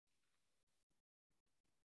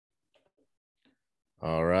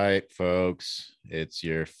All right, folks, it's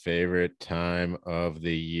your favorite time of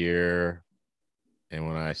the year. And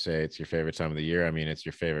when I say it's your favorite time of the year, I mean it's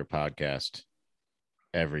your favorite podcast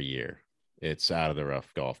every year. It's Out of the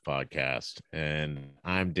Rough Golf Podcast. And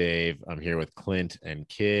I'm Dave. I'm here with Clint and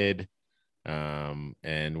Kid.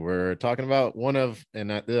 And we're talking about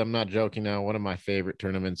I'm not joking now, one of my favorite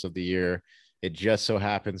tournaments of the year. It just so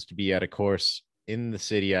happens to be at a course in the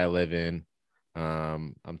city I live in.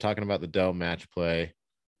 I'm talking about the Dell Match Play.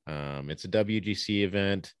 It's a WGC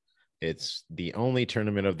event. It's the only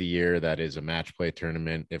tournament of the year that is a match play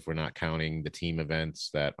tournament, if we're not counting the team events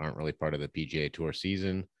that aren't really part of the PGA Tour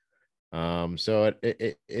season.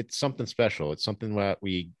 It's something special. It's something that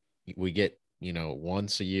we get,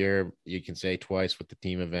 once a year. You can say twice with the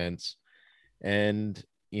team events, and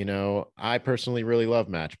I personally really love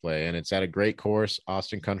match play, and it's at a great course,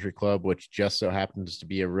 Austin Country Club, which just so happens to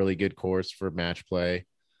be a really good course for match play.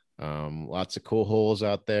 Lots of cool holes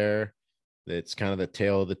out there. It's kind of the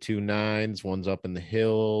tale of the two nines. One's up in the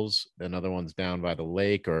hills, another one's down by the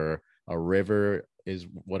lake or a river, is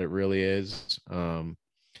what it really is. And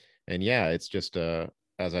yeah, it's just as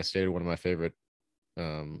I stated, one of my favorite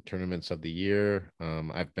tournaments of the year.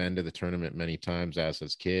 I've been to the tournament many times as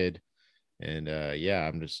his kid, and yeah,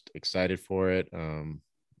 I'm just excited for it.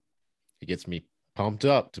 It gets me pumped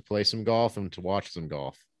up to play some golf and to watch some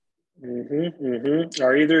golf.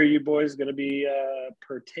 Are either of you boys going to be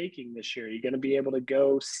partaking this year? Are you going to be able to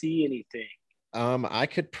go see anything? I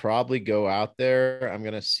could probably go out there. I'm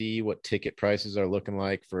gonna see what ticket prices are looking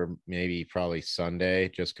like for maybe probably Sunday,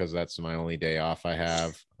 just because that's my only day off I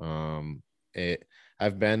have. It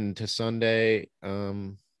I've been to Sunday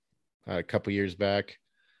a couple years back,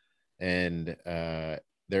 and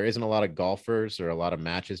there isn't a lot of golfers or a lot of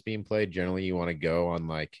matches being played. Generally, you want to go on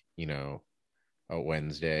like a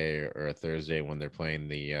Wednesday or a Thursday when they're playing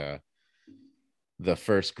the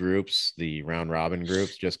first groups, the round robin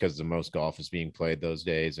groups, just because the most golf is being played those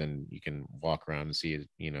days, and you can walk around and see,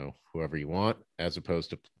 whoever you want, as opposed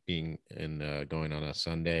to being in going on a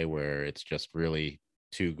Sunday where it's just really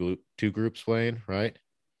two groups playing, right?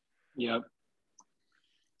 Yep.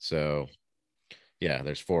 So yeah,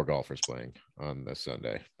 there's four golfers playing on the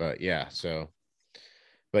Sunday, but yeah,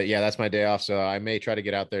 that's my day off. So I may try to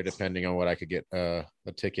get out there depending on what I could get a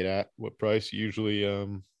ticket at, what price. Usually,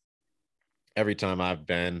 every time I've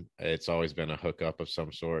been, it's always been a hookup of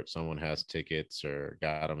some sort. Someone has tickets or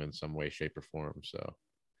got them in some way, shape, or form. So,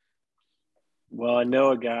 Well, I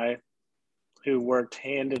know a guy who worked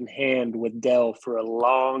hand in hand with Dell for a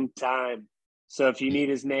long time. So if you need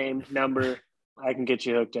his name, number, I can get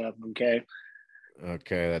you hooked up. Okay.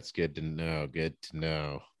 okay, that's good to know. Good to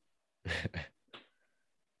know.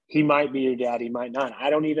 He might be your dad. He might not. I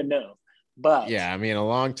don't even know. But Yeah, I mean, a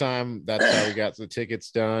long time. That's how we got the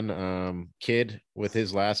tickets done. Kid with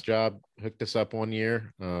his last job hooked us up one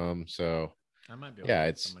year. So I might be able to yeah, get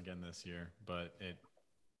it's some again this year, but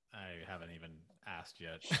I haven't even asked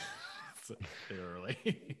yet. It's too early.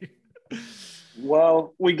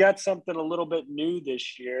 well, we got something a little bit new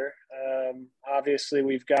this year. Obviously,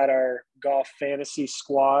 we've got our golf fantasy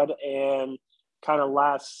squad, and kind of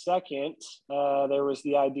last second, there was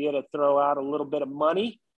the idea to throw out a little bit of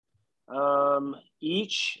money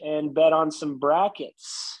each and bet on some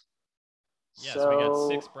brackets. Yeah, so we got So,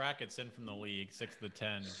 six brackets in from the league, six of the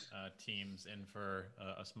 10 teams in for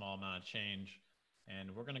a small amount of change.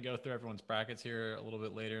 And we're going to go through everyone's brackets here a little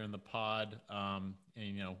bit later in the pod. And,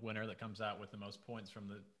 winner that comes out with the most points from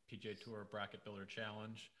the PJ Tour Bracket Builder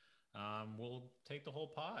Challenge, we'll take the whole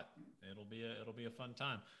pot. It'll be a fun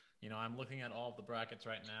time. I'm looking at all of the brackets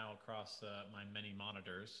right now across my many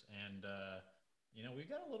monitors, and we've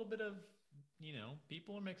got a little bit of,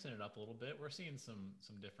 people are mixing it up a little bit. We're seeing some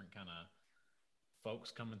different kind of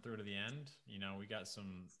folks coming through to the end. We got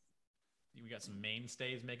some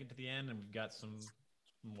mainstays making it to the end, and we've got some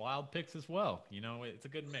wild picks as well. It's a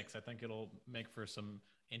good mix. I think it'll make for some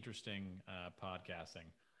interesting podcasting.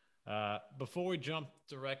 Before we jump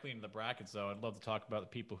directly into the brackets, though, I'd love to talk about the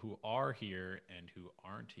people who are here and who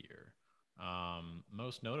aren't here.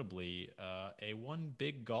 Most notably, a one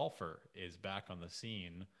big golfer is back on the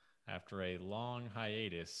scene after a long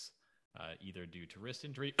hiatus, either due to wrist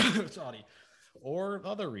injury, sorry, or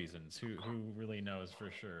other reasons. Who really knows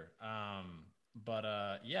for sure?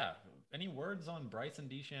 But yeah, any words on Bryson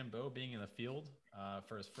DeChambeau being in the field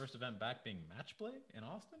for his first event back, being match play in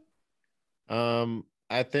Austin?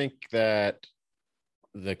 I think that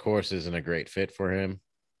the course isn't a great fit for him.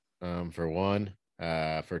 For one,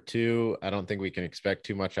 for two, I don't think we can expect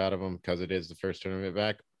too much out of him because it is the first tournament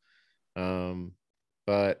back. Um,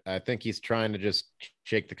 but I think he's trying to just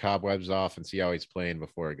shake the cobwebs off and see how he's playing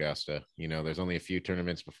before Augusta. There's only a few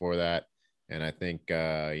tournaments before that. And I think,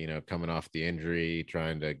 coming off the injury,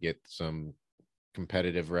 trying to get some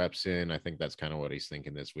competitive reps in, I think that's kind of what he's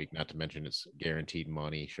thinking this week, not to mention it's guaranteed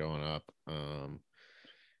money showing up.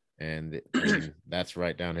 And I mean, that's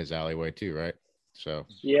right down his alleyway too, right? So,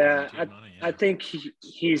 yeah, I think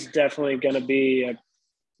he's definitely going to be a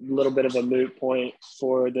little bit of a moot point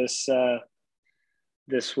for this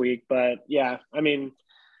week. But yeah, I mean,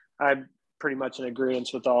 I'm pretty much in agreement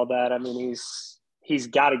with all that. I mean, he's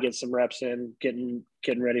got to get some reps in, getting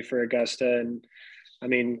ready for Augusta. And I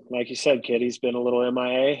mean, like you said, kid, he's been a little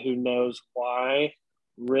MIA. Who knows why?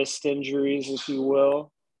 Wrist injuries, if you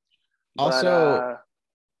will.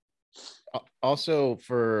 Also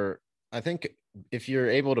for, I think if you're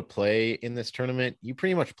able to play in this tournament, you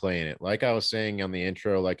pretty much play in it. Like I was saying on the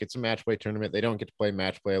intro, like it's a match play tournament. They don't get to play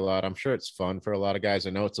match play a lot. I'm sure it's fun for a lot of guys.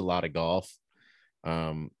 I know it's a lot of golf.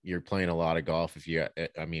 You're playing a lot of golf if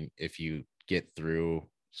you get through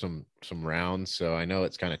some rounds. So I know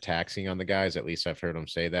it's kind of taxing on the guys. At least I've heard them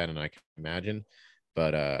say that, and I can imagine.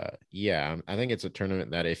 But yeah, I think it's a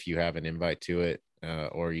tournament that if you have an invite to it,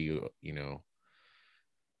 or you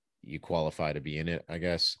qualify to be in it, I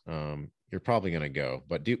guess, you're probably going to go.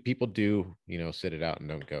 But people do sit it out and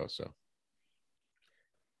don't go. So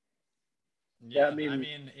yeah, I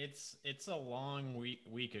mean it's a long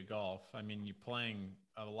week of golf. I mean, you're playing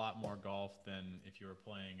a lot more golf than if you were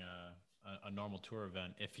playing a normal tour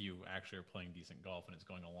event, if you actually are playing decent golf and it's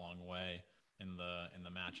going a long way in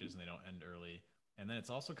the matches and they don't end early. And then it's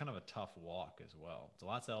also kind of a tough walk as well. It's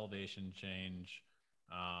lots of elevation change.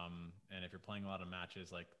 And if you're playing a lot of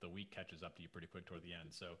matches, like the week catches up to you pretty quick toward the end.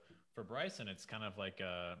 So for Bryson, it's kind of like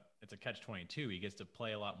it's a catch-22. He gets to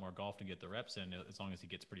play a lot more golf to get the reps in as long as he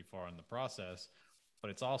gets pretty far in the process.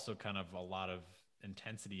 But it's also kind of a lot of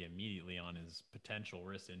intensity immediately on his potential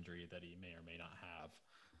wrist injury that he may or may not have,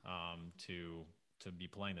 to be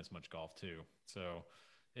playing this much golf too. So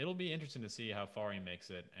it'll be interesting to see how far he makes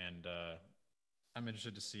it. And I'm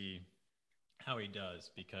interested to see how he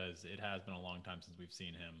does, because it has been a long time since we've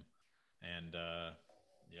seen him. And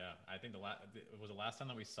yeah, I think the last time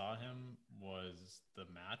that we saw him was the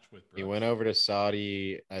match with Brooks. He went over to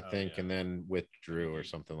Saudi, I think, yeah, and then withdrew or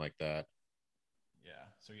something like that. Yeah,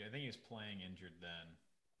 so I think he was playing injured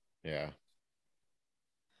then. Yeah,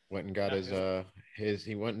 went and got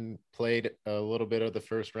he went and played a little bit of the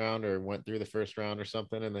first round, or went through the first round or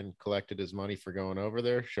something, and then collected his money for going over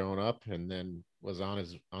there, showing up, and then was on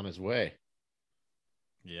his way.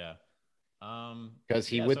 Yeah. Because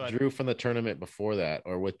he withdrew from the tournament before that,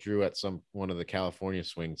 or withdrew at one of the California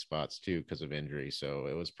swing spots too because of injury. So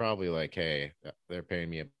it was probably like, hey, they're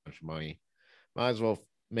paying me a bunch of money, might as well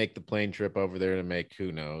make the plane trip over there to make,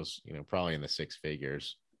 who knows, probably in the six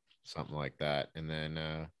figures, something like that, and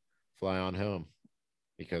then fly on home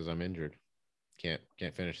because I'm injured, can't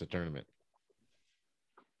finish the tournament.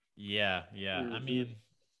 Yeah. Mm-hmm. I mean,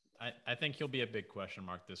 I think he'll be a big question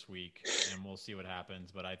mark this week, and we'll see what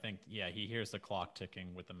happens. But I think, yeah, he hears the clock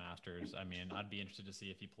ticking with the Masters. I mean, I'd be interested to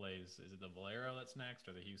see if he plays. Is it the Valero that's next,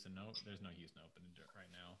 or the Houston Open? There's no Houston Open right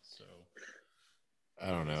now, so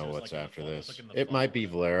I don't know what's after this. It might be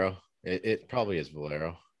Valero. It probably is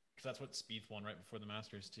Valero. Because that's what Spieth won right before the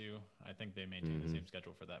Masters too. I think they maintain the same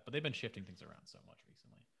schedule for that, but they've been shifting things around so much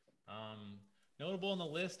recently. Notable on the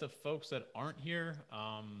list of folks that aren't here.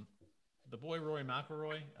 The boy Rory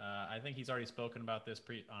McIlroy, I think he's already spoken about this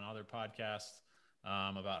on other podcasts,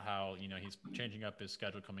 about how he's changing up his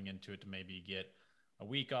schedule coming into it to maybe get a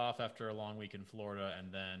week off after a long week in Florida,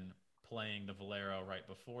 and then playing the Valero right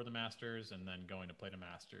before the Masters, and then going to play the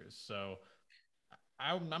Masters. So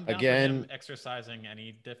I'm down for him exercising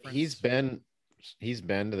any difference. He's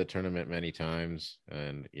been to the tournament many times,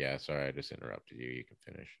 and yeah, sorry, I just interrupted you. You can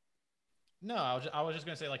finish. No, I was just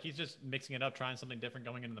going to say, like, he's just mixing it up, trying something different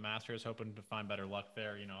going into the Masters, hoping to find better luck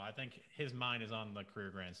there. I think his mind is on the career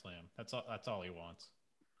Grand Slam. That's all he wants.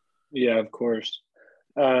 Yeah, of course.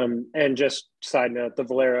 And just side note, the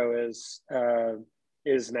Valero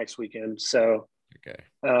is next weekend. So okay,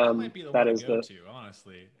 that might be the one to go to,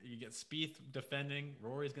 honestly. You get Spieth defending,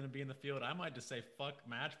 Rory's going to be in the field. I might just say, fuck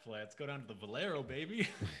match play. Let's go down to the Valero, baby.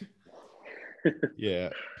 Yeah.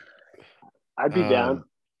 I'd be down.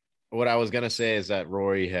 What I was going to say is that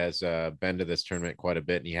Rory has been to this tournament quite a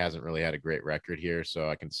bit, and he hasn't really had a great record here. So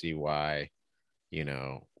I can see why,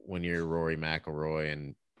 when you're Rory McIlroy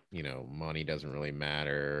and, money doesn't really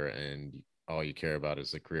matter and all you care about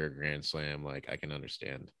is the career Grand Slam, like I can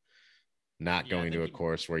understand, not going to a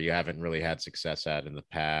course where you haven't really had success at in the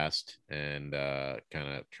past, and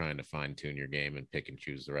kind of trying to fine tune your game and pick and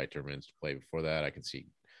choose the right tournaments to play before that. I can see,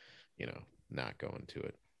 not going to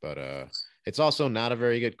it, but it's also not a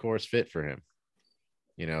very good course fit for him.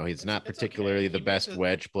 He's not particularly the best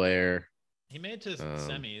wedge player. He made it to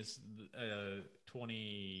semis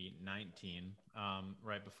 2019,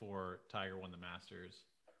 right before Tiger won the Masters.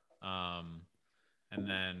 And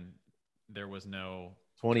then there was no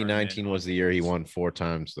 2019 was the year he won 4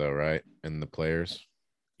 times though, right? In the Players.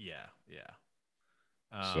 Yeah.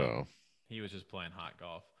 So he was just playing hot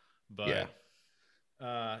golf. But yeah.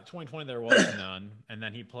 2020 there was none, and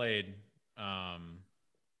then he played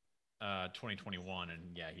 2021,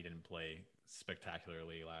 and he didn't play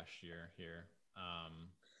spectacularly last year here.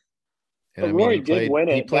 But Rory did win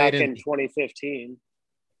it back in 2015.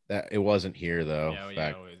 That it wasn't here though.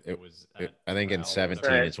 It was. I think in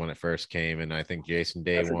 17 is when it first came, and I think Jason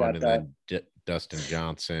Day won, and then Dustin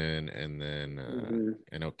Johnson, and then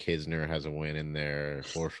I know Kisner has a win in there.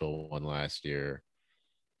 Horschel won last year.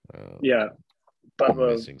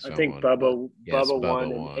 Bubba. I think Bubba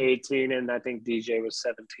won in 18, and I think DJ was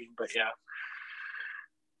 17. But yeah.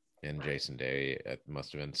 And Jason Day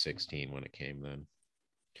must have been 16 when it came then.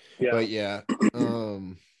 Yeah.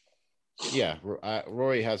 But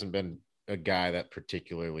Rory hasn't been a guy that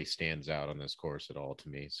particularly stands out on this course at all to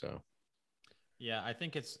me. So, yeah, I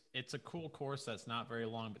think it's a cool course that's not very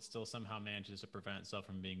long, but still somehow manages to prevent itself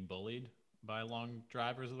from being bullied by long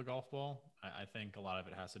drivers of the golf ball. I think a lot of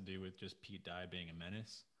it has to do with just Pete Dye being a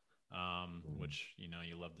menace, which you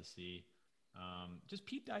love to see. Just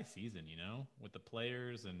Pete Dye season, with the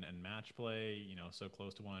players and match play, so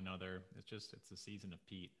close to one another. It's the season of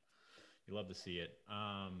Pete. You love to see it.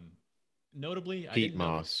 Notably, Pete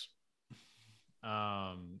Moss.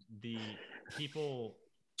 The people,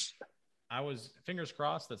 I was fingers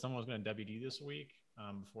crossed that someone was going to WD this week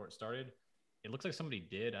before it started. It looks like somebody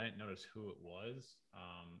did. I didn't notice who it was.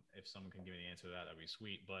 If someone can give me the answer to that, that'd be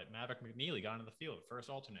sweet. But Maverick McNeely got into the field,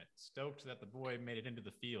 first alternate. Stoked that the boy made it into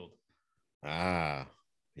the field. Ah,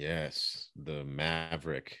 yes, the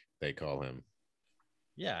Maverick, they call him.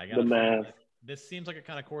 Yeah, I got the Mav. This seems like a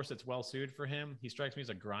kind of course that's well suited for him. He strikes me as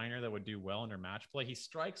a grinder that would do well under match play. He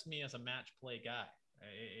strikes me as a match play guy.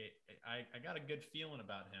 I got a good feeling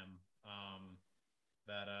about him.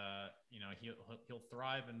 That he'll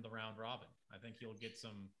thrive in the round robin. I think he'll get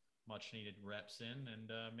some much needed reps in,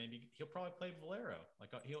 and maybe he'll probably play Valero.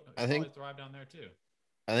 He'll probably thrive down there too.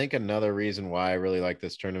 I think another reason why I really like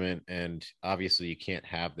this tournament, and obviously you can't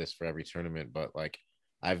have this for every tournament, but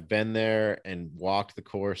I've been there and walked the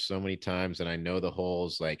course so many times, and I know the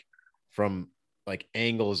holes from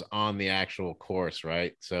angles on the actual course,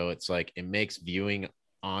 right? So it's it makes viewing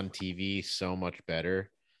on TV so much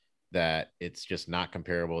better that it's just not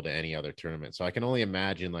comparable to any other tournament. So I can only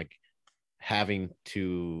imagine having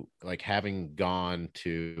gone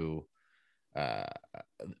to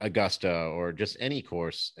Augusta or just any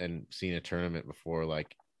course and seen a tournament before,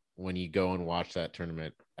 when you go and watch that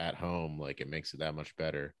tournament at home, it makes it that much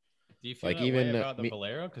better. Do you feel that way about the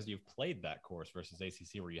Valero because you've played that course versus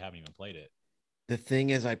ACC where you haven't even played it? The thing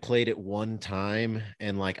is, I played it one time,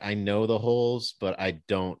 and I know the holes, but I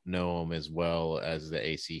don't know them as well as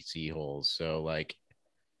the ACC holes. So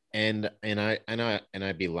and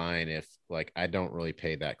I'd be lying if I don't really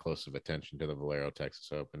pay that close of attention to the Valero Texas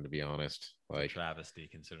Open, to be honest. Travesty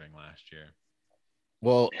considering last year.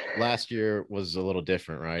 Well, last year was a little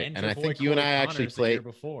different, right? And I think you and I actually played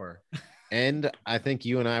before. And I think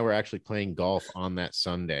you and I were actually playing golf on that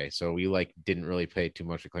Sunday. So we didn't really pay too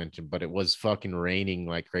much attention, but it was fucking raining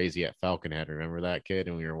like crazy at Falcon Head. Remember that, kid?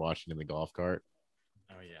 And we were watching in the golf cart.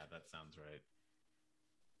 Oh yeah, that sounds right.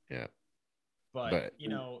 Yeah. But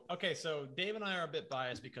okay, so Dave and I are a bit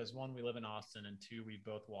biased because one, we live in Austin, and two, we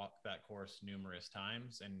both walked that course numerous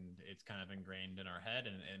times, and it's kind of ingrained in our head,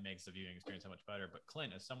 and it makes the viewing experience so much better. But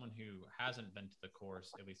Clint, as someone who hasn't been to the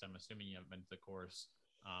course, at least I'm assuming you haven't been to the course,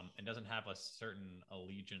 and doesn't have a certain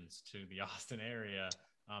allegiance to the Austin area,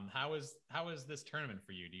 how is this tournament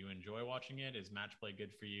for you? Do you enjoy watching it? Is match play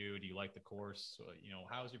good for you? Do you like the course?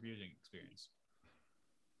 How is your viewing experience?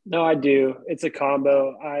 No, I do. It's a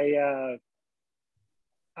combo.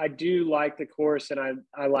 I do like the course, and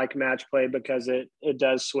I like match play because it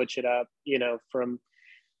does switch it up, from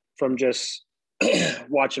just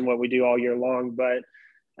watching what we do all year long. But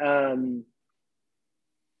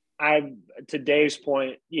to Dave's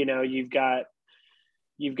point, you've got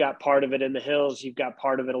part of it in the hills, you've got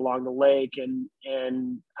part of it along the lake, and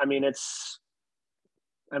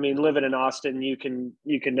living in Austin, you can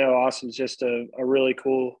know Austin's just a really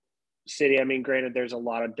cool city. Granted, there's a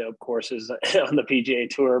lot of dope courses on the PGA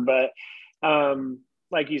Tour, but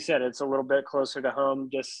Like you said, it's a little bit closer to home.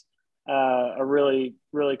 Just a really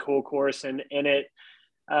really cool course, and it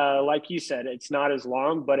like you said, it's not as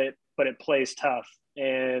long, but it plays tough,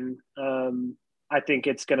 and I think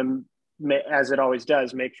it's going to, as it always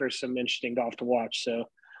does, make for some interesting golf to watch. So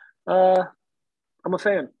uh, I'm a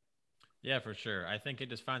fan. Yeah, for sure. I think it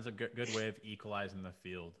just finds a good way of equalizing the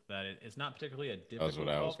field. That it's not particularly a That's what difficult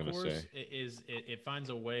I was golf gonna course. say. It finds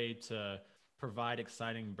a way to provide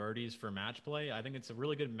exciting birdies for match play. I think it's a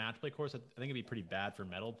really good match play course. I think it'd be pretty bad for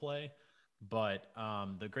medal play. But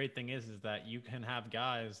the great thing is that you can have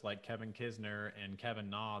guys like Kevin Kisner and Kevin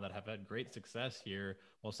Na that have had great success here,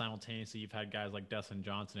 while simultaneously you've had guys like Dustin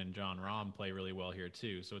Johnson and John Rahm play really well here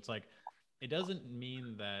too. So it's like it doesn't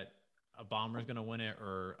mean that a bomber is going to win it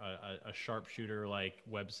or a sharpshooter like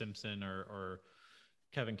Webb Simpson or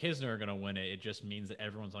Kevin Kisner are going to win it. It just means that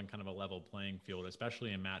everyone's on kind of a level playing field,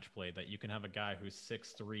 especially in match play, that you can have a guy who's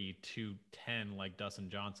 6'3", 210 like Dustin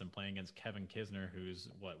Johnson playing against Kevin Kisner, who's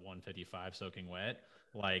 155 soaking wet.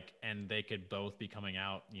 Like, and they could both be coming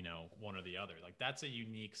out, one or the other. Like, that's a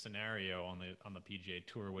unique scenario on the PGA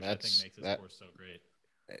Tour, which I think makes this course so great.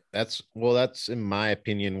 That's in my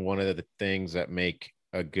opinion one of the things that make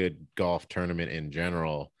a good golf tournament in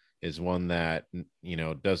general, is one that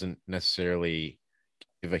doesn't necessarily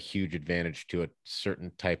give a huge advantage to a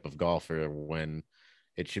certain type of golfer, when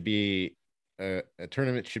it should be a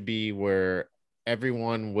tournament should be where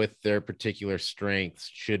everyone with their particular strengths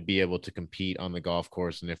should be able to compete on the golf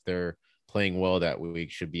course, and if they're playing well that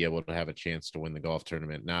week should be able to have a chance to win the golf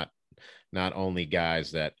tournament, not only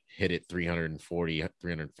guys that hit it 340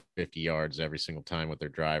 350 yards every single time with their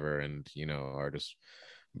driver, and are just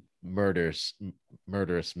murderous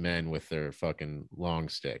murderous men with their fucking long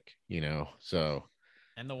stick. So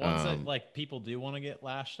And the ones that like people do want to get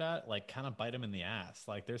lashed at, like kind of bite them in the ass.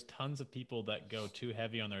 Like there's tons of people that go too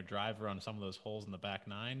heavy on their driver on some of those holes in the back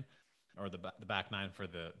nine, or the back nine for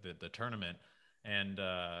the tournament, and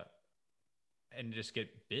just get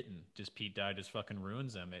bitten. Just Pete Dye just fucking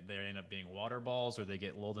ruins them. They end up being water balls, or they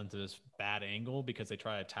get lulled into this bad angle because they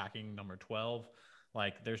try attacking number 12.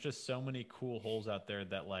 Like there's just so many cool holes out there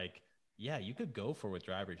that like, yeah, you could go for with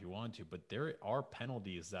driver if you want to, but there are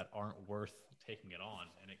penalties that aren't worth taking it on,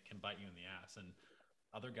 and it can bite you in the ass. And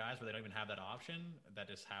other guys where they don't even have that option, that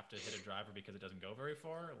just have to hit a driver because it doesn't go very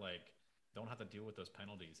far, like don't have to deal with those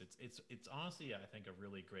penalties. It's honestly, I think, a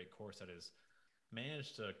really great course that has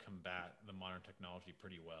managed to combat the modern technology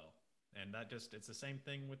pretty well. And that it's the same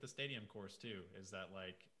thing with the stadium course too, is that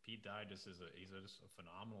like Pete Dye he's just a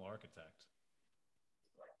phenomenal architect.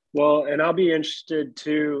 Well, and I'll be interested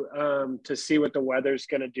to see what the weather's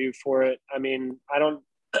going to do for it. I mean, I don't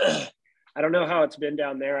I don't know how it's been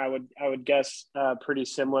down there. I would guess pretty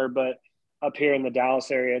similar, but up here in the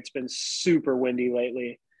Dallas area, it's been super windy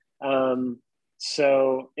lately.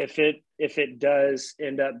 So if it does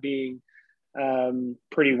end up being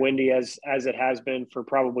pretty windy as it has been for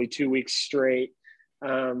probably 2 weeks straight,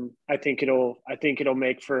 I think it'll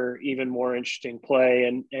make for even more interesting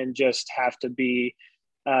play, and just have to be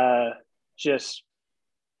uh, just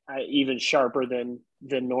even sharper than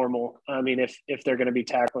normal. I mean, if they're going to be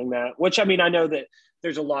tackling that, which I mean, I know that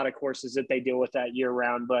there's a lot of courses that they deal with that year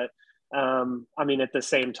round, but I mean, at the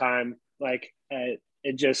same time, like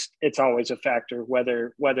it's always a factor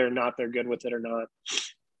whether or not they're good with it or not.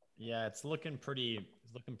 Yeah, it's looking pretty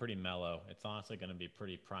mellow. It's honestly going to be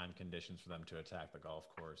pretty prime conditions for them to attack the golf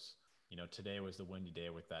course. Today was the windy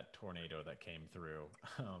day with that tornado that came through.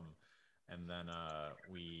 And then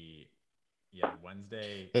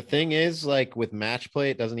Wednesday. the thing is, like with match play,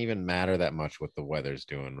 it doesn't even matter that much what the weather's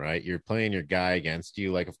doing, right? You're playing your guy against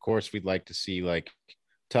you. Like, of course, we'd like to see like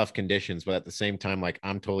tough conditions, but at the same time, like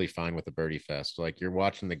I'm totally fine with the birdie fest. Like you're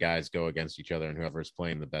watching the guys go against each other, and whoever's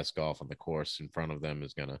playing the best golf on the course in front of them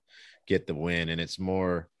is gonna get the win. And it's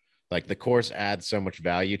more like the course adds so much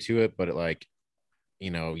value to it, but like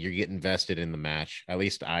you get invested in the match. At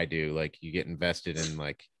least I do. Like you get invested in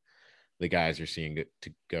like the guys you're seeing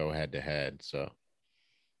to go head to head. So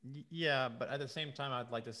Yeah, but at the same time,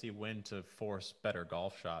 I'd like to see Win to force better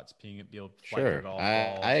golf shots, be able to flight their sure, golf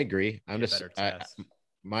I balls, agree. be I'm a just better test.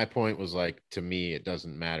 my point was like, to me it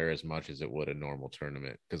doesn't matter as much as it would a normal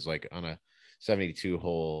tournament, because like on a 72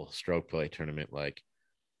 hole stroke play tournament, like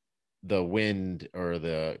the wind or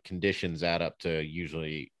the conditions add up to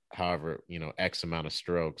usually however x amount of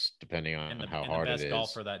strokes depending on And the how and the hard it best is.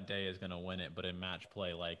 golfer that day is going to win it. But in match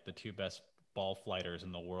play, like the two best ball flighters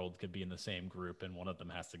in the world could be in the same group, and one of them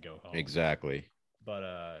has to go home. Exactly.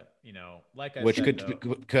 But like I Which said,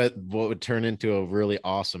 what would turn into a really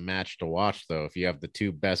awesome match to watch, though, if you have the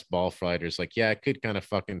two best ball fighters. Like, yeah, it could kind of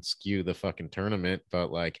fucking skew the fucking tournament,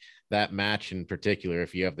 but like that match in particular,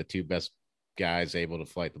 if you have the two best guys able to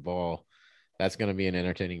flight the ball, that's going to be an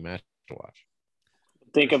entertaining match to watch.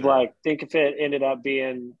 Think if it ended up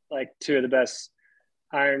being like two of the best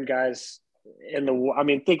iron guys in the. I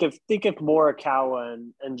mean, think if Morikawa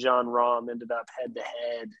and John Rahm ended up head to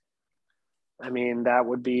head. I mean, that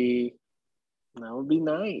would be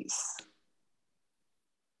nice.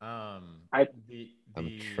 I'm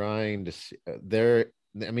trying to see there.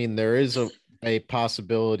 I mean, there is a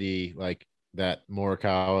possibility like that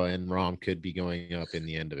Morikawa and Rahm could be going up in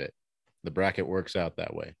the end of it. The bracket works out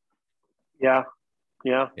that way. Yeah.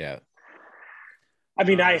 I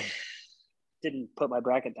mean, I didn't put my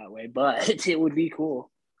bracket that way, but it would be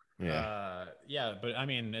cool. Yeah. But I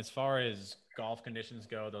mean, as far as golf conditions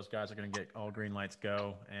go, those guys are going to get all green lights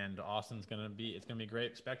go, and Austin's going to be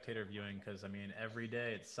great spectator viewing because I mean, every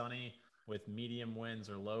day it's sunny with medium winds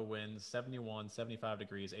or low winds, 71, 75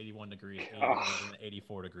 degrees, 81 degrees, 80 degrees, and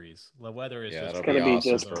 84 degrees. The weather is just going to be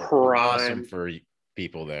awesome just prime. Awesome for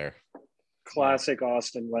people there. Classic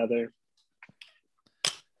Austin weather.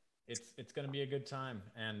 It's going to be a good time,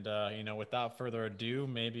 and without further ado,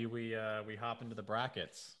 maybe we hop into the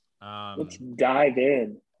brackets. Let's dive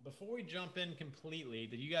in. Before we jump in completely,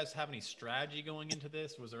 did you guys have any strategy going into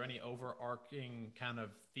this? Was there any overarching kind of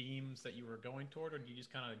themes that you were going toward, or did you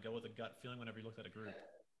just kind of go with a gut feeling whenever you looked at a group?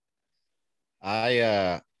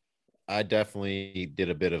 I definitely did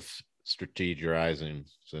a bit of strategizing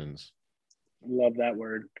since. Love that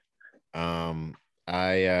word.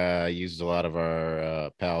 I used a lot of our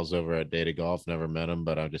pals over at Data Golf. Never met them,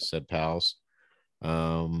 but I just said pals.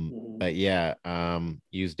 But yeah,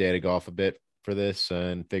 used Data Golf a bit for this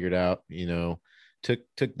and figured out,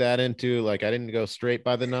 took that into like I didn't go straight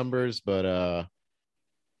by the numbers, but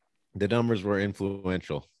the numbers were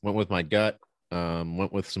influential. Went with my gut.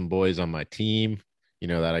 Went with some boys on my team,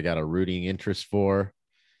 that I got a rooting interest for.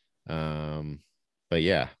 But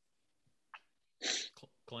yeah.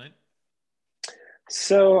 Clint?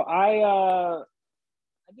 So I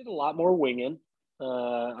did a lot more winging.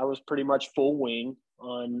 I was pretty much full wing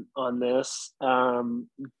on this.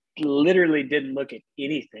 Literally didn't look at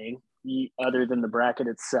anything other than the bracket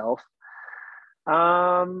itself.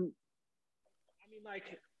 I mean,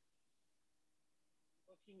 like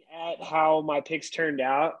looking at how my picks turned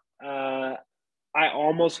out, I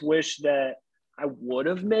almost wish that I would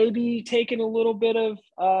have maybe taken a little bit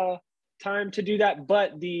of time to do that.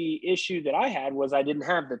 But the issue that I had was I didn't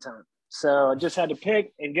have the time. So I just had to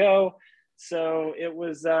pick and go. So it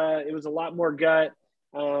was a lot more gut,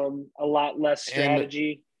 a lot less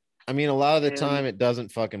strategy. I mean, a lot of the time it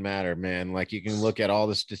doesn't fucking matter, man. Like you can look at all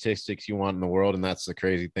the statistics you want in the world, and that's the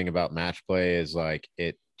crazy thing about match play is like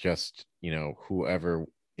it just, whoever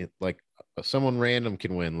like someone random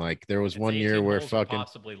can win. Like there was one year where fucking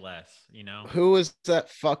possibly less, Who was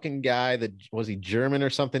that fucking guy that was he German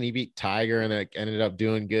or something? He beat Tiger and it ended up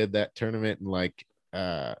doing good that tournament and like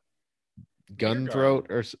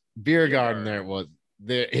Gunthroat or Beer Garden. There it was.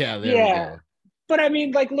 There we go. But I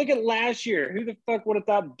mean, like, look at last year. Who the fuck would have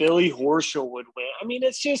thought Billy Horschel would win? I mean,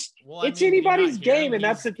 it's just anybody's game, and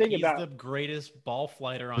that's the thing about he's the greatest ball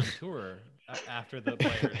flighter on tour after the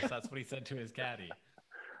players. That's what he said to his caddy.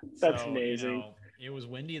 That's amazing. It was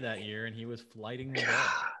windy that year, and he was flighting the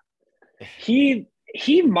ball.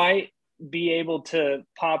 He might be able to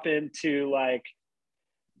pop into like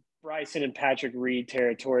Bryson and Patrick Reed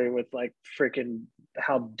territory with like freaking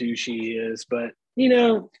how douchey he is, but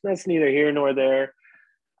that's neither here nor there.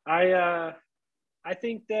 I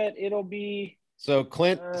think that it'll be. So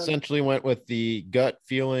Clint essentially went with the gut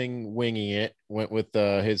feeling, winging it, went with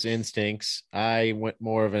his instincts. I went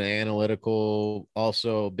more of an analytical,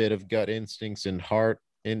 also a bit of gut instincts and heart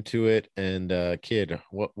into it. And Kid,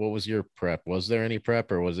 what was your prep? Was there any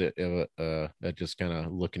prep or was it just kind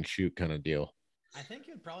of look and shoot kind of deal? I think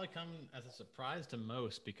it would probably come as a surprise to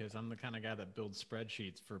most because I'm the kind of guy that builds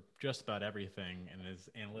spreadsheets for just about everything and is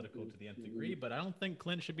analytical to the nth degree. But I don't think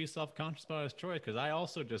Clint should be self-conscious about his choice because I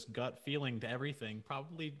also just gut feeling to everything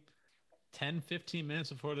probably 10, 15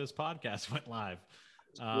 minutes before this podcast went live.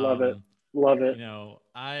 Love it.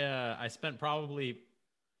 I spent probably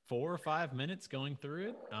 4 or 5 minutes going through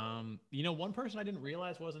it. One person I didn't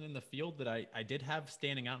realize wasn't in the field that I did have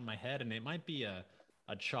standing out in my head, and it might be a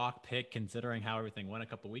chalk pick considering how everything went a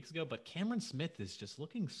couple of weeks ago, but Cameron Smith is just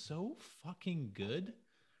looking so fucking good.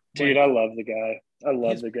 Dude, I love the guy.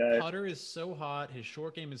 His putter is so hot. His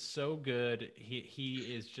short game is so good. He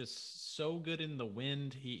is just so good in the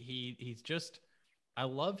wind. He's just I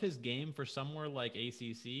love his game for somewhere like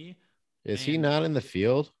ACC. Is he And not in the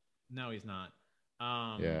field? no, he's not.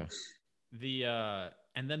 Yeah.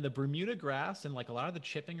 And then the Bermuda grass and like a lot of the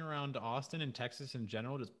chipping around Austin and Texas in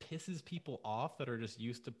general just pisses people off that are just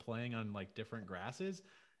used to playing on like different grasses.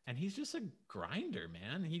 And he's just a grinder,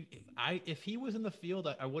 man. If he was in the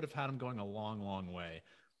field, I would have had him going a long, long way.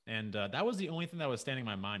 And that was the only thing that was standing in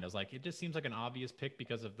my mind. I was like, it just seems like an obvious pick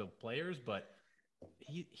because of the players, but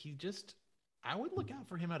he just, I would look out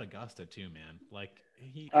for him at Augusta too, man. Like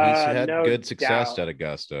he's had no good success doubt. at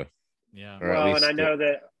Augusta. Yeah. Or at Well, least and I know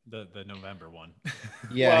that. The November one.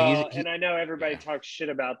 Yeah, Well, and I know everybody yeah. talks shit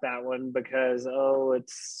about that one because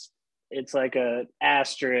it's like a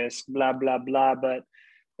asterisk, blah blah blah. But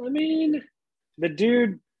I mean, the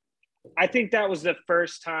dude, I think that was the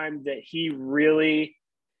first time that he really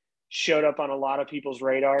showed up on a lot of people's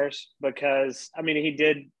radars because I mean he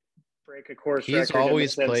did break a course he's record.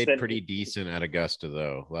 always in the sense played that pretty decent at Augusta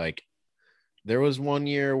though. Like there was one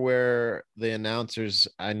year where the announcers,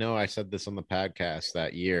 I know I said this on the podcast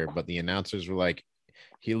that year, but the announcers were like,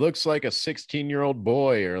 he looks like a 16-year-old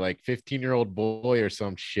boy or like 15-year-old boy or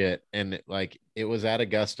some shit. And it was at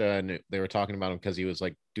Augusta and they were talking about him because he was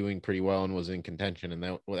like doing pretty well and was in contention. And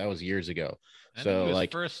that was years ago. I So think he was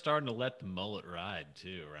like first starting to let the mullet ride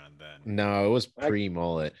too around then. no, it was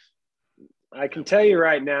pre-mullet. I can tell you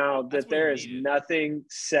right now That's that what he there is needed. nothing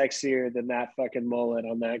sexier than that fucking mullet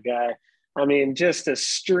on that guy. I mean, just a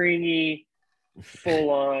stringy, full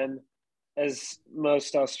on, as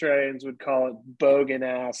most Australians would call it, bogan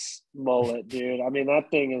ass mullet, dude. I mean, that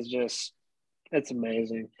thing is just, it's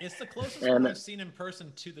amazing. It's the closest And- one I've seen in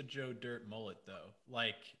person to the Joe Dirt mullet, though.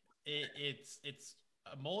 Like it's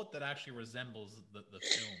a mullet that actually resembles the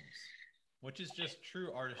films, which is just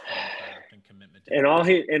true artistry and craft and commitment.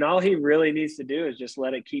 And all he really needs to do is just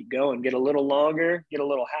let it keep going, get a little longer, get a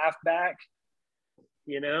little half back,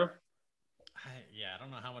 you know. I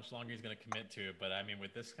don't know how much longer he's going to commit to it, but I mean,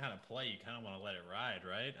 with this kind of play, you kind of want to let it ride,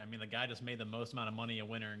 right? I mean, the guy just made the most amount of money a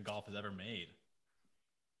winner in golf has ever made.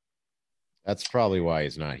 That's probably why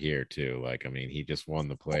he's not here too. Like, I mean, he just won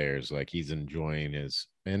the Players. Like, he's enjoying his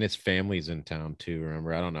family's in town too.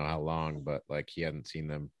 Remember, I don't know how long, but like he hadn't seen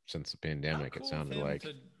them since the pandemic. Cool It sounded of him like.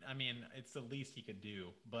 I mean, it's the least he could do.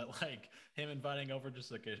 But like him inviting over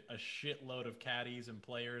just like a shitload of caddies and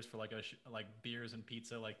players for like like beers and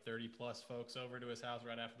pizza, like 30 plus folks over to his house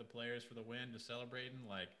right after the Players for the win, just celebrating,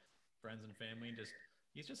 like friends and family.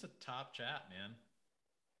 He's just a top chat, man.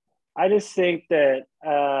 I just think that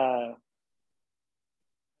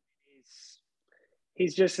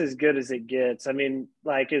he's just as good as it gets. I mean,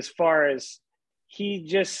 like as far as he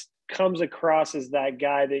just comes across as that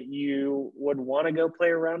guy that you would want to go play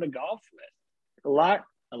a round of golf with.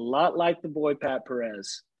 A lot like the boy Pat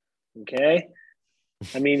Perez. Okay.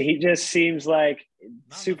 I mean, he just seems like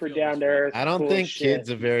super down to earth. I don't cool think shit. Kid's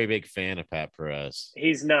a very big fan of Pat Perez.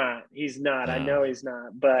 He's not. I know he's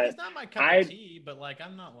not. But he's not my cup of tea. But like,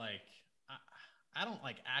 I'm not like I don't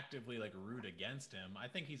like actively like root against him. I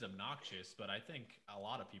think he's obnoxious, but I think a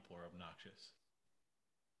lot of people are obnoxious.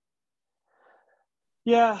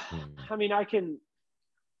 Yeah, I mean, I can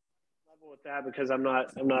level with that because I'm not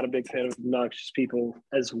a big fan of obnoxious people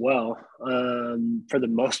as well. For the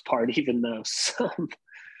most part, even though some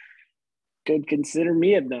could consider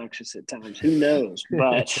me obnoxious at times. Who knows?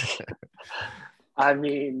 But I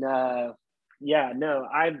mean, yeah, no,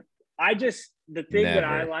 I just the thing that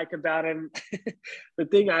I like about him, the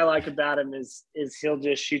thing I like about him is he'll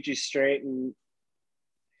just shoot you straight and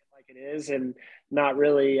like it is, and not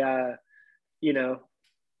really, you know.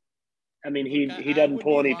 I mean, he doesn't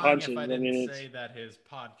pull any punches. I didn't say that his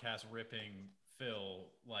podcast ripping Phil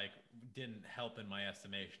like didn't help in my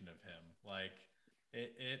estimation of him. Like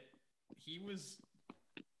he was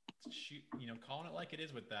calling it like it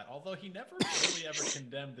is with that. Although he never really ever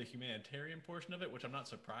condemned the humanitarian portion of it, which I'm not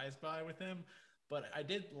surprised by with him. But I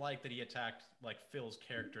did like that he attacked like Phil's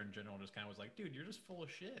character in general. Just kind of was like, dude, you're just full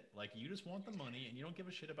of shit. Like you just want the money and you don't give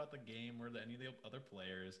a shit about the game or any of the other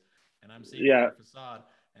players. And I'm seeing the facade.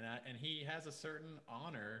 And he has a certain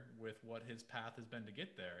honor with what his path has been to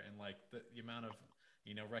get there, and like the amount of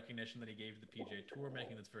recognition that he gave to the PGA Tour,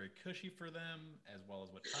 making this very cushy for them, as well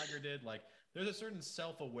as what Tiger did. Like there's a certain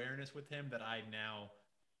self-awareness with him that I now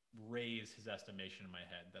raise his estimation in my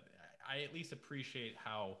head. That I at least appreciate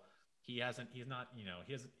how he is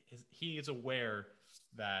aware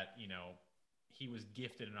that he was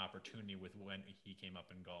gifted an opportunity with when he came up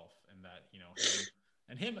in golf, and that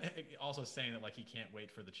And him also saying that like he can't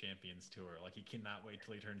wait for the Champions Tour, like he cannot wait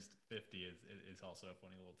till he turns 50 is also a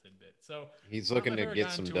funny little tidbit. So he's looking to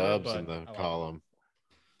get some dubs in the column.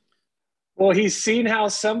 Well, he's seen how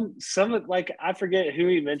some like I forget who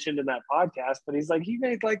he mentioned in that podcast, but he's like he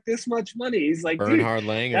made like this much money. He's like, dude, Bernhard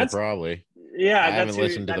Langer, that's probably. yeah, I haven't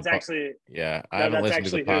listened to the that's actually yeah, I no, haven't that's listened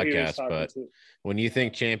to the actually who he was podcast, talking but to. when you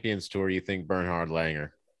think Champions Tour, you think Bernhard Langer.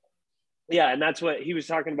 Yeah, and that's what he was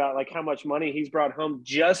talking about, like how much money he's brought home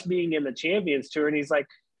just being in the Champions Tour. And he's like,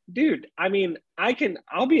 dude, I mean,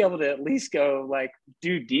 I'll be able to at least go like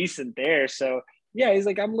do decent there. So yeah, he's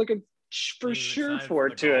like, I'm looking for He was sure excited for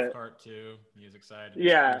forward the to golf it. cart too. He was excited to just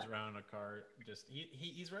Yeah. cruise around in a cart. Just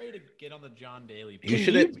he's ready to get on the John Daly. You Can Page. you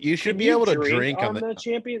should you should can be you able to drink drink on on the. the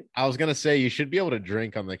champion? I was gonna say you should be able to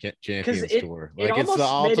drink on the Because Champions Tour. it Like it's the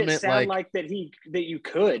almost made it ultimate. sound Like like that you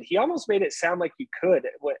could. He almost made it sound like you could.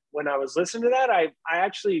 When I was listening to that, I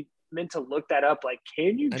actually meant to look that up. Like,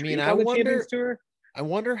 can you I mean, drink on the Champions Tour? I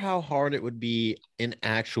wonder how hard it would be in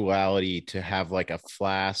actuality to have like a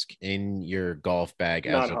flask in your golf bag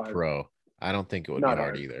as Not a hard. pro. I don't think it would be Not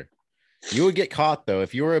hard hard. either. You would get caught though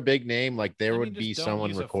if you were a big name. Like there I would mean, be just don't someone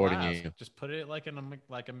use a recording flask. you. Just put it like in a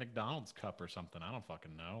McDonald's cup or something. I don't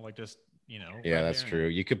fucking know. Like just Yeah, right that's there. true.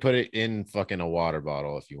 You could put it in fucking a water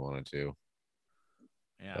bottle if you wanted to.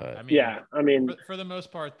 Yeah, But I mean, Yeah, I mean, for the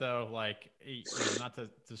most part though, like not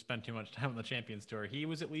to spend too much time on the Champions Tour, he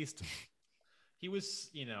was at least he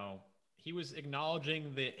was he was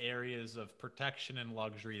acknowledging the areas of protection and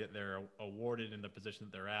luxury that they're awarded in the position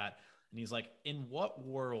that they're at. And he's like, in what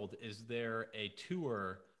world is there a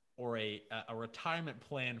tour or a retirement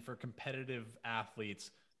plan for competitive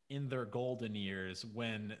athletes in their golden years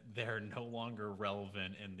when they're no longer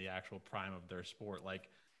relevant in the actual prime of their sport? Like,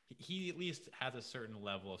 he at least has a certain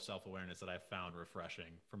level of self-awareness that I found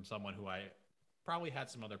refreshing from someone who I probably had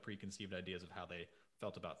some other preconceived ideas of how they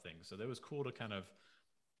felt about things. So it was cool to kind of,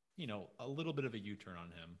 a little bit of a U-turn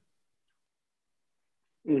on him.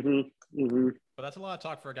 But that's a lot of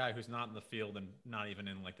talk for a guy who's not in the field and not even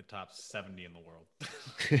in like the top 70 in the world.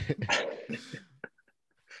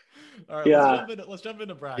 All right, yeah. let's jump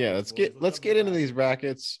into brackets. yeah, let's get into these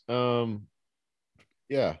brackets.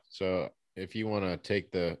 Yeah, so if you want to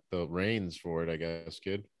take the reins for it, I guess,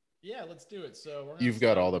 kid. Yeah, let's do it. So You've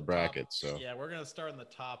got all the brackets, so yeah, we're gonna start in the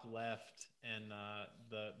top left and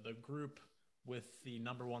the group with the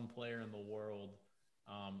number one player in the world,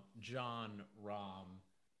 Jon Rahm.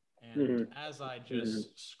 And as I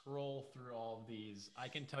just scroll through all of these, I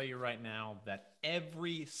can tell you right now that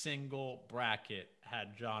every single bracket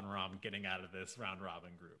had Jon Rahm getting out of this round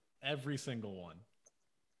robin group. Every single one.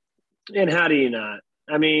 And how do you not?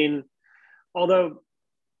 I mean, although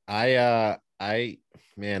I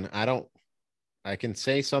can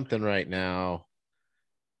say something right now.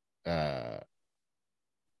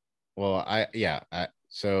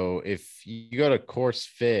 So if you go to Course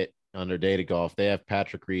Fit under Data Golf, they have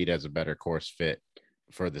Patrick Reed as a better course fit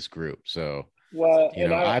for this group. So well,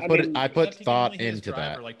 I put thought into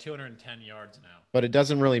that. Like 210 yards now. But it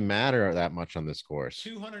doesn't really matter that much on this course.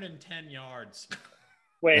 210 yards.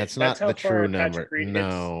 wait, that's not the true number.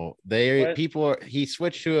 No, he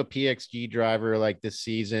switched to a PXG driver like this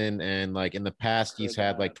season, and like in the past, he's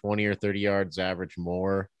had like 20 or 30 yards average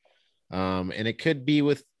more. And it could be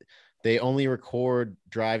with they only record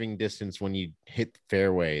driving distance when you hit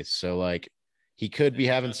fairways. So like he could be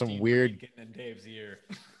having some weird getting in Dave's ear.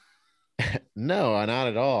 No, not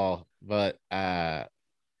at all. But I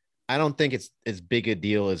don't think it's as big a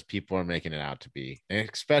deal as people are making it out to be,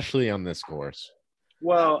 especially on this course.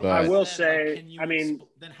 Well, but, I will say,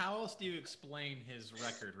 then how else do you explain his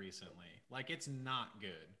record recently? Like, it's not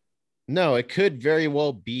good. No, it could very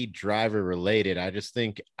well be driver related. I just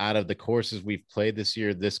think out of the courses we've played this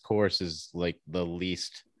year, this course is like the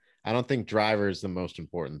least. I don't think driver is the most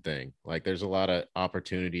important thing. Like there's a lot of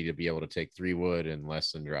opportunity to be able to take 3-wood and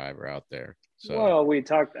less than driver out there. So well, we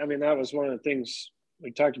talked. I mean, that was one of the things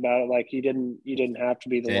we talked about. Like you didn't have to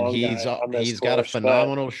be the long guy on this he's course, got a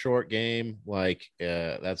phenomenal short game. Like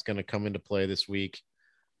that's going to come into play this week.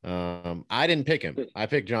 I didn't pick him. I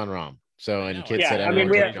picked Jon Rahm. So, and Kid said, I mean,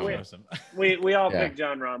 we all Yeah. picked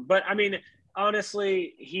Jon Rahm, but I mean,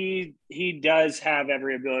 honestly, he does have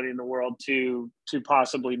every ability in the world to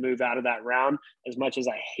possibly move out of that round. As much as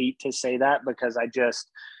I hate to say that, because I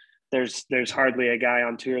just there's hardly a guy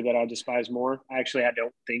on tour that I despise more. Actually, I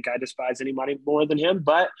don't think I despise anybody more than him.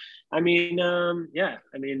 But I mean,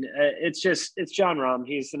 it's Jon Rahm.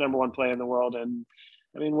 He's the number one player in the world, and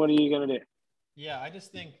I mean, what are you gonna do? Yeah, I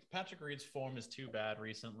just think Patrick Reed's form is too bad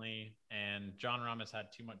recently, and Jon Rahm has had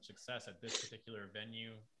too much success at this particular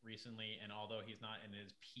venue recently. And although he's not in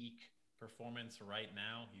his peak performance right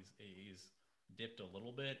now, he's dipped a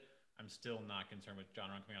little bit. I'm still not concerned with Jon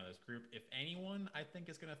Rahm coming out of this group. If anyone I think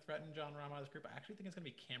is going to threaten Jon Rahm out of this group, I actually think it's going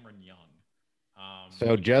to be Cameron Young.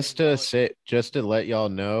 So just to let y'all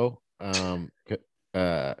know,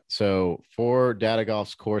 so for Data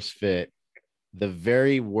Golf's course fit, the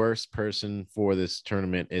very worst person for this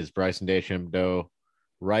tournament is Bryson DeChambeau.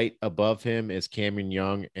 Right above him is Cameron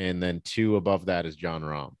Young, and then two above that is John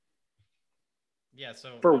Rahm. Yeah,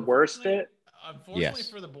 so for worst fit. Unfortunately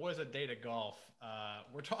for the boys at Data Golf,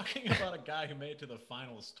 we're talking about a guy who made it to the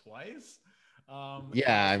finals twice.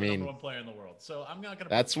 Yeah, I the mean, number one player in the world. So I'm not going to.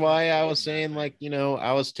 that's why I was saying, like,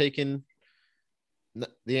 I was I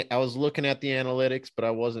was looking at the analytics, but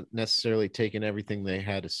I wasn't necessarily taking everything they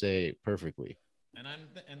had to say perfectly. And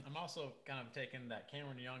I'm also kind of taking that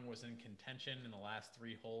Cameron Young was in contention in the last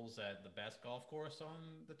 3 holes at the best golf course on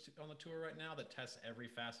the tour right now that tests every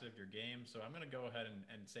facet of your game. So I'm going to go ahead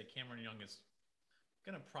and say Cameron Young is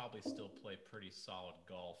going to probably still play pretty solid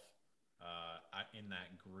golf in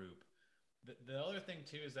that group. The other thing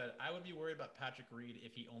too is that I would be worried about Patrick Reed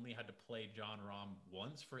if he only had to play John Rahm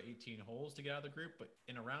once for 18 holes to get out of the group. But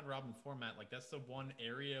in a round robin format, like that's the one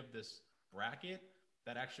area of this bracket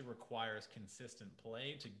that actually requires consistent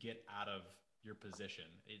play to get out of your position.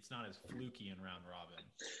 It's not as fluky in round robin.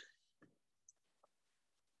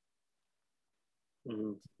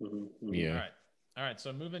 Mm-hmm, mm-hmm. Yeah. All right.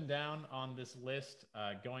 So moving down on this list,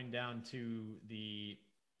 going down to the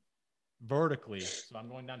vertically. So I'm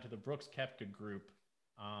going down to the Brooks Koepka group.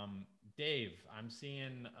 Dave, I'm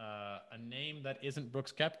seeing a name that isn't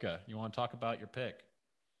Brooks Koepka. You want to talk about your pick?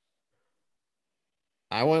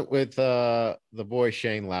 I went with the boy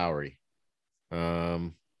Shane Lowry.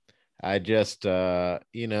 I just I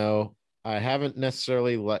haven't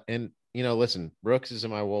necessarily listen, Brooks is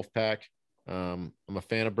in my wolf pack. I'm a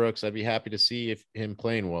fan of Brooks. I'd be happy to see him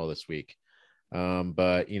playing well this week.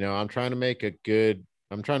 But I'm trying to make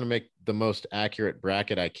the most accurate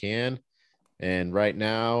bracket I can. And right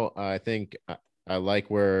now, I think I like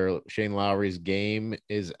where Shane Lowry's game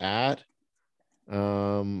is at.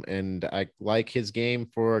 And I like his game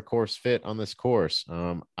for a course fit on this course.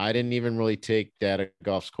 I didn't even really take Data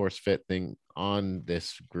Golf's course fit thing on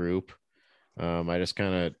this group. I just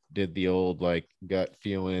kind of did the old like gut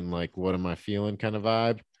feeling, like what am I feeling kind of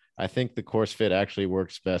vibe. I think the course fit actually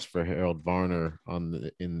works best for Harold Varner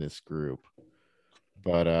in this group.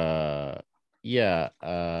 But yeah,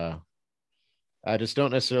 I just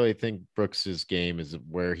don't necessarily think Brooks's game is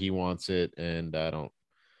where he wants it, and I don't.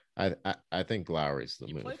 I think Lowry's the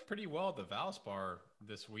move. He played pretty well at the Valspar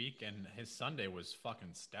this week, and his Sunday was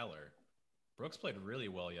fucking stellar. Brooks played really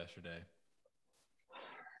well yesterday.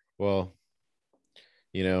 Well,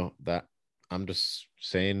 that I'm just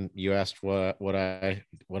saying. You asked what I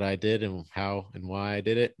did and how and why I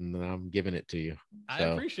did it, and then I'm giving it to you. I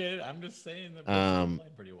appreciate it. I'm just saying that Brooks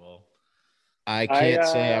played pretty well. I can't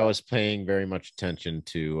say I was paying very much attention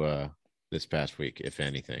to this past week, if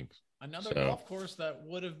anything. Another golf course that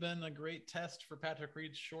would have been a great test for Patrick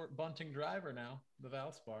Reed's short bunting driver now, the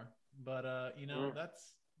Valspar. But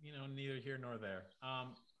that's neither here nor there.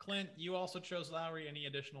 Clint, you also chose Lowry. Any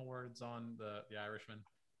additional words on the Irishman?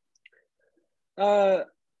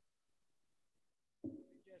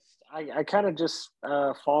 I kind of just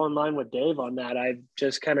fall in line with Dave on that. I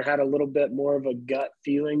just kind of had a little bit more of a gut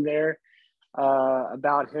feeling there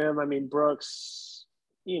about him. I mean, Brooks,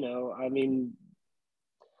 you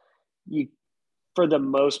for the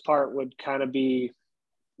most part would kind of be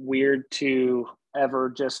weird to ever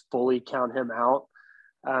just fully count him out.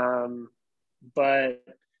 But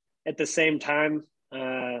at the same time,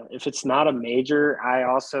 if it's not a major, I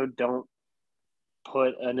also don't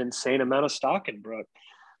put an insane amount of stock in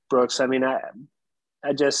Brooks. I mean, I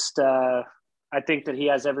think that he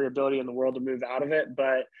has every ability in the world to move out of it,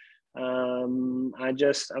 but I'm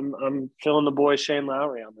feeling the boy Shane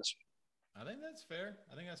Lowry on this one. I think that's fair.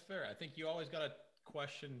 I think you always got to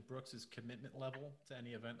question Brooks's commitment level to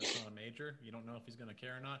any event that's not a major. You don't know if he's going to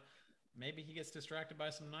care or not. Maybe he gets distracted by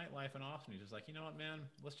some nightlife in Austin. He's just like, you know what, man?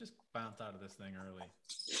 Let's just bounce out of this thing early.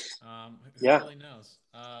 Who really knows?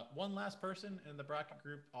 One last person in the bracket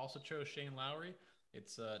group also chose Shane Lowry.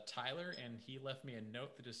 It's Tyler, and he left me a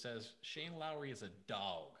note that just says, Shane Lowry is a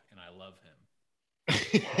dog, and I love him.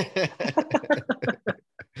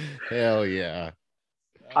 Hell yeah.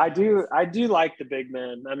 I do like the big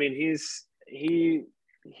man. I mean, he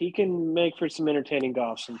can make for some entertaining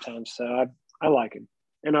golf sometimes. So I like him.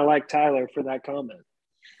 And I like Tyler for that comment.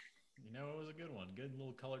 It was a good one. Good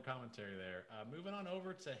little color commentary there. Moving on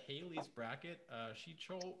over to Haley's bracket. She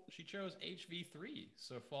chose HV3.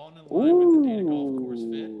 So falling in line with the Data Golf course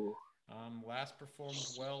fit. Last performed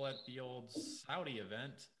well at the old Saudi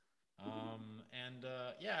event.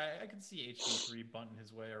 I can see HV3 bunting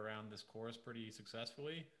his way around this course pretty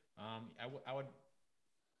successfully.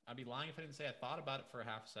 I'd be lying if I didn't say I thought about it for a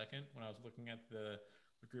half second when I was looking at the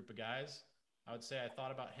group of guys. I would say I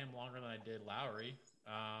thought about him longer than I did Lowry.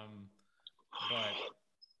 But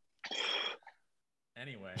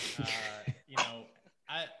anyway,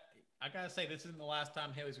 I gotta say this isn't the last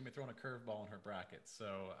time Haley's gonna be throwing a curveball in her bracket,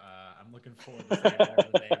 so I'm looking forward to seeing more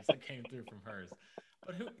of the names that came through from hers.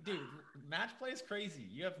 But match play is crazy.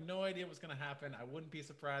 You have no idea what's gonna happen. I wouldn't be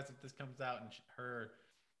surprised if this comes out and her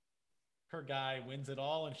guy wins it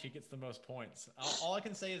all and she gets the most points. All I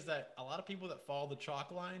can say is that a lot of people that follow the chalk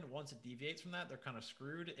line, once it deviates from that, they're kind of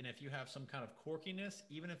screwed. And if you have some kind of quirkiness,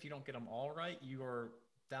 even if you don't get them all right, you are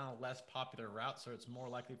down a less popular route, so it's more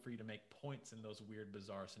likely for you to make points in those weird,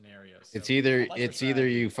 bizarre scenarios. So it's either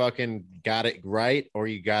you fucking got it right or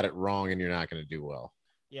you got it wrong, and you're not going to do well.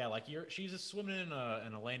 Yeah, like she's just swimming in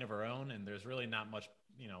a lane of her own, and there's really not much,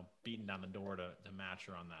 beating down the door to match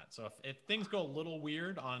her on that. So if things go a little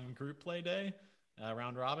weird on group play day,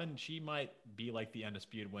 round robin, she might be like the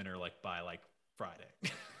undisputed winner, like by like Friday.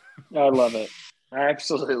 I love it. I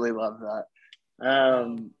absolutely love that.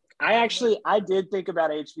 I did think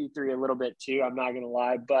about HV3 a little bit too. I'm not going to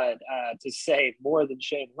lie, but to say more than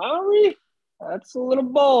Shane Lowry, that's a little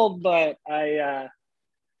bold, but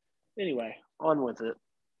anyway, on with it.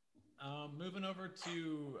 Moving over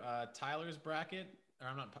to Tyler's bracket, or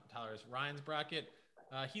I'm not Tyler's, Ryan's bracket.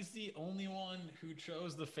 He's the only one who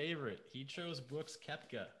chose the favorite. He chose Brooks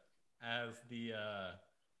Koepka as the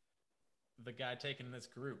guy taking this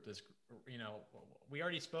group. We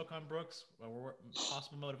already spoke on Brooks. We're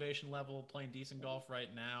possible motivation level, playing decent golf right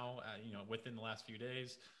now. Within the last few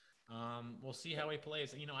days, we'll see how he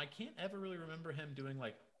plays. I can't ever really remember him doing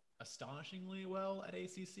like astonishingly well at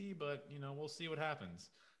ACC, but we'll see what happens.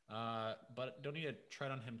 But don't need to tread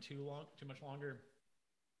on him too much longer.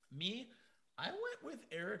 I went with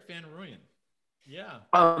Erik van Rooyen. Yeah.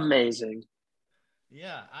 Amazing.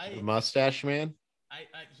 Yeah. The mustache man. I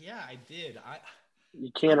did.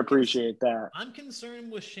 You can't appreciate that. I'm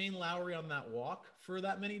concerned with Shane Lowry on that walk for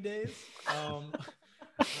that many days. I'm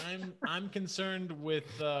concerned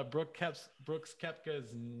with Brooks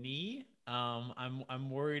Koepka's knee. I'm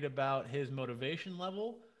worried about his motivation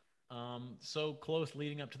level. So close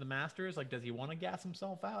leading up to the Masters. Like, does he want to gas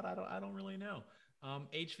himself out? I don't really know.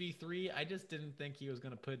 HV3, I just didn't think he was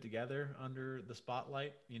going to put it together under the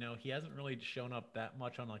spotlight. He hasn't really shown up that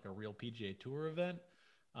much on like a real PGA Tour event.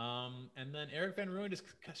 And then Erik van Rooyen just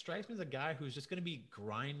strikes me as a guy who's just going to be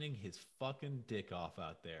grinding his fucking dick off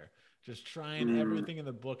out there, just trying everything in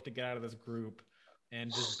the book to get out of this group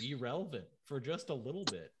and just be relevant for just a little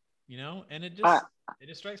bit, and it just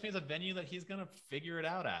strikes me as a venue that he's going to figure it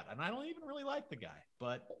out at. And I don't even really like the guy,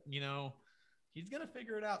 but he's going to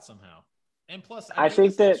figure it out somehow. And plus, I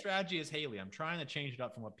think that strategy is Haley. I'm trying to change it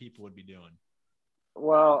up from what people would be doing.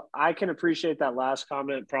 Well, I can appreciate that last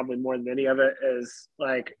comment probably more than any of it is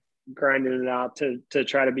like grinding it out to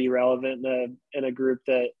try to be relevant in a group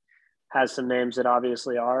that has some names that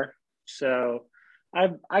obviously are. So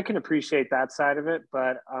I can appreciate that side of it,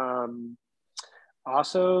 but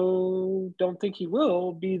also don't think he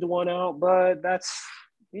will be the one out. But that's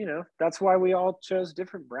why we all chose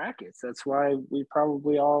different brackets. That's why we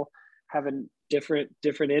probably all have a different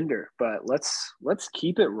ender. But let's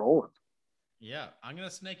keep it rolling. Yeah, I'm going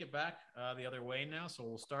to snake it back the other way now. So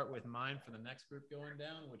we'll start with mine for the next group going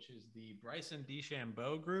down, which is the Bryson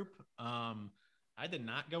DeChambeau group. I did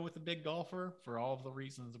not go with the big golfer for all of the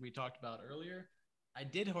reasons we talked about earlier. I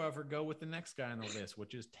did, however, go with the next guy on the list,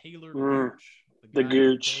 which is Taylor Gooch, the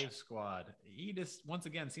Gooch Dave squad. He just, once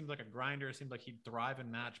again, seems like a grinder. Seems like he'd thrive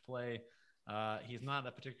in match play. He's not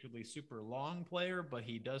a particularly super long player, but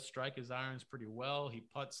he does strike his irons pretty well. He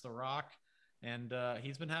putts the rock. And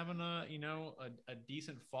he's been having a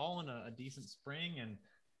decent fall and a decent spring, and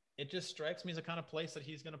it just strikes me as the kind of place that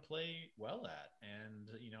he's going to play well at. And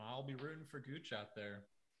I'll be rooting for Gooch out there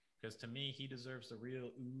because to me he deserves the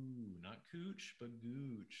real not Cooch but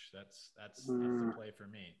Gooch. That's the play for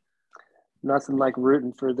me. Nothing like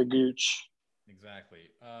rooting for the Gooch.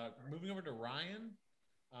 Exactly. Moving over to Ryan.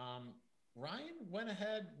 Ryan went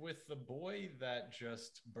ahead with the boy that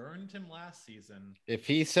just burned him last season. If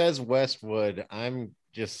he says Westwood, I'm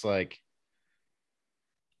just like,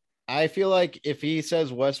 I feel like if he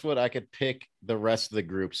says Westwood, I could pick the rest of the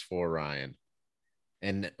groups for Ryan.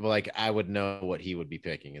 And like, I would know what he would be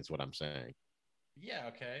picking is what I'm saying. Yeah.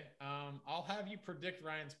 Okay. I'll have you predict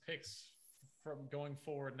Ryan's picks from going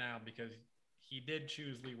forward now because he did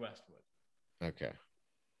choose Lee Westwood. Okay.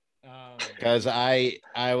 Because I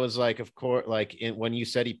was like, of course, like when you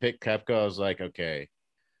said he picked Koepka, I was like, okay,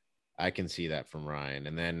 I can see that from Ryan.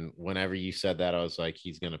 And then whenever you said that, I was like,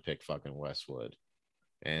 he's gonna pick fucking Westwood.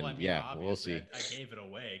 And Well, I mean, yeah, we'll see. I gave it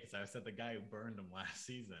away because I said the guy who burned him last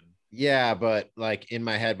season. Yeah, but like in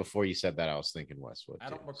my head before you said that, I was thinking Westwood. I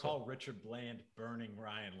don't recall Richard Bland burning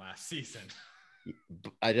Ryan last season.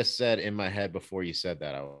 I just said in my head before you said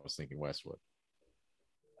that, I was thinking Westwood.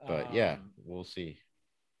 But yeah, we'll see.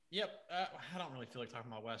 Yep. I don't really feel like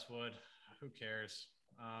talking about Westwood. Who cares?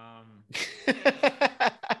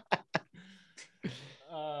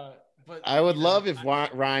 But I would love if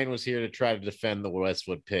Ryan was here to try to defend the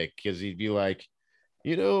Westwood pick, because he'd be like, I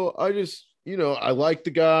like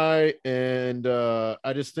the guy, and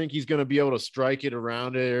I just think he's going to be able to strike it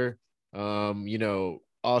around there.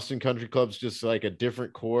 Austin Country Club's just like a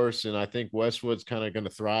different course, and I think Westwood's kind of going to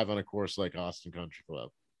thrive on a course like Austin Country Club.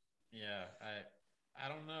 Yeah, I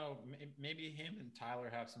don't know. Maybe him and Tyler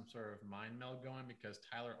have some sort of mind meld going, because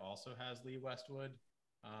Tyler also has Lee Westwood.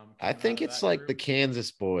 I think it's like the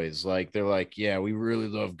Kansas boys. Like they're like, yeah, we really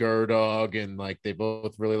love Gerdog, and like they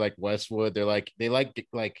both really like Westwood. They like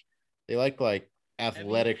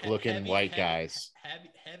athletic looking white guys.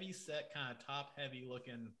 Heavy set, kind of top heavy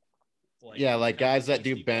looking. Like guys that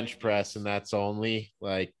do bench press, and that's only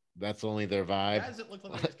their vibe. Guys that look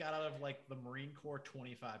like they just got out of like the Marine Corps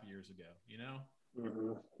 25 years ago, you know?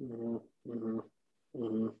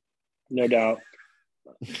 No doubt.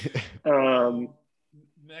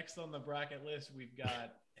 Next on the bracket list, we've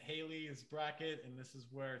got Haley's bracket, and this is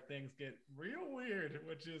where things get real weird,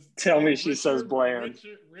 which is tell me she says Bland.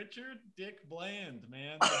 Richard Dick Bland,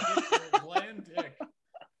 man. Bland Dick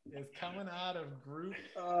is coming out of group.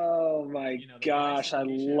 Oh my gosh, I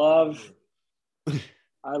love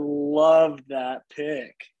that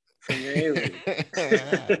pick from Haley.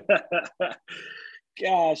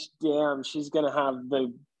 Gosh damn, she's gonna have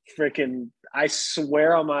the freaking, I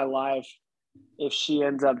swear on my life, if she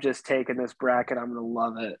ends up just taking this bracket, I'm gonna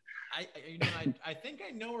love it. I think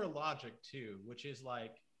I know her logic too, which is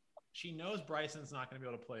like she knows Bryson's not going to be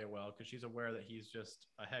able to play well because she's aware that he's just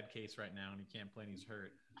a head case right now and he can't play and he's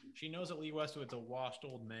hurt. She knows that Lee Westwood's a washed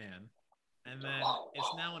old man, and then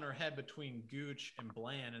it's now in her head between Gooch and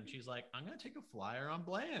Bland, and she's like, I'm going to take a flyer on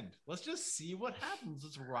Bland. Let's just see what happens.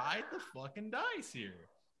 Let's ride the fucking dice here.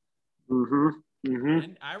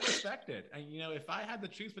 And I respect it. And, if I had to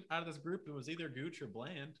choose out of this group, it was either Gooch or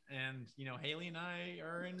Bland. And, Haley and I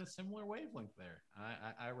are in a similar wavelength there.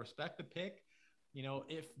 I respect the pick.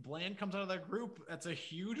 If Bland comes out of that group, that's a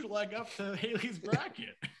huge leg up to Haley's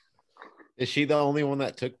bracket. Is she the only one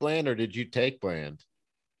that took Bland, or did you take Bland?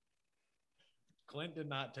 Clint did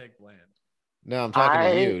not take Bland. No, I'm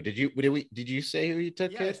talking to you. Did you say who you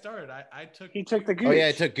took? Yeah, I started. He took the Gooch. Oh yeah,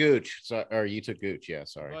 I took Gooch. Or you took Gooch. Yeah,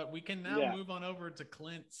 sorry. But we can now move on over to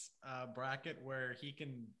Clint's bracket, where he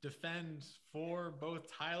can defend for both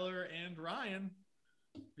Tyler and Ryan,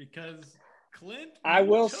 because Clint. I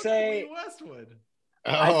will say Westwood.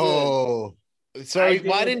 Oh. Sorry,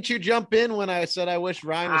 why didn't you jump in when I said I wish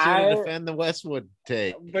Ryan was here to defend the Westwood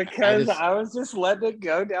take? Because I was just letting it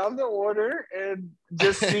go down the order and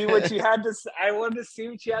just see what you had to say. I wanted to see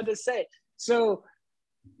what you had to say. So,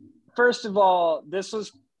 first of all, this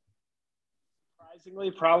was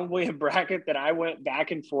surprisingly probably a bracket that I went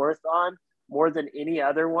back and forth on more than any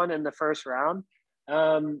other one in the first round.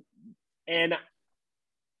 And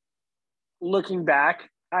looking back,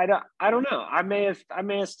 I don't know. I may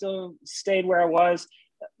have still stayed where I was.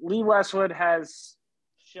 Lee Westwood has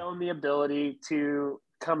shown the ability to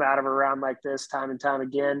come out of a round like this time and time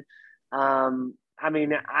again. I'm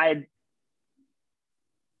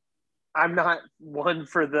not one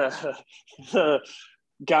for the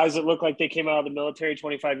guys that look like they came out of the military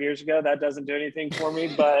 25 years ago. That doesn't do anything for me.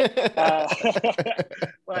 But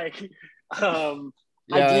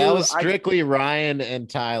that was strictly Ryan and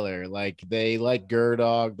Tyler. Like they like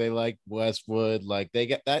Gerdog, they like Westwood. Like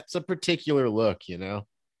that's a particular look, But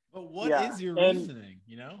what is your reasoning?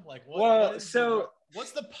 What's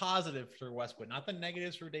the positive for Westwood? Not the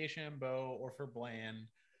negatives for DeChambeau or for Bland,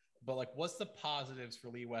 but like what's the positives for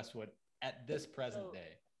Lee Westwood at this present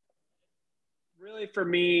day? Really, for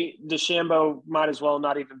me, DeChambeau might as well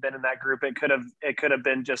not even been in that group. It could have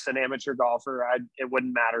been just an amateur golfer. It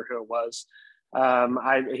wouldn't matter who it was.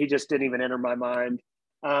 He just didn't even enter my mind.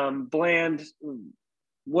 Bland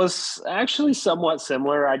was actually somewhat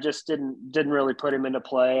similar. I just didn't really put him into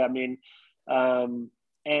play. I mean,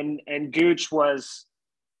 and Gooch was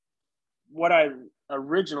what I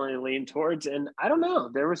originally leaned towards. And I don't know,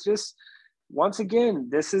 there was just, once again,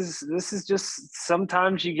 this is just,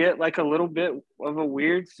 sometimes you get like a little bit of a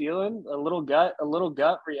weird feeling, a little gut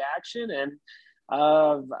reaction. And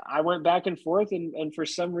I went back and forth, and for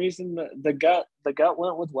some reason the gut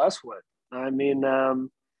went with Westwood. I mean, I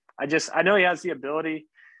know he has the ability.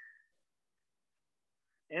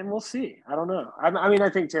 and we'll see. I don't know. I mean, I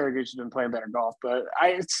think Taylor Gooch has been playing better golf, but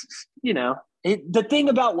the thing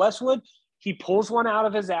about Westwood, he pulls one out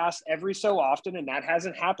of his ass every so often, and that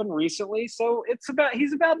hasn't happened recently. So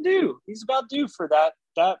he's about due. He's about due for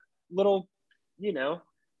that little,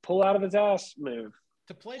 pull out of his ass move.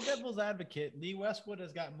 To play devil's advocate, Lee Westwood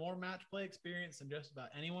has got more match play experience than just about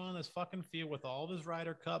anyone on this fucking field with all of his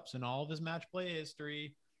Ryder Cups and all of his match play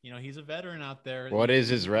history. He's a veteran out there. What is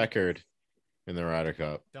his record in the Ryder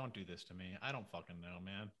Cup? Don't do this to me. I don't fucking know,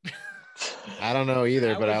 man. I don't know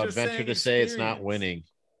either, but I would venture to say it's not winning.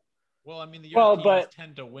 Well, I mean, the Europeans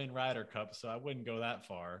tend to win Ryder Cups, so I wouldn't go that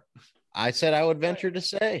far. I said I would venture to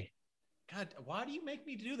say. God, why do you make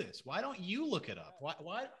me do this? Why don't you look it up?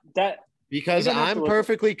 Why? Because I'm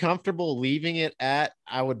perfectly comfortable leaving it at,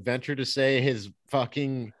 I would venture to say his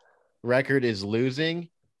fucking record is losing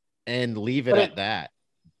and leave it at that.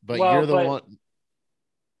 But you're the one.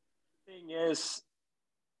 Thing is, as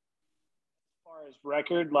far as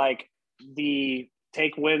record, like the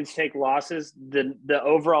take wins, take losses, the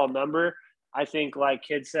overall number, I think, like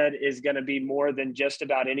Kid said, is going to be more than just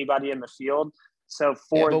about anybody in the field. So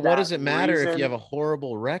but what does it matter if you have a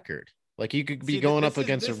horrible record? Like you could be going up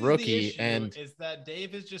against a rookie, and is that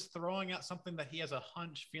Dave is just throwing out something that he has a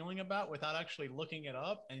hunch feeling about without actually looking it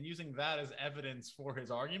up and using that as evidence for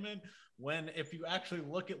his argument. When if you actually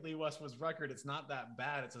look at Lee Westwood's record, it's not that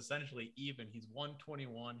bad. It's essentially even. He's won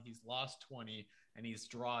 21, he's lost 20, and he's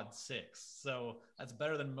drawed 6. So that's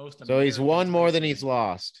better than most. So he's won more than he's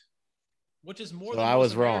lost, which is more than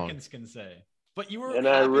most Americans can say. But you were happy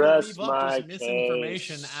to leave up this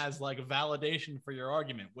misinformation as like a validation for your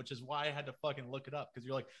argument, which is why I had to fucking look it up, because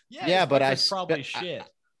you're like, but I probably shit.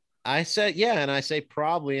 I said, and I say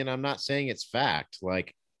probably, and I'm not saying it's fact.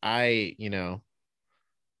 Like Well,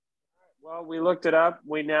 we looked it up.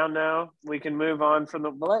 We now know we can move on from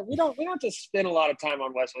we don't have to spend a lot of time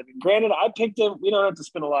on Westwood. Granted, I picked him. We don't have to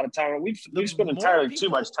spend a lot of time. We've spent entirely too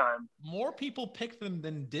much time. More people picked him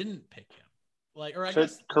than didn't pick him. I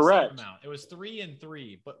guess correct. It was 3 and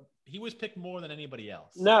 3, but he was picked more than anybody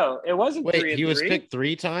else. No, it wasn't. Wait, 3 and he was picked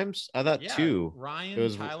 3 times? I thought 2.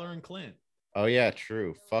 Ryan, Tyler, and Clint. Oh yeah,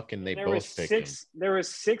 true. Fucking, they both picked him. There was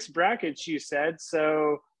 6 brackets, you said.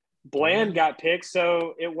 So Bland got picked.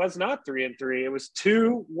 So it was not 3 and 3. It was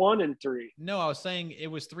 2, 1, and 3. No, I was saying it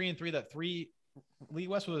was 3 and 3. Lee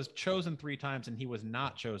Westwood was chosen 3 times, and he was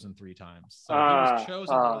not chosen 3 times. So he was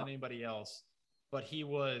chosen more than anybody else, but he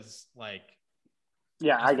was like.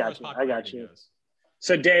 Yeah, I got you.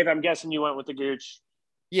 So, Dave, I'm guessing you went with the Gooch.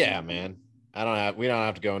 Yeah, man. We don't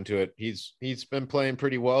have to go into it. He's been playing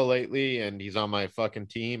pretty well lately, and he's on my fucking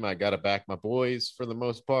team. I got to back my boys for the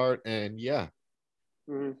most part, and yeah.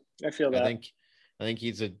 Mm-hmm. I feel that. I think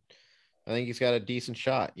he's got a decent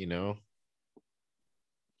shot.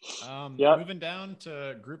 Moving down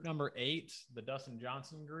to group number 8, the Dustin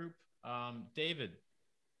Johnson group. David,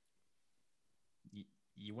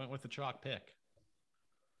 you went with the chalk pick.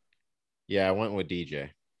 Yeah, I went with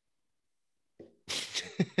DJ.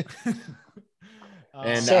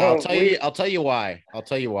 And I'll tell you why.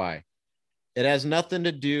 It has nothing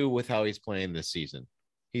to do with how he's playing this season.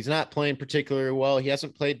 He's not playing particularly well. He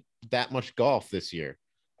hasn't played that much golf this year.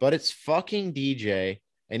 But it's fucking DJ,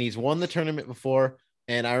 and he's won the tournament before.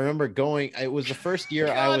 And I remember it was the first year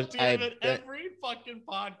every fucking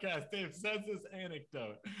podcast, Dave says this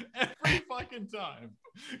anecdote. Every fucking time.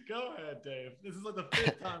 Go ahead, Dave. This is like the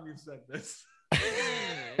 5th time you've said this.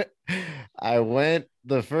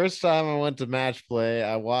 The first time I went to match play,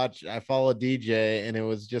 I followed DJ, and it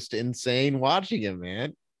was just insane watching him,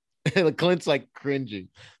 man. Clint's like cringing,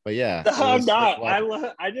 but yeah. I'm not.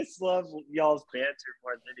 I just love y'all's banter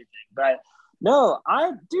more than anything. But no,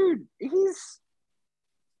 he's.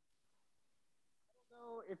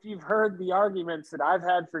 If you've heard the arguments that I've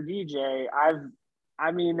had for DJ,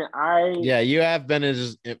 you have been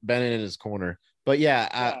in his corner. But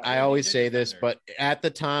I always say this, but at the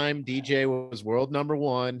time, DJ was world number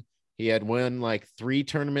 1. He had won like 3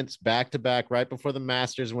 tournaments back to back right before the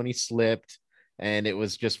Masters when he slipped. And it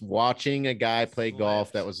was just watching a guy play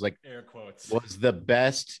golf that was like, air quotes, was the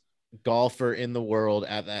best golfer in the world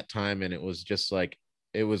at that time. And it was just like,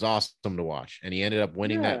 it was awesome to watch. And he ended up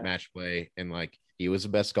winning that match play, and like, he was the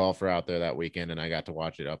best golfer out there that weekend, and I got to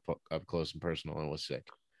watch it up close and personal, and it was sick.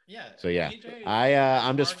 Yeah. So yeah,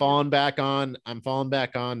 I'm just falling back on.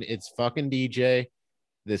 It's fucking DJ.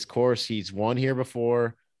 This course, he's won here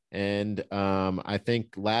before, and I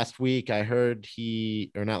think last week I heard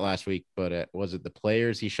not last week, but was it the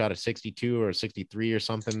Players? He shot a 62 or 63 or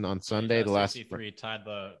something on Sunday. The last 63 tied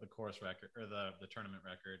the course record or the tournament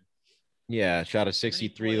record. Yeah, shot a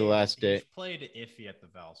 63 the last day. He played iffy at the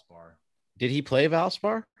Valspar. Did he play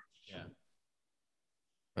Valspar? Yeah.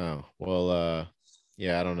 Oh, well,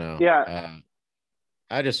 yeah, I don't know. Yeah.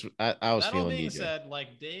 I was That all feeling being DJ. said,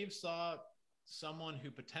 like Dave saw someone who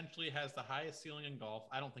potentially has the highest ceiling in golf.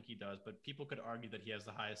 I don't think he does, but people could argue that he has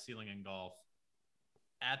the highest ceiling in golf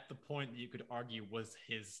at the point that you could argue was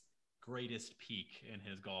his greatest peak in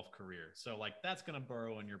his golf career. So like that's going to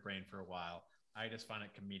burrow in your brain for a while. I just find it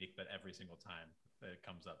comedic that every single time that it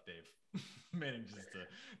comes up, Dave manages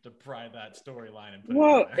to pry that storyline and put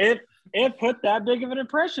Well, it in there. it put that big of an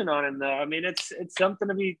impression on him, though. I mean, it's something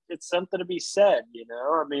to be said, you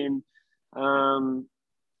know. I mean, um,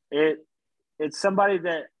 it it's somebody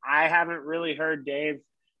that I haven't really heard Dave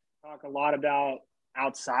talk a lot about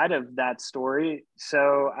outside of that story.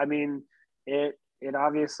 So, I mean, it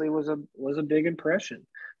obviously was a big impression.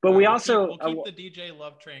 But we also we'll keep the DJ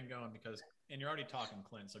love train going because, and you're already talking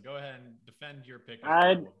Clint, so go ahead and defend your pick.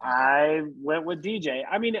 I went with DJ.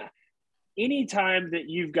 I mean, anytime that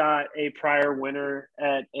you've got a prior winner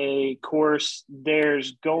at a course,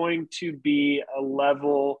 there's going to be a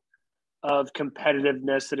level of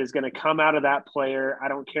competitiveness that is going to come out of that player. I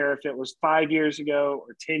don't care if it was 5 years ago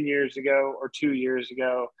or 10 years ago or 2 years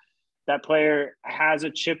ago. That player has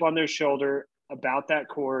a chip on their shoulder about that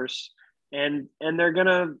course, and they're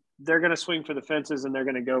gonna swing for the fences and they're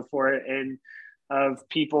gonna go for it. And of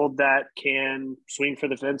people that can swing for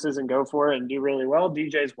the fences and go for it and do really well,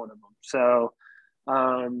 DJ's one of them. So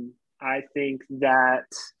I think that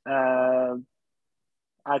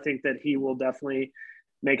he will definitely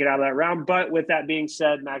make it out of that round. But with that being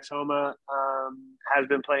said, Max Homa has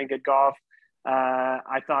been playing good golf.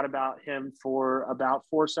 I thought about him for about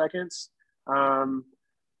 4 seconds, and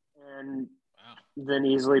then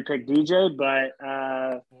easily picked DJ.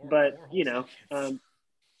 But you know, and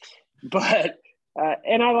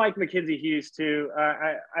I like Mackenzie Hughes too.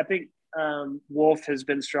 I think Wolf has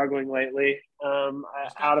been struggling lately.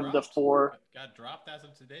 Out of the four, got dropped as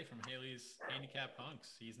of today from Haley's handicap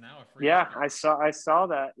hunks. He's now a free. Yeah, I saw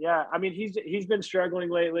that. Yeah, I mean he's been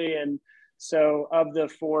struggling lately, and so of the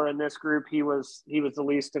four in this group, he was the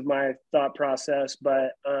least of my thought process.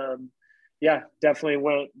 But yeah, definitely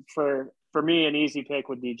went for me an easy pick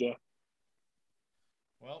with DJ.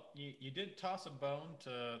 Well, you did toss a bone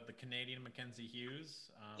to the Canadian Mackenzie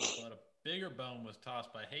Hughes, but a bigger bone was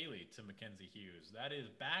tossed by Haley to Mackenzie Hughes. That is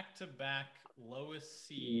back-to-back lowest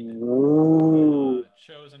seed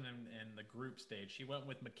chosen in the group stage. She went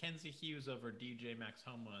with Mackenzie Hughes over DJ, Max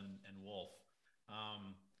Homa, and Wolf.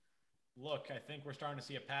 Look, I think we're starting to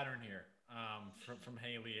see a pattern here from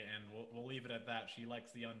Haley, and we'll leave it at that. She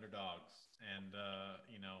likes the underdogs, and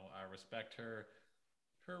I respect her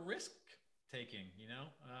risk taking.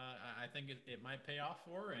 I think it might pay off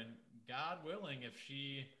for her, and God willing, if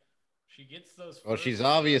she gets those well, she's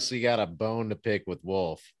obviously got a bone to pick with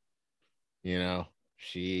Wolf.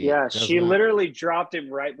 She literally dropped him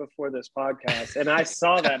right before this podcast, and I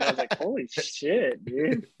saw that and I was like, holy shit,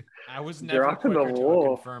 dude. I was never quicker to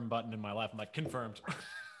a confirm button in my life. I'm like, confirmed.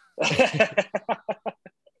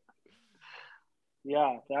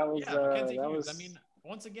 Yeah, that was Mackenzie Hughes. I mean,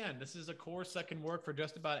 once again, this is a course that can work for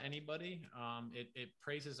just about anybody. It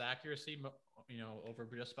praises accuracy, over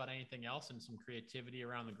just about anything else, and some creativity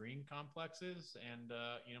around the green complexes. And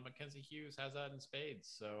Mackenzie Hughes has that in spades.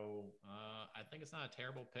 So I think it's not a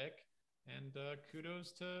terrible pick. And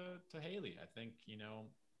kudos to Haley. I think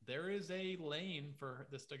there is a lane for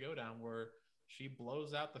this to go down where she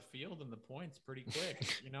blows out the field and the points pretty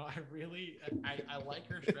quick. I like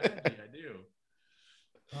her strategy. I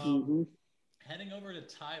do. Heading over to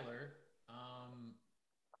Tyler,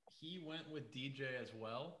 he went with DJ as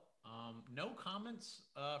well. No comments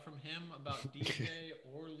from him about DJ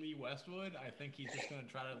or Lee Westwood. I think he's just going to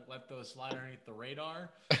try to let those slide underneath the radar.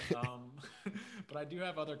 But I do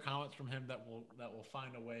have other comments from him that will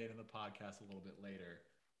find a way into the podcast a little bit later.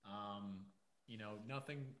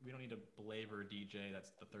 Nothing. We don't need to belabor DJ.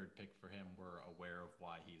 That's the third pick for him. We're aware of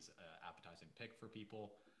why he's an appetizing pick for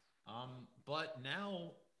people. But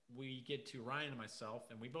now we get to Ryan and myself,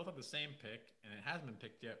 and we both have the same pick, and it hasn't been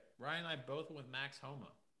picked yet. Ryan and I both went with Max Homa.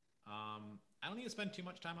 I don't need to spend too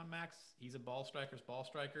much time on Max. He's a ball striker's ball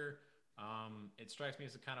striker. It strikes me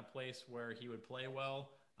as the kind of place where he would play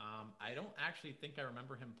well. I don't actually think I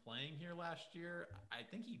remember him playing here last year. I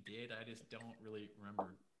think he did. I just don't really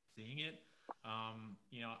remember seeing it.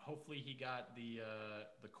 Hopefully he got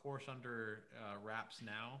the course under wraps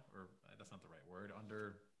now, or that's not the right word.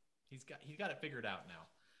 He's got it figured out now,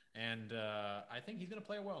 and I think he's gonna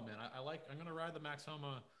play well, man. I'm gonna ride the Max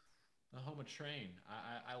Homa train.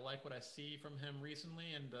 I like what I see from him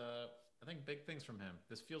recently, and I think big things from him.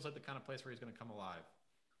 This feels like the kind of place where he's gonna come alive.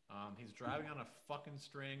 He's driving on a fucking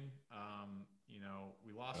string.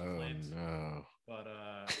 We lost Oh Clint, no. but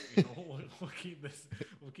we'll keep this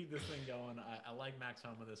thing going. I like Max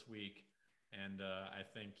Homa this week, and I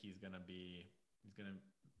think he's gonna be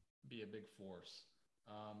a big force.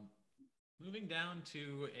 Moving down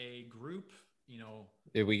to a group,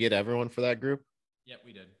 Did we get everyone for that group? Yep,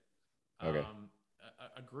 we did. Okay.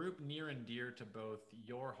 A group near and dear to both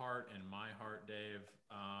your heart and my heart, Dave,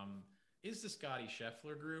 is the Scotty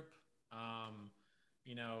Scheffler group.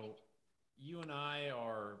 You and I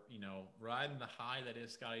are, riding the high that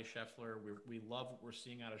is Scotty Scheffler. We love what we're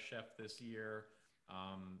seeing out of Sheff this year.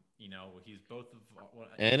 He's both of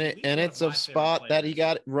it's a spot that he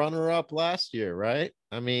got runner up last year, right?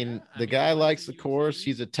 I mean, the guy likes the course.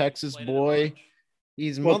 He's a Texas boy.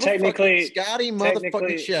 He's motherfucking Scotty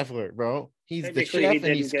motherfucking Scheffler, bro. He's the chef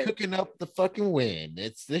and he's cooking up the fucking win.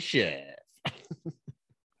 It's the chef.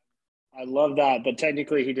 I love that, but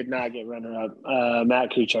technically he did not get runner-up.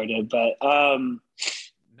 Matt Kuchar did, but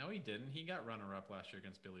no, he didn't. He got runner-up last year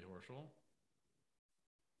against Billy Horschel.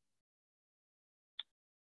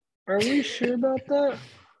 Are we sure about that?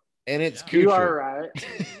 And it's Kuchar. You are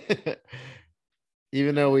right.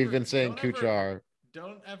 Even though we've been saying Kuchar.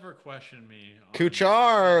 Don't ever question me.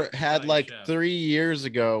 Kuchar had like 3 years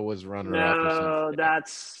ago was runner-up. No,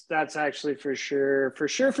 that's actually for sure. For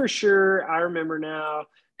sure. I remember now.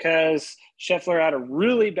 Because Scheffler had a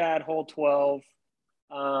really bad hole 12.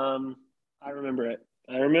 I remember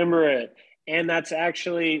it. And that's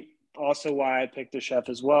actually also why I picked the Chef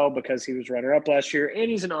as well, because he was runner-up last year, and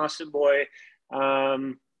he's an Austin boy.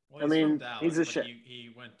 From Dallas, he's a Chef. He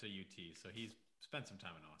went to UT, so he's spent some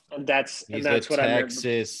time in Austin. And that's what I meant.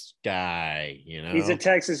 Texas guy, He's a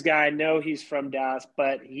Texas guy. I know he's from Dallas,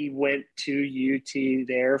 but he went to UT,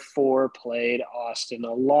 therefore played Austin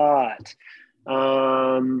a lot.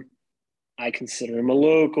 I consider him a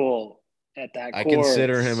local at that course. I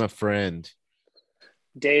consider him a friend.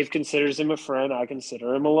 Dave considers him a friend. I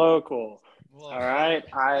consider him a local. Well, all right.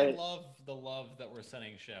 I love the love that we're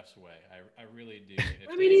sending Chef's way. I really do.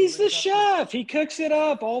 He's the chef. He cooks it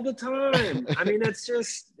up all the time. It's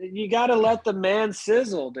just, you got to let the man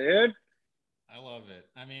sizzle, dude. I love it.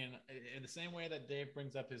 In the same way that Dave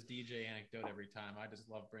brings up his DJ anecdote every time, I just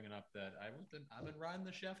love bringing up that I've been riding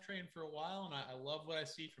the Chef train for a while, and I love what I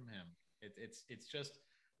see from him. It's just,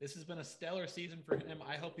 this has been a stellar season for him.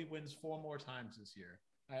 I hope he wins 4 more times this year.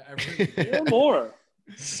 I really do. 4 more.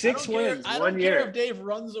 6 wins. I don't care if Dave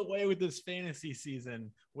runs away with this fantasy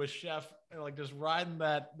season with Chef, just riding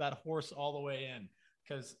that horse all the way in.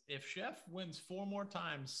 Because if Chef wins 4 more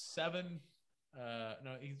times, 7.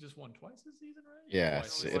 No, he's just won twice this season, right?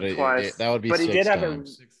 Yes, twice. That would be. But he did have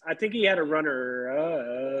I think he had a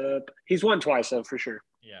runner up. He's won twice, though, for sure.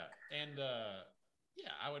 Yeah, and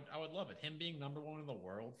I would love it. Him being number 1 in the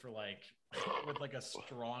world for with a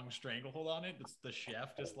strong stranglehold on it. It's the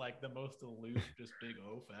Chef, just the most aloof, just big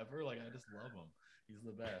oaf ever. I just love him. He's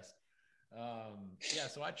the best.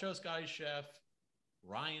 So I chose Scotty Chef.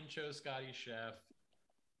 Ryan chose Scotty Chef.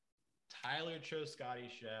 Tyler chose Scotty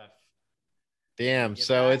Chef. Damn,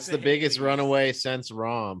 so it's the biggest runaway since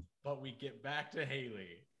Rahm. But we get back to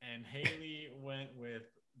Haley, and Haley went with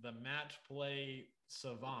the match play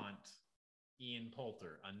savant, Ian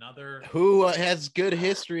Poulter, who has good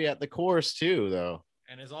history at the course too, though,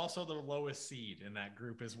 and is also the lowest seed in that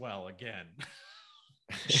group as well. Again,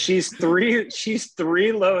 she's 3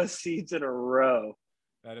 lowest seeds in a row.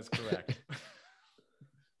 That is correct.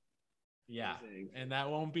 Yeah, and that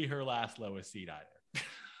won't be her last lowest seed either.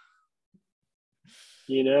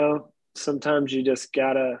 Sometimes you just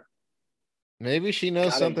gotta. Maybe she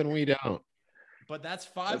knows something we don't. But that's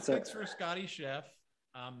 5 picks for Scotty Chef.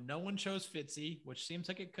 No one chose Fitzy, which seems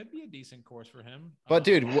like it could be a decent course for him. But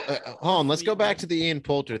dude, hold on. Let's go back to the Ian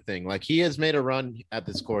Poulter thing. He has made a run at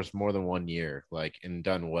this course more than 1 year, and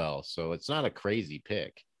done well. So it's not a crazy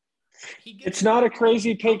pick. It's not a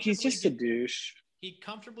crazy pick. He's just a douche. He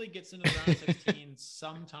comfortably gets into the round 16,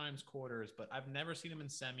 sometimes quarters, but I've never seen him in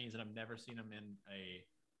semis, and I've never seen him in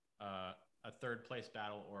a third place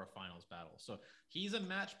battle or a finals battle. So he's a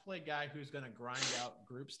match play guy who's going to grind out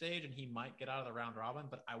group stage, and he might get out of the round robin,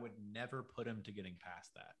 but I would never put him to getting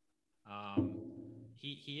past that.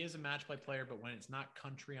 He is a match play player, but when it's not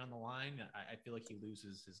country on the line, I feel like he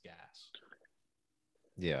loses his gas.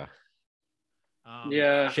 Yeah.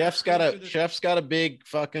 Yeah. Chef's got a big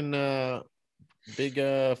fucking big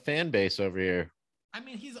fan base over here.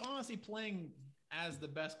 He's honestly playing as the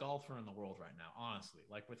best golfer in the world right now, honestly.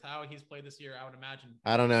 With how he's played this year, I would imagine.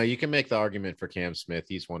 I don't know. You can make the argument for Cam Smith.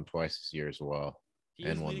 He's won twice this year as well. He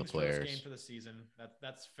and won the Players game for the season.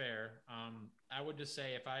 That's fair. I would just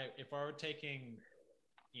say if I were taking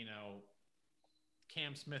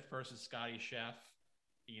Cam Smith versus Scotty Chef,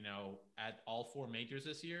 at all 4 majors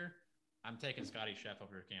this year, I'm taking Scotty Chef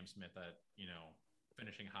over Cam Smith at,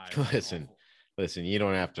 finishing higher. Listen, you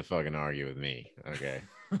don't have to fucking argue with me. Okay.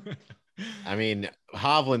 I mean,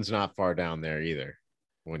 Hovland's not far down there either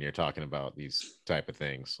when you're talking about these type of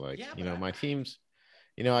things. Like, my team's,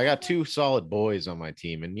 I got 2 solid boys on my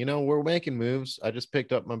team, and, we're making moves. I just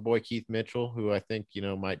picked up my boy Keith Mitchell, who I think,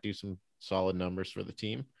 might do some solid numbers for the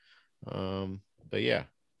team. But yeah,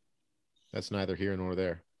 that's neither here nor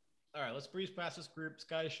there. All right, let's breeze past this group.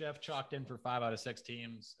 Scotty Chef chalked in for 5 out of 6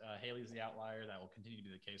 teams. Haley's the outlier. That will continue to be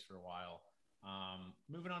the case for a while.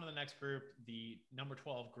 Moving on to the next group, the number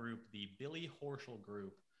 12 group, the Billy Horschel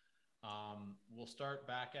group. We'll start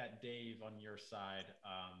back at Dave on your side.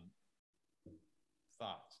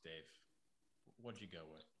 Thoughts, Dave? What'd you go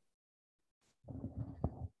with?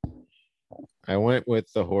 I went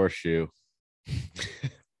with the horseshoe.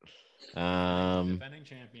 Defending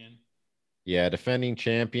champion. Yeah, defending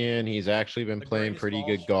champion. He's actually been playing pretty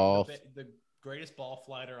good golf. The greatest ball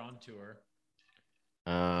flighter on tour.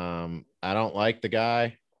 I don't like the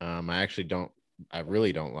guy. I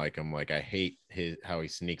really don't like him. Like, I hate how he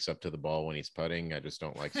sneaks up to the ball when he's putting. I just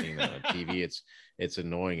don't like seeing that on TV. It's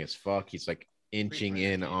annoying as fuck. He's like inching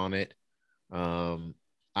in on it.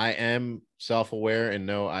 I am self-aware and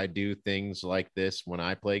know I do things like this when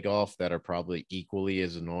I play golf that are probably equally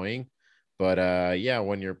as annoying. But yeah,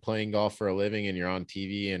 when you're playing golf for a living and you're on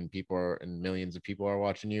TV and millions of people are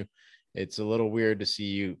watching you, it's a little weird to see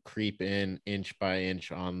you creep in inch by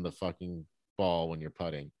inch on the fucking ball when you're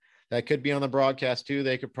putting. That could be on the broadcast too.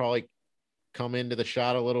 They could probably come into the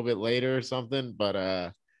shot a little bit later or something,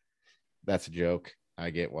 but that's a joke. I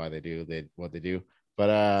get why they do what they do.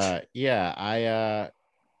 But yeah,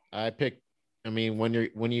 I picked. I mean,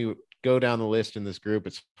 when you go down the list in this group,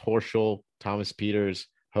 it's Horschel, Thomas Peters,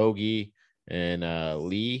 Hoagie, and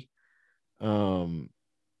Lee.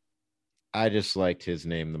 I just liked his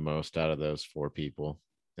name the most out of those 4 people,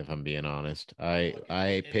 if I'm being honest.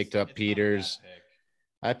 I picked up Peters.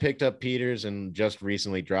 I picked up Peters and just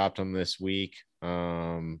recently dropped him this week.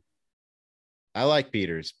 I like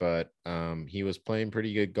Peters, but he was playing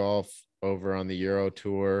pretty good golf over on the Euro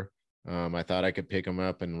Tour. I thought I could pick him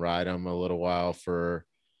up and ride him a little while for,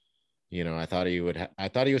 I thought he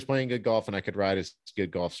was playing good golf and I could ride his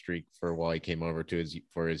good golf streak for while he came over to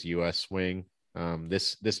his US swing.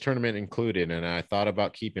 This tournament included, and I thought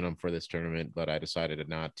about keeping him for this tournament, but I decided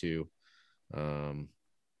not to.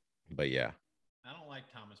 But yeah. I don't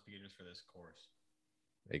like Thomas Peters for this course.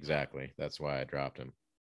 Exactly. That's why I dropped him.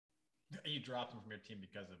 You dropped him from your team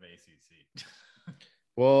because of ACC.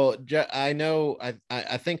 Well, I know.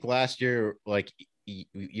 I think last year, like,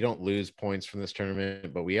 you don't lose points from this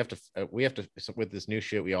tournament, but we have to with this new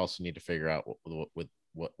shit. We also need to figure out what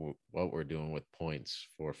we're doing with points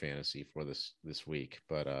for fantasy for this week.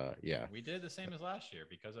 But yeah, we did the same as last year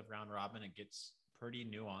because of round robin. It gets pretty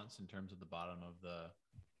nuanced in terms of the bottom of the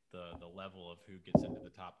level of who gets into the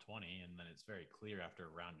top 20, and then it's very clear after a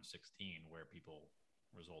round of 16 where people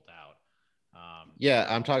result out. Yeah,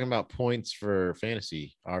 I'm talking about points for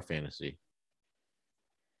fantasy, our fantasy.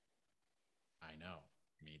 I know,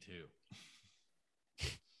 me too.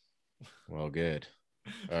 Well, good.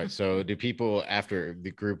 All right, so do people after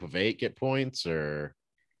the group of 8 get points, or?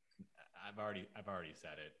 I've already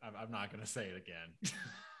said it. I'm not going to say it again.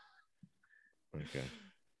 Okay.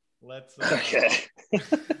 Let's. Okay.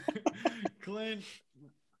 Clint.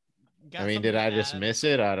 I mean, did I just miss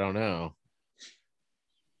it? I don't know.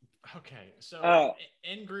 Okay, so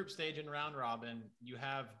in group stage and round robin, you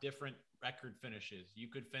have different record finishes. You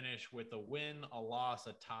could finish with a win, a loss,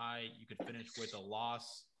 a tie. You could finish with a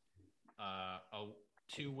loss,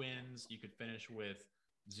 2 wins. You could finish with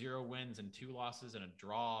 0 wins and 2 losses and a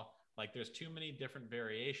draw. Like, there's too many different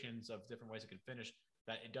variations of different ways it could finish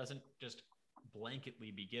that it doesn't just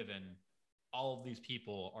blanketly be given all of these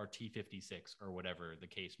people are T56 or whatever the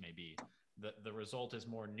case may be. The result is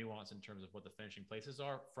more nuanced in terms of what the finishing places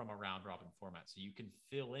are from a round robin format. So you can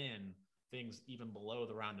fill in things even below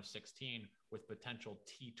the round of 16 with potential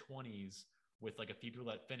T20s with like a few people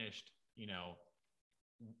that finished, 2-1-1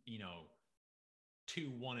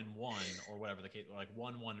 or whatever the case, or like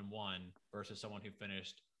 1-1-1 versus someone who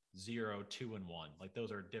finished 0-2-1. Like,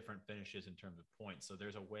 those are different finishes in terms of points. So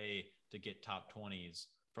there's a way to get top 20s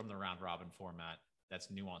from the round robin format that's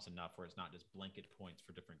nuanced enough where it's not just blanket points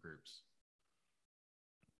for different groups.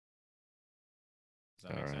 Does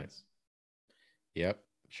that make sense? Yep,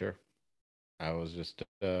 sure. I was just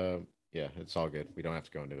yeah, it's all good. We don't have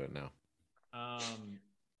to go into it now.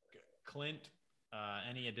 Clint,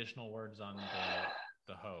 any additional words on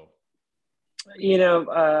the hoe? You know,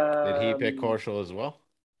 Did he pick Horschel as well?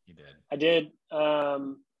 He did. I did.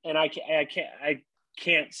 And I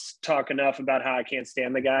can't talk enough about how I can't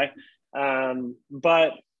stand the guy.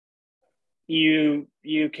 But you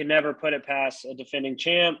can never put it past a defending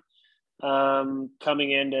champ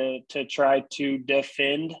coming in to try to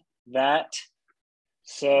defend that.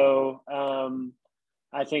 So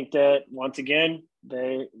I think that once again,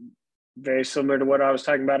 they very similar to what I was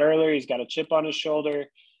talking about earlier. He's got a chip on his shoulder.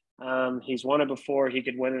 He's won it before. He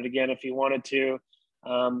could win it again if he wanted to.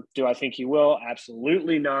 Do I think he will?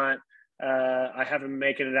 Absolutely not. I have him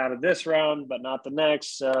making it out of this round, but not the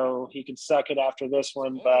next. So he can suck it after this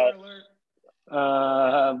one. But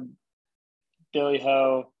Billy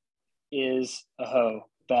Ho is a hoe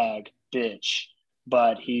bag bitch,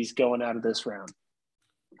 but he's going out of this round.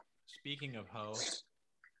 Speaking of hoe,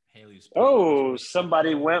 Haley's. Oh,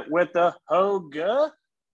 somebody went with the Hoga.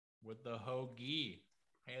 With the Hoagie.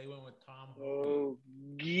 Haley went with Tom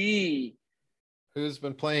Hoagie. Who's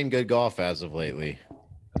been playing good golf as of lately?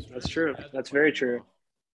 That's true. That's very true.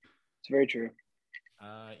 It's very true.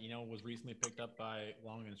 Was recently picked up by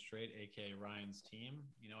Long and Straight, aka Ryan's team.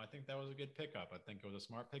 I think that was a good pickup. I think it was a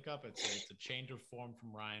smart pickup. It's a change of form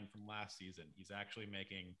from Ryan from last season. He's actually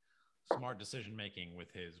making smart decision making with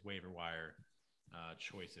his waiver wire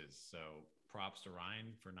choices. So props to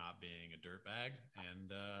Ryan for not being a dirtbag,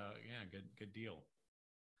 and good deal.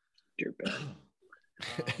 Dirtbag.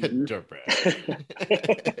 Dirtbag.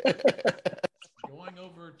 Going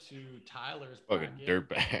over to Tyler's fucking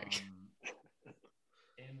dirtbag.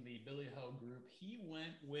 In the Billy Ho group, he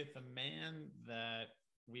went with a man that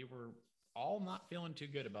we were all not feeling too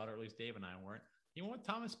good about, or at least Dave and I weren't. He went with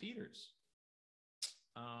Thomas Pieters.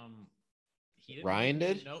 He didn't Ryan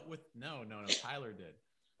did? No, Tyler did.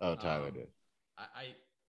 Oh, Tyler did.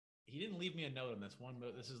 He didn't leave me a note on this one,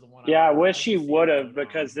 but this is the one. Yeah, I wish he would have,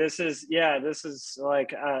 because this is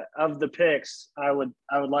like of the picks. I would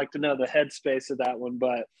like to know the headspace of that one,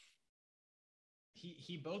 but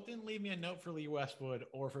he both didn't leave me a note for Lee Westwood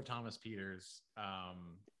or for Thomas Pieters.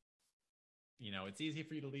 It's easy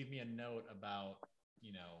for you to leave me a note about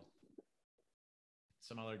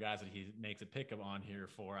some other guys that he makes a pickup on here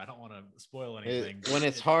for. I don't want to spoil anything. When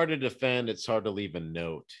it's hard to defend, it's hard to leave a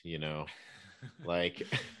note. Like.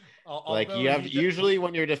 Usually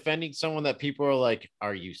when you're defending someone that people are like,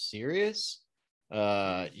 are you serious?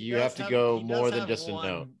 You have to go more than just a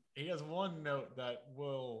note. He has one note that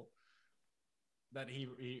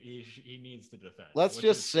he needs to defend. Let's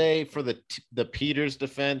just say for the Pieters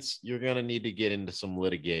defense, you're going to need to get into some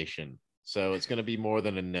litigation. So it's going to be more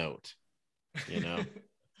than a note,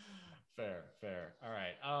 Fair. All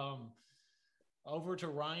right. Over to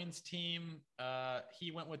Ryan's team.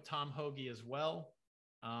 He went with Tom Hoagie as well.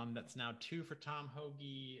 That's now 2 for Tom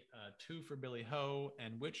Hoagie, 2 for Billy Ho.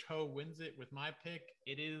 And which Ho wins it with my pick?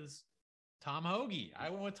 It is Tom Hoagie. I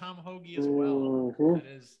went with Tom Hoagie as well. Mm-hmm. That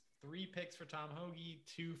is 3 picks for Tom Hoagie,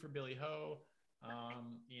 2 for Billy Ho.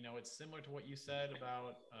 It's similar to what you said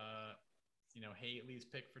about, Haley's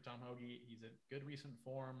pick for Tom Hoagie. He's in good recent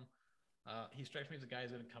form. He strikes me as a guy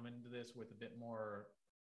who's going to come into this with a bit more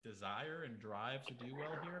desire and drive to do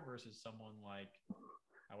well here versus someone like,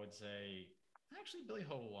 I would say, actually, Billy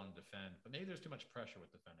Ho will want to defend, but maybe there's too much pressure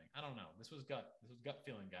with defending. I don't know. This was gut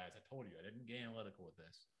feeling, guys. I told you I didn't get analytical with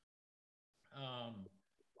this. All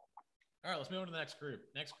right, let's move on to the next group.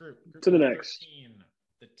 Group to the next. 13,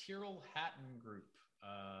 the Tyrrell Hatton group.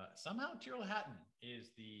 Somehow Tyrrell Hatton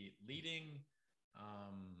is the leading,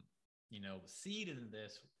 seed in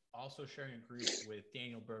this. Also sharing a group with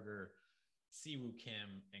Daniel Berger, Siwoo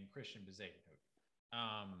Kim, and Christian Bezuidenhout.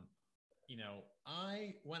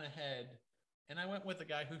 I went ahead. And I went with a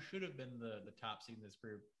guy who should have been the top seed in this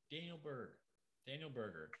group, Daniel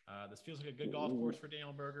Berger. This feels like a good golf course for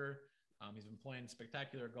Daniel Berger. He's been playing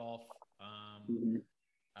spectacular golf.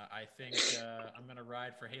 I think I'm going to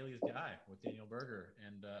ride for Haley's guy with Daniel Berger,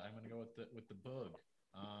 and I'm going to go with the Boog.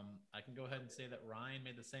 I can go ahead and say that Ryan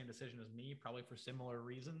made the same decision as me, probably for similar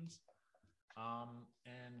reasons.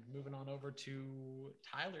 And moving on over to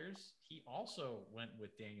Tyler's, he also went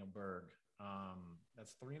with Daniel Berg.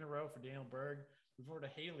 That's 3 in a row for Daniel Berg. Move over to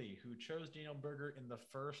Haley, who chose Daniel Berger in the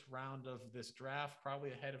first round of this draft,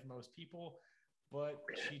 probably ahead of most people, but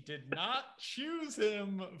she did not choose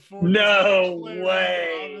him for no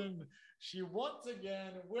way. She once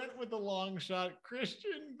again went with the long shot,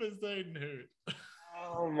 Christian Bezuidenhout.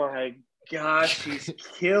 Oh my gosh, he's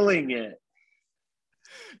killing it.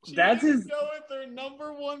 That's his. Go with their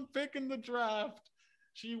number 1 pick in the draft.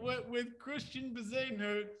 She went with Christian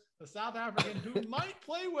Bezuidenhout, the South African, who might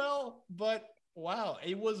play well, but Wow,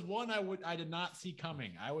 it was one I did not see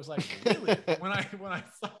coming. I was like, really? when I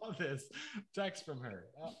saw this text from her,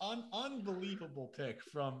 unbelievable pick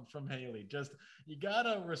from Haley. Just you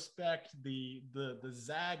gotta respect the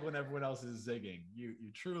zag when everyone else is zigging. You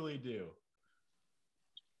truly do.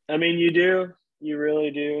 I mean, you do, you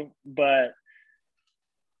really do, but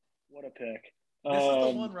what a pick. This is the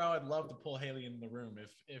one where I would love to pull Haley in the room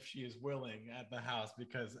if she is willing at the house,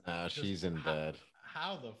 because she's in bed.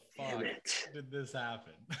 How the fuck did this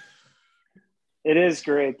happen? It is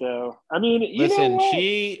great though. I mean,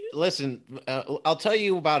 I'll tell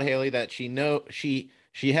you about Haley that she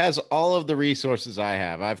has all of the resources I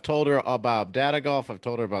have. I've told her about data golf. I've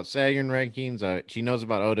told her about Sagan rankings. She knows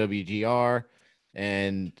about OWGR,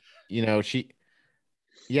 and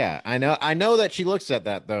yeah, I know that she looks at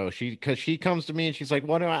that though. Because she comes to me and she's like,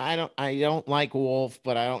 "What do I don't like Wolf,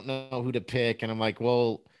 but I don't know who to pick." And I'm like,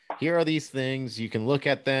 "Well, here are these things. You can look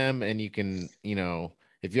at them and you can,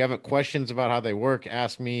 if you have questions about how they work,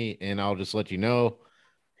 ask me and I'll just let you know."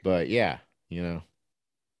 But yeah. Yeah,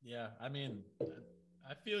 I mean,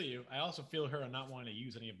 I feel you. I also feel her not wanting to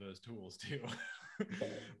use any of those tools too.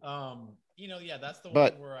 Yeah, that's the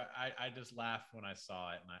one where I just laughed when I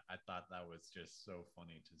saw it, and I thought that was just so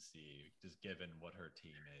funny to see, just given what her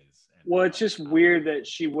team is. Well, it's just weird that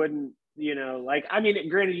she wouldn't, I mean,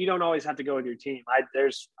 granted, you don't always have to go with your team.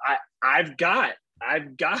 I've got I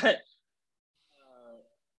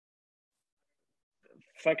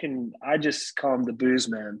just call him the booze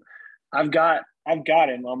man. I've got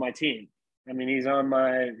him on my team. I mean, he's on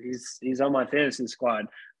my fantasy squad.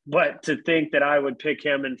 But to think that I would pick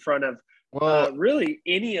him in front of really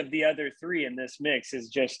any of the other three in this mix is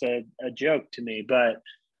just a joke to me. But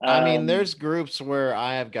I mean, there's groups where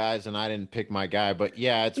I have guys and I didn't pick my guy, but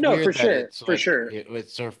yeah, it's weird for sure. It's for sure.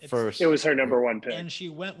 It's her first. It was her number one pick, and she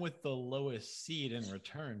went with the lowest seed in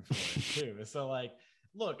return for it too. So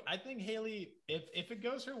look, I think Haley, if it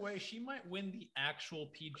goes her way, she might win the actual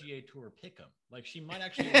PGA Tour pick'em. She might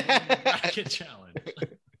actually win the bracket challenge.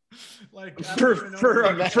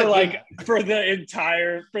 for the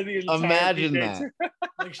entire imagine that.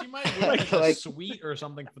 She might win a suite or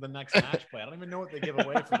something for the next match play. I don't even know what they give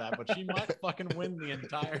away for that, but she might fucking win the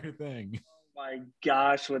entire thing. Oh my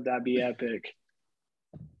gosh, would that be epic?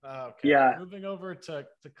 Okay. Yeah. Moving over to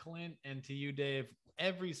Clint and to you, Dave.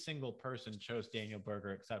 Every single person chose Daniel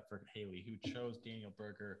Berger except for Haley, who chose Daniel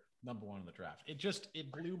Berger number one in the draft.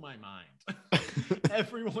 It blew my mind.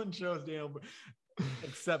 Everyone chose Daniel Berger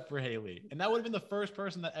except for Haley. And that would have been the first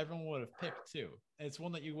person that everyone would have picked too. It's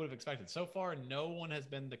one that you would have expected. So far, no one has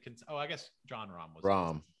been I guess John Rahm was.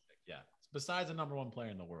 Rahm. Yeah. Besides the number one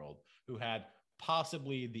player in the world who had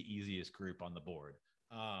possibly the easiest group on the board.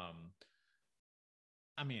 I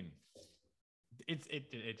mean,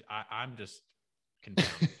 I'm just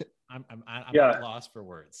confounded. I'm at loss for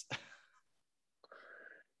words.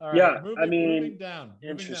 All right, moving down.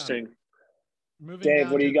 Interesting.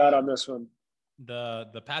 Dave, what do you got on this one?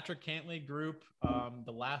 The Patrick Cantlay group,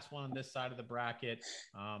 the last one on this side of the bracket,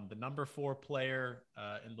 the number 4 player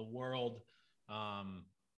in the world.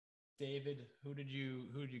 David, who did you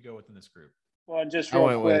go with in this group? Well, just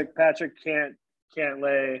real quick, Patrick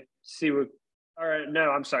Cantlay, Siwoo. All right, no,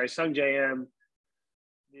 I'm sorry, Sung JM,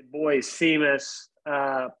 the boys Seamus,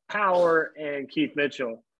 Power, and Keith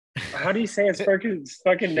Mitchell. How do you say his fucking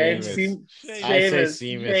name? I say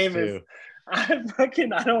Seamus too. I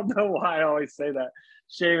don't know why I always say that.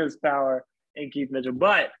 Seamus, Power, and Keith Mitchell.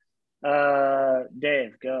 But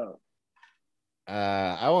Dave, go.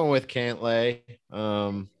 I went with Cantlay.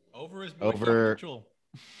 Over his boy Keith Mitchell.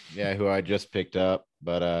 Yeah, who I just picked up.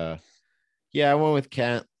 But I went with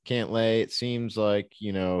Cantlay. It seems like,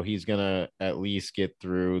 he's gonna at least get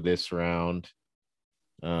through this round.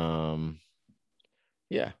 Yeah.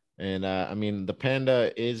 And I mean, the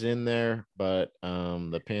Panda is in there, but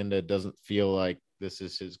the Panda doesn't feel like this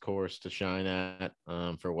is his course to shine at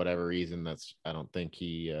for whatever reason. I don't think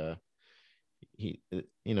I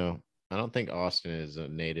don't think Austin is a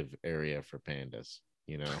native area for pandas.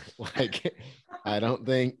 I don't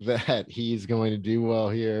think that he's going to do well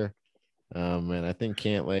here. And I think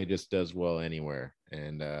Cantlay just does well anywhere,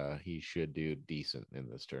 and he should do decent in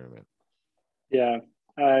this tournament. Yeah,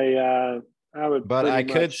 I would, but I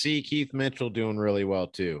could see Keith Mitchell doing really well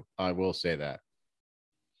too. I will say that.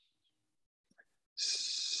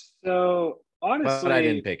 So honestly, but I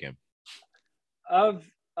didn't pick him. Of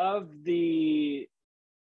the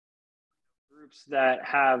groups that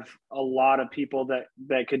have a lot of people that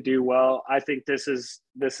could do well, I think this is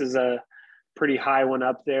a pretty high one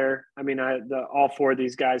up there. I mean, all 4 of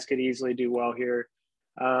these guys could easily do well here,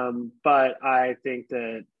 but I think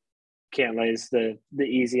that Cantlay's the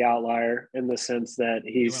easy outlier in the sense that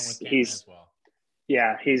he's as well.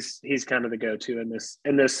 Yeah, he's kind of the go-to in this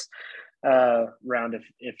round,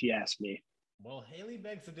 if you ask me. Well, Haley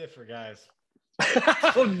begs to differ, guys.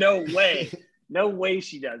 Oh, no way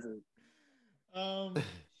she doesn't.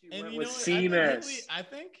 And you know what? I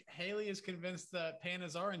think Haley is convinced that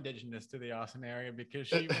pandas are indigenous to the Austin area because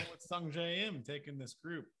she went with Sung J M taking this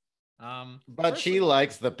group. But she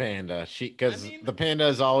likes the panda. The panda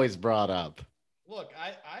is always brought up. Look,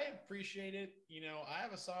 I appreciate it. You know, I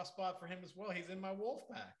have a soft spot for him as well. He's in my wolf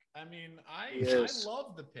pack. I mean, I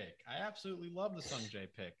love the pick. I absolutely love the Sung J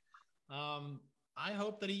pick. I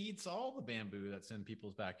hope that he eats all the bamboo that's in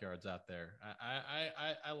people's backyards out there.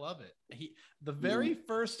 I love it. The very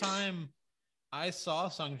first time I saw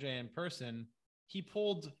Sung J in person, he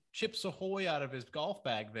pulled Chips Ahoy out of his golf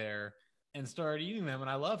bag there and started eating them, and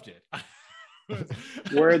I loved it.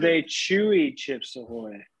 Were they chewy Chips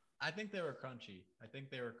Ahoy? I think they were crunchy.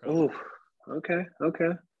 Oh, okay.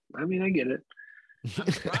 I mean, I get it.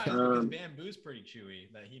 I'm surprised because bamboo's pretty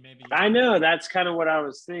chewy. That he maybe. I know, that's kind of what I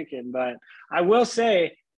was thinking, but I will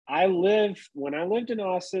say, when I lived in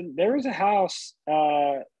Austin, there was a house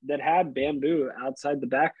that had bamboo outside the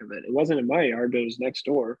back of it. It wasn't in my yard, but it was next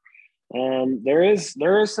door. There is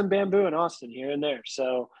some bamboo in Austin here and there,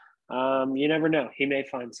 so you never know. He may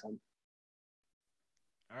find some.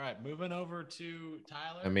 All right, moving over to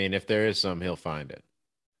Tyler. I mean, if there is some, he'll find it.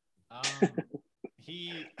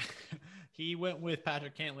 He went with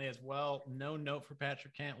Patrick Cantlay as well. No note for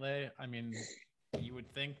Patrick Cantlay. I mean, you would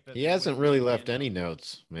think that he hasn't really left any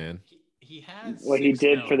notes, man. He has. Well, he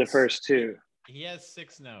did notes for the first two. He has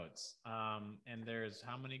 6 notes. And there's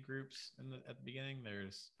how many groups at the beginning?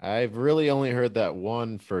 I've really only heard that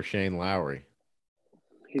one for Shane Lowry.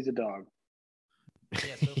 He's a dog.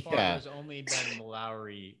 Yeah, so far there's only been the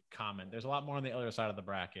Lowry comment. There's a lot more on the other side of the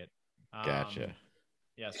bracket. Gotcha.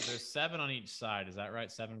 Yeah, so there's 7 on each side. Is that right?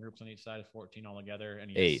 7 groups on each side, 14 altogether, and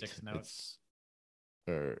he 8. has 6 notes.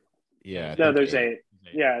 No, there's 8.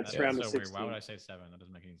 Yeah, it's around the 16. Weird. Why would I say 7? That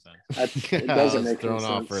doesn't make any sense. It doesn't make thrown any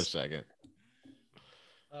off sense. for a second.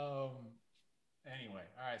 Anyway,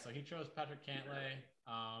 all right. So he chose Patrick Cantlay.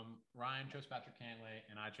 Ryan chose Patrick Cantlay,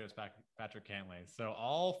 and I chose Patrick Cantlay. So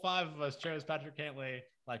all 5 of us chose Patrick Cantlay,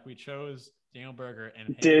 like we chose Daniel Berger,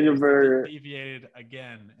 and Daniel Berger deviated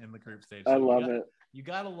again in the group stage. So I love it. You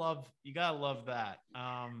gotta love that.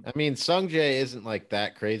 I mean, Sung J isn't like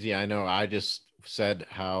that crazy. I know. I just said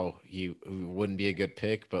how he wouldn't be a good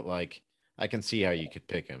pick, but like I can see how you could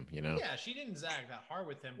pick him, you know? Yeah, she didn't zag that hard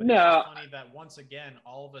with him, but it's just funny that once again,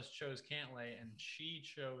 all of us chose Cantlay and she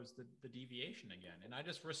chose the deviation again. And I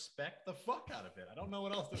just respect the fuck out of it. I don't know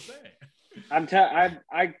what else to say.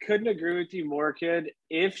 I couldn't agree with you more, kid.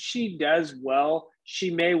 If she does well, she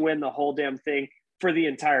may win the whole damn thing for the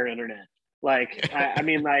entire internet. Like, I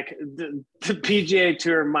mean, like the PGA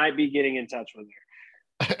Tour might be getting in touch with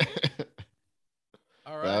her.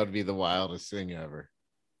 All right. That would be the wildest thing ever.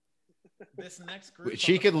 This next group,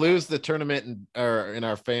 she could lose the tournament in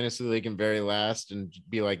our fantasy league in very last and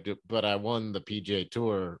be like, but I won the PGA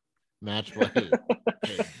Tour match play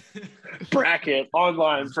bracket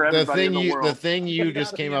online for everybody in the world. The thing you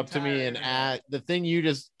just came up to me and the thing you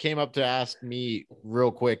just came up to ask me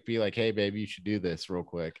real quick, be like, hey, baby, you should do this real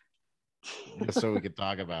quick, just so we could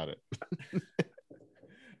talk about it.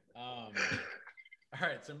 All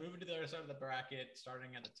right, so moving to the other side of the bracket,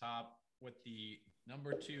 starting at the top with the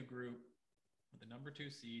number 2 group, with the number 2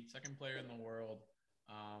 seed, second player in the world,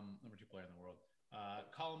 number 2 player in the world,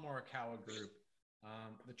 Collin Morikawa group.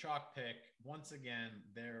 The chalk pick, once again,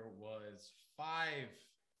 there was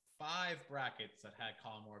five brackets that had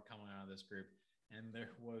Collin Morikawa coming out of this group, and there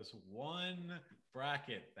was one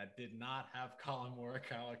bracket that did not have Collin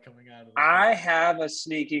Morikawa coming out of this I group. have a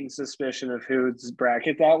sneaking suspicion of whose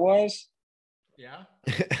bracket that was. Yeah?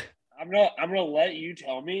 I'm gonna let you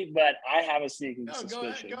tell me, but I have a sneaking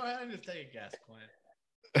suspicion. Go ahead and just take a guess,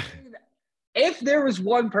 Clint. If there was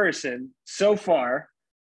one person so far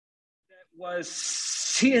that was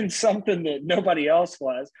seeing something that nobody else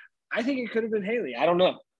was, I think it could have been Haley. I don't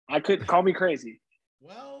know. I could call me crazy.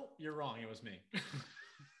 Well, you're wrong. It was me.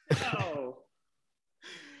 Oh.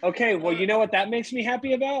 Okay, well, you know what that makes me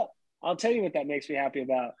happy about? I'll tell you what that makes me happy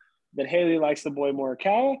about. That Haley likes the boy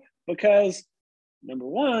Morikawa because, number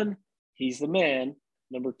 1, he's the man.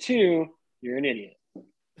 Number 2, you're an idiot.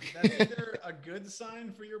 That's either a good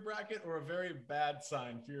sign for your bracket or a very bad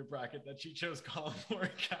sign for your bracket that she chose Collin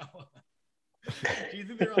Morikawa. She's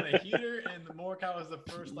either on a heater and the Morikawa is the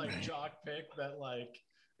first like chalk pick that like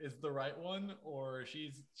is the right one, or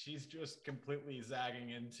she's just completely zagging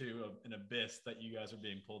into an abyss that you guys are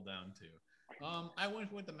being pulled down to. I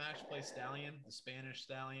went with the match play stallion, the Spanish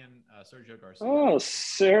stallion, Sergio Garcia. Oh,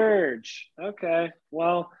 Serge. Okay.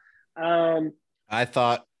 Well, I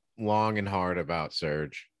thought long and hard about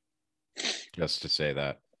Serge, just to say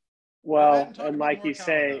that. Go ahead well, and talk and about like you Morikawa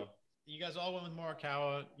say, though. You guys all went with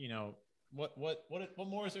Morikawa. You know what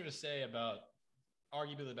more is there to say about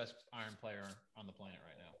arguably the best iron player on the planet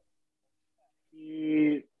right now?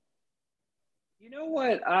 you, you know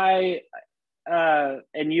what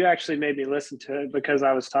and you actually made me listen to it because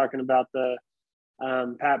I was talking about the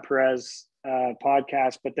Pat Perez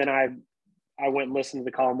podcast, but then I went and listened to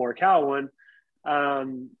the Colin Morikawa one,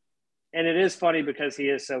 and it is funny because he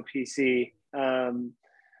is so PC.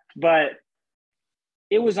 But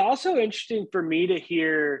it was also interesting for me to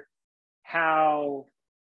hear how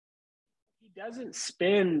he doesn't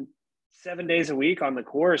spend 7 days a week on the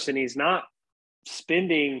course, and he's not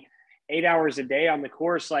spending 8 hours a day on the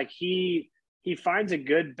course. Like he finds a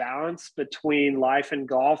good balance between life and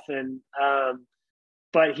golf, and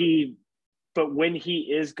but when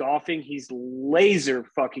he is golfing, he's laser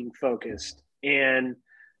fucking focused, and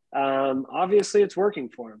obviously it's working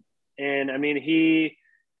for him. And I mean, he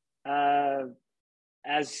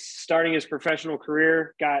as starting his professional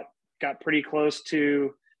career got pretty close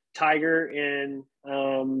to Tiger in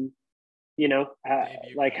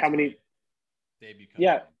like how many Debut cuts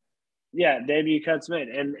yeah made. debut cuts made,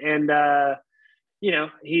 and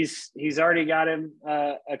he's already got him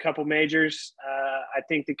a couple majors. I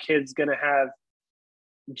think the kid's gonna have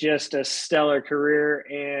just a stellar career,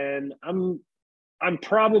 and I'm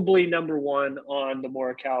probably number one on the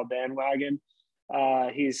Morikawa bandwagon.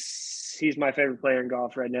 He's my favorite player in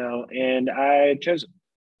golf right now, and I chose him.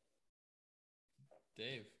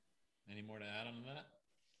 Dave, any more to add on that?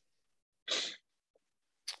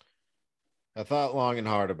 I thought long and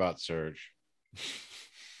hard about Serge.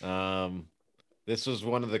 This was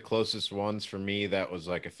one of the closest ones for me that was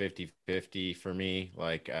like a 50-50 for me.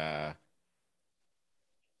 Like I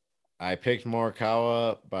picked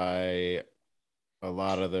Morikawa by a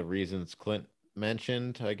lot of the reasons Clint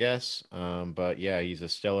mentioned, I guess. But yeah, he's a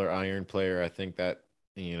stellar iron player. I think that,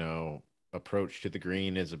 approach to the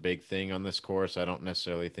green is a big thing on this course. I don't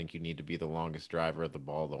necessarily think you need to be the longest driver of the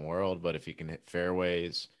ball in the world, but if you can hit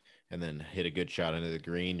fairways and then hit a good shot into the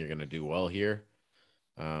green, you're going to do well here.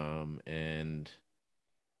 And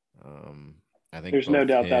I think There's no both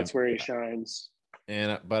doubt him that's where he shines.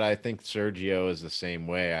 but I think Sergio is the same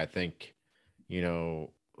way. I think,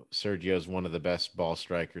 Sergio is one of the best ball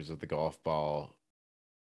strikers of the golf ball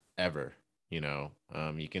ever. You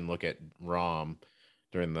can look at Rahm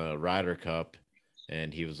during the Ryder Cup,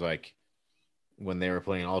 and he was like, when they were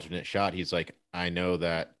playing alternate shot, he's like, I know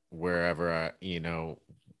that wherever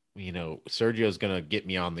Sergio's gonna get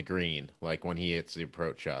me on the green, like when he hits the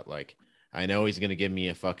approach shot, like I know he's gonna give me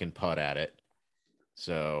a fucking putt at it.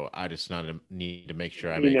 So I just not need to make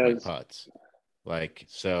sure I He make my knows. putts. Like,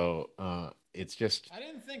 so it's just I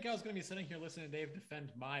didn't think I was going to be sitting here listening to Dave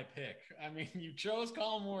defend my pick. I mean, you chose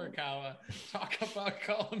Colin Morikawa. Talk about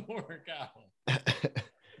Colin Morikawa.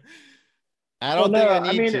 I don't think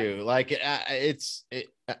I need to. Like, yeah,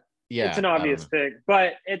 yeah, it's an obvious pick,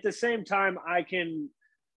 but at the same time, I can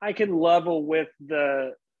level with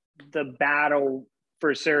the battle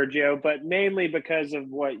for Sergio, but mainly because of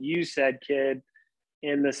what you said, kid,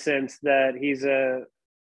 in the sense that he's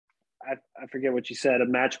I forget what you said, a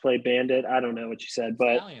match play bandit. I don't know what you said,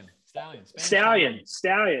 but Stallion.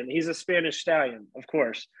 He's a Spanish stallion, of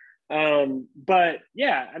course. But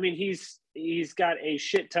yeah, I mean, he's got a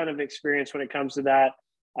shit ton of experience when it comes to that.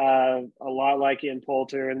 A lot like Ian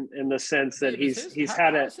Poulter in the sense that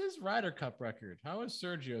how's his Ryder Cup record? How is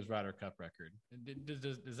Sergio's Ryder Cup record?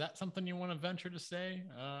 Is that something you want to venture to say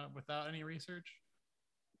without any research?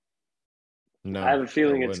 No, I have a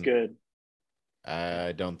feeling it's good.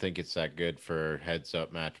 I don't think it's that good for heads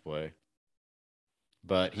up match play.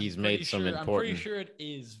 But he's made some important. I'm pretty sure it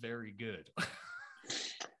is very good.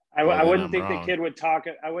 I wouldn't think the kid would talk.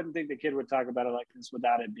 I wouldn't think the kid would talk about it like this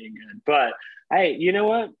without it being good. But hey, you know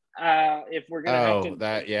what? If we're gonna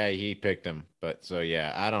he picked him. But so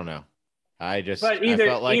yeah, I don't know. I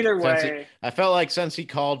felt like since he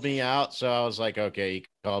called me out, so I was like, okay, he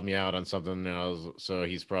called me out on something else, so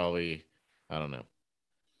he's probably, I don't know.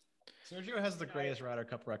 Sergio has the greatest Ryder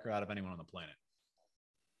Cup record out of anyone on the planet.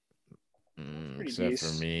 Except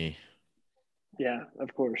for me. Yeah,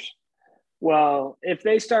 of course. Well, if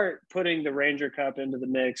they start putting the Ranger Cup into the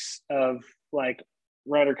mix of like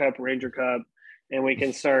Ryder Cup, Ranger Cup, and we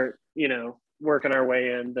can start, working our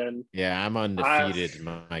way in, then yeah, I'm undefeated,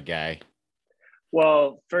 my guy.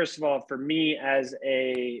 Well, first of all, for me as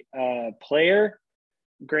a player,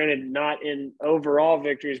 granted not in overall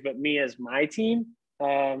victories, but me as my team,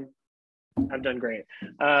 I've done great.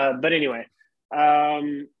 But anyway,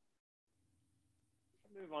 move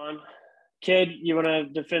on. Kid, you want to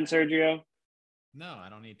defend Sergio? No, I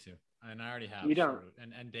don't need to. And I already have. You don't.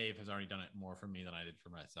 And Dave has already done it more for me than I did for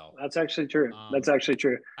myself. That's actually true. That's actually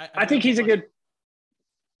true. I think he's a good.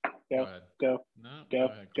 Go.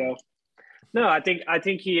 No, I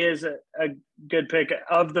think he is a good pick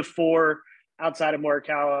of the four outside of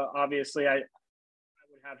Morikawa. Obviously, I would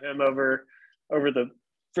have him over the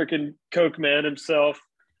freaking Coke man himself.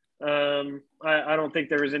 I don't think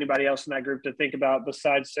there was anybody else in that group to think about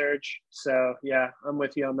besides Serge. So yeah, I'm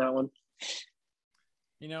with you on that one.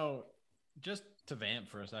 You know, just to vamp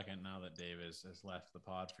for a second now that Dave has left the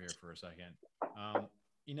pod here for a second.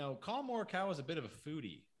 You know, Collin Morikawa is a bit of a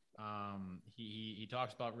foodie. He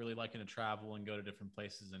talks about really liking to travel and go to different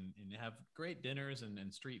places and have great dinners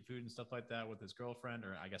and street food and stuff like that with his girlfriend,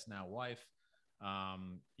 or I guess now wife.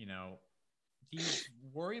 You know, do you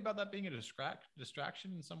worry about that being a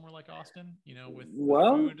distraction in somewhere like Austin, you know, with the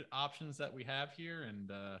food options that we have here?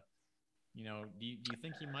 And, you know, do you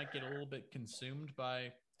think he might get a little bit consumed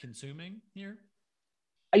by consuming here?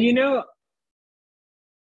 You know,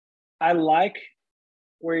 I like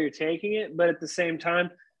where you're taking it, but at the same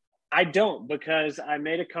time, I don't, because I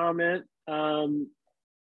made a comment and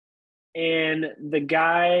the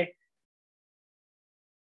guy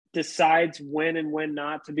decides when and when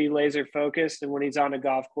not to be laser focused. And when he's on a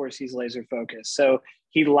golf course, he's laser focused. So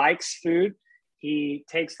he likes food. He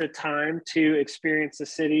takes the time to experience the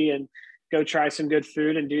city and go try some good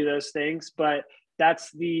food and do those things. But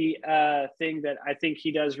that's the thing that I think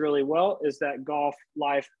he does really well, is that golf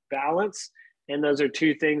life balance. And those are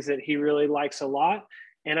two things that he really likes a lot.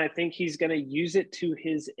 And I think he's going to use it to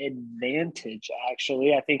his advantage,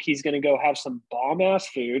 actually. I think he's going to go have some bomb-ass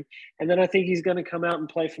food, and then I think he's going to come out and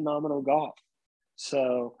play phenomenal golf.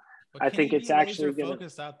 So I think it's actually going to –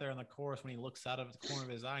 focused out there on the course when he looks out of the corner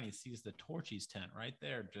of his eye and he sees the Torchies tent right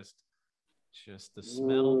there, just the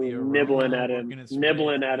smell, the aroma,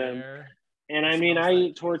 nibbling at him. And I mean, I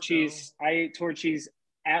eat Torchies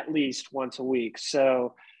at least once a week.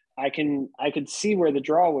 So I could see where the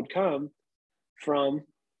draw would come from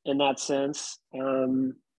in that sense.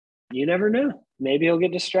 You never know. Maybe he'll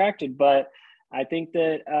get distracted, but I think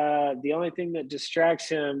that the only thing that distracts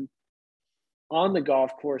him on the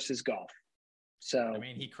golf course is golf. So I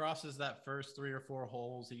mean, he crosses that first 3 or 4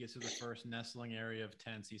 holes. He gets to the first nestling area of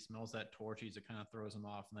tents. He smells that Torchies. It kind of throws him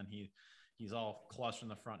off, and then he's all clustered in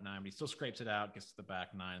the front 9, but he still scrapes it out, gets to the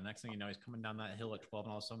back 9. The next thing you know, he's coming down that hill at 12,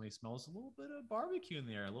 and all of a sudden he smells a little bit of barbecue in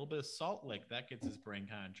the air, a little bit of salt lick. That gets his brain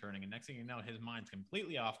kind of churning. And next thing you know, his mind's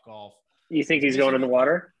completely off golf. You think he's going in the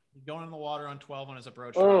water? He's going in the water on 12 on his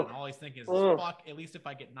approach shot, and all he's thinking is, fuck, at least if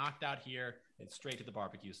I get knocked out here, it's straight to the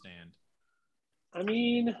barbecue stand. I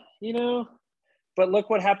mean, you know, but look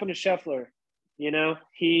what happened to Scheffler. You know,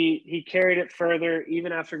 he carried it further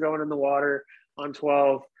even after going in the water on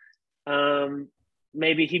 12.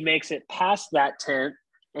 Maybe he makes it past that tent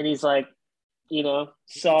and he's like, you know,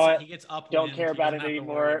 he gets upwind, don't care about it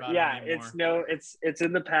anymore. It's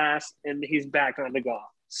in the past, and he's back on the golf.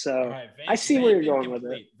 So right, I see where you're going with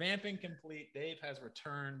it. Vamping complete. Dave has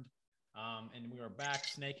returned, and we are back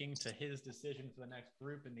snaking to his decision for the next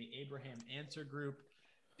group in the Abraham Answer group.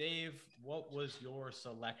 Dave, what was your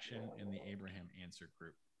selection in the Abraham Answer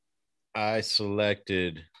group? I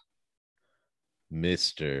selected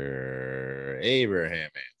Mr. Abraham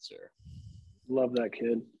Answer. Love that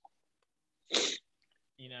kid.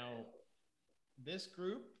 You know, this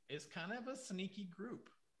group is kind of a sneaky group.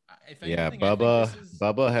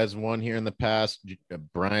 Bubba has won here in the past.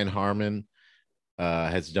 Brian Harmon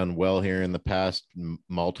has done well here in the past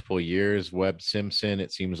multiple years. Webb Simpson,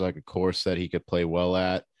 it seems like a course that he could play well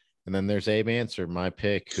at. And then there's Abe Answer, my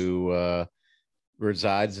pick, who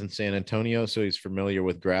resides in San Antonio, so he's familiar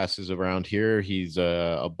with grasses around here. He's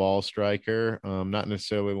a ball striker, not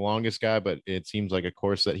necessarily the longest guy, but it seems like a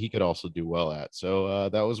course that he could also do well at. So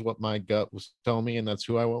that was what my gut was telling me, and that's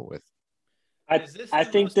who I went with. I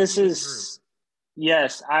think this is –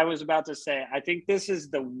 yes, I was about to say, I think this is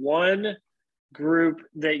the one group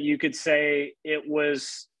that you could say it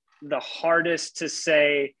was the hardest to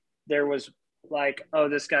say there was like, oh,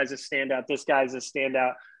 this guy's a standout, this guy's a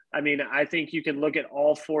standout. I mean, I think you can look at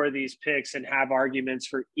all 4 of these picks and have arguments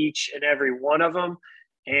for each and every one of them.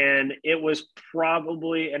 And it was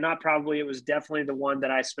it was definitely the one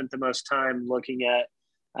that I spent the most time looking at.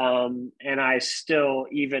 And I still,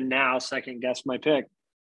 even now, second guess my pick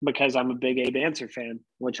because I'm a big Abe Answer fan,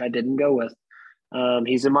 which I didn't go with.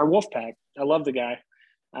 He's in my wolf pack. I love the guy.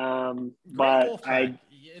 But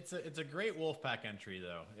it's a great Wolfpack entry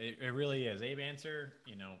though. It really is. Abe Answer,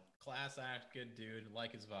 class act, good dude,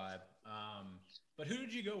 like his vibe. But who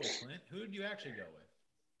did you go with, Clint? Who did you actually go with?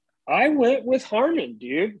 I went with Harmon,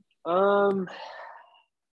 dude.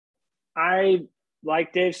 I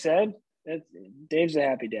like Dave said, Dave's a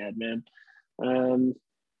happy dad, man.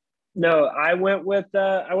 No, I went with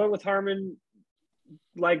Harmon.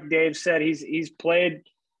 Like Dave said, he's played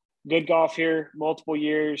good golf here multiple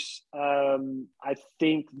years. I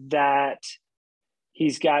think that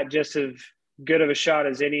he's got just as good of a shot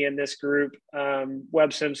as any in this group.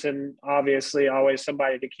 Webb Simpson, obviously, always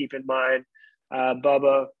somebody to keep in mind.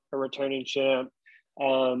 Bubba, a returning champ.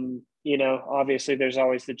 Obviously, there's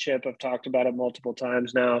always the chip. I've talked about it multiple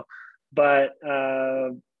times now. But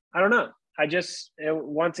I don't know.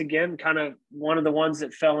 Once again, kind of one of the ones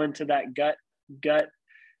that fell into that gut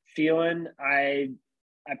feeling. I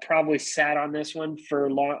probably sat on this one for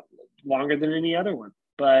longer than any other one,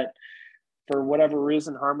 but for whatever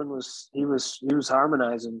reason, Harmon was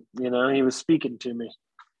harmonizing. He was speaking to me.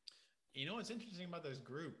 What's interesting about this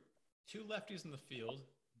group? 2 lefties in the field,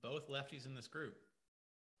 both lefties in this group.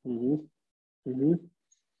 Mm-hmm.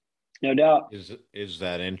 No doubt. Is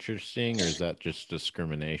that interesting, or is that just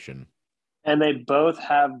discrimination? And they both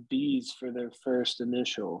have B's for their first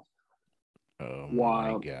initial. Oh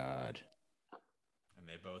my God. And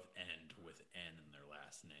they both end with N in their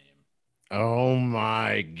last name. Oh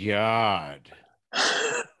my God.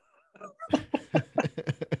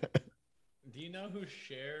 Do you know who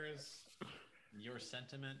shares your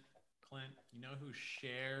sentiment, Clint? You know who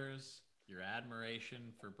shares your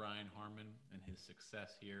admiration for Brian Harmon and his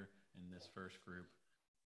success here in this first group?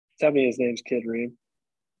 Tell me his name's Kid Ream.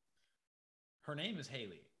 Her name is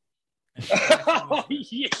Haley. Oh,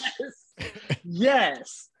 yes.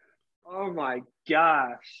 Yes. Oh my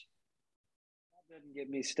gosh. That doesn't get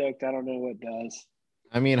me stoked. I don't know what does.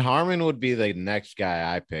 I mean, Harmon would be the next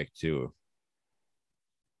guy I picked too.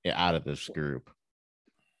 Yeah, out of this group.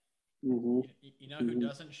 Mm-hmm. You know who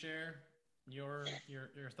doesn't share your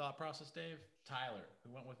thought process, Dave? Tyler,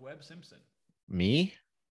 who went with Webb Simpson. Me?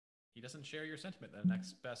 He doesn't share your sentiment. The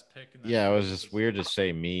next best pick. It was just weird to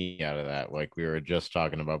say me out of that. Like we were just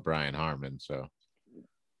talking about Brian Harmon. So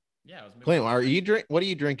yeah, Clint, what are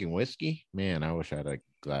you drinking? Whiskey? Man, I wish I had a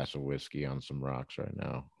glass of whiskey on some rocks right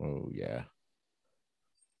now. Oh yeah.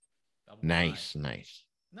 Nice.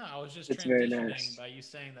 No, I was just it's transitioning by you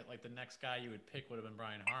saying that like the next guy you would pick would have been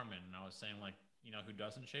Brian Harmon, and I was saying like, who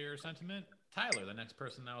doesn't share your sentiment? Tyler, the next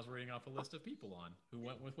person I was reading off a list of people on who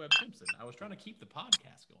went with Webb Simpson. I was trying to keep the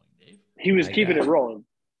podcast going, Dave. He was keeping it rolling.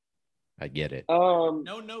 I get it. No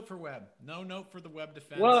note for Webb. No note for the Webb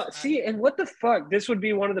defense. Well, and what the fuck? This would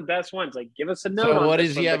be one of the best ones. Like, give us a note. So what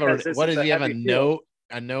does he have? What does he have?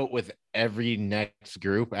 A note with every next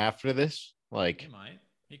group after this? Like he might.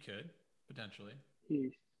 He could potentially.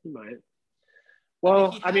 He might.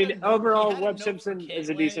 Well, I mean overall, Webb Simpson is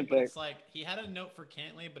a decent pick. It's like he had a note for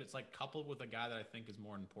Cantlay, but it's like coupled with a guy that I think is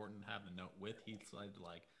more important to have the note with. He's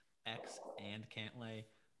like X and Cantlay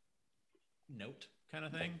note kind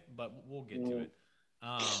of thing, but we'll get to it.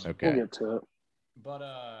 Okay. We'll get to it.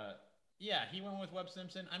 But yeah, he went with Webb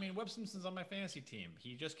Simpson. I mean, Webb Simpson's on my fantasy team.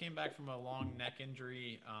 He just came back from a long neck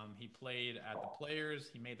injury. He played at the Players.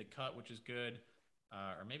 He made the cut, which is good.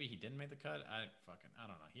 Or maybe he didn't make the cut. I don't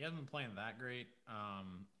know. He hasn't been playing that great.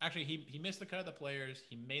 Actually, he missed the cut at the Players.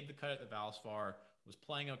 He made the cut at the Valspar, was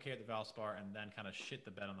playing okay at the Valspar, and then kind of shit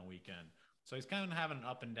the bed on the weekend. So he's kind of having an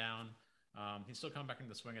up and down. He's still coming back into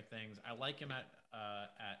the swing of things. I like him at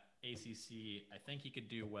ACC. I think he could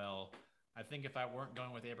do well. I think if I weren't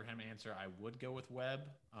going with Abraham Answer, I would go with Webb.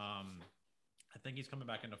 I think he's coming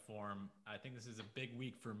back into form. I think this is a big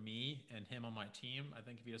week for me and him on my team. I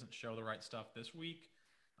think if he doesn't show the right stuff this week,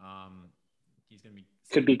 he's going to be...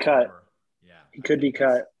 Could be cut. Yeah. He could be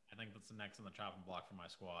cut. I think that's the next on the chopping block for my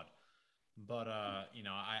squad. But, I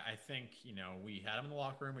think, we had him in the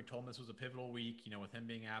locker room. We told him this was a pivotal week, with him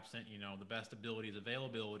being absent, the best ability is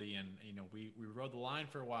availability. And, we rode the line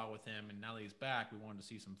for a while with him. And now that he's back, we wanted to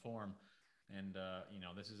see some form. And,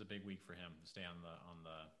 this is a big week for him to stay on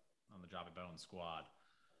the Java Bone squad.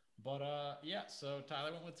 But, so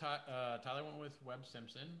Tyler went with Webb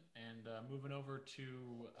Simpson. And moving over to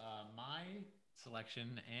my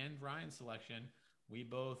selection and Ryan's selection, we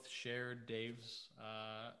both shared Dave's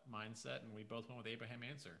mindset, and we both went with Abraham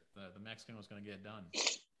Answer. The Mexican was going to get it done.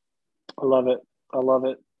 I love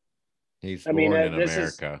it. He's born in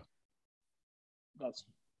America. That's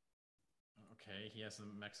okay. He has a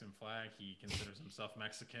Mexican flag. He considers himself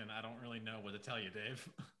Mexican. I don't really know what to tell you, Dave.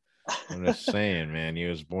 I'm just saying, man. He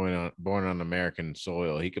was born on American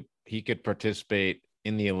soil. He could participate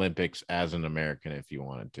in the Olympics as an American if you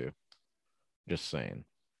wanted to. Just saying.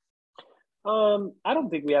 I don't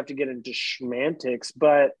think we have to get into semantics,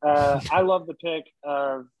 but I love the pick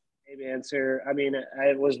of Abe Answer. I mean,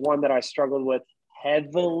 it was one that I struggled with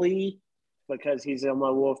heavily because he's in my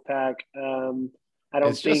Wolfpack. I don't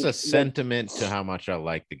It's just think a sentiment to how much I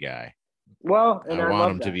like the guy. Well, and I I want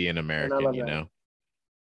love him that. to be an American, you know,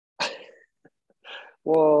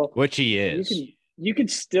 well, which he is. You can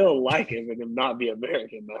still like him and not be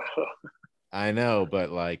American, though. I know, but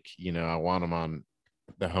like, you know, I want him on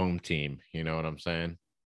the home team. You know what I'm saying?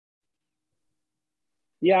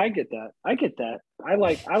 Yeah, I get that. I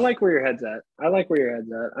like where your head's at. I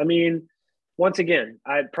mean, once again,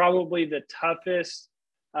 I probably the toughest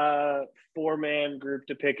 4-man group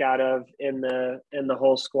to pick out of in the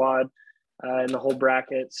whole squad, in the whole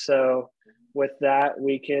bracket. So with that,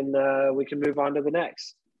 we can move on to the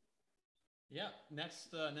next. Yeah,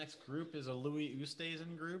 next group is a Louis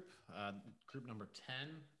Oosthuizen group, group number 10.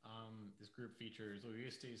 This group features Louis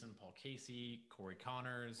Oosthuizen, Paul Casey, Corey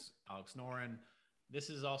Connors, Alex Noren. This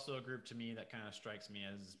is also a group to me that kind of strikes me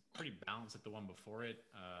as pretty balanced at the one before it.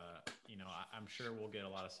 You know, I'm sure we'll get a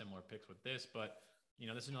lot of similar picks with this, but you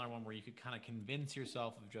know, this is another one where you could kind of convince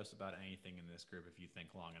yourself of just about anything in this group if you think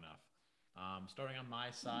long enough. Starting on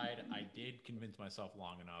my side, I did convince myself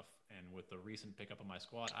long enough, and with the recent pickup of my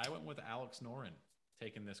squad, I went with Alex Noren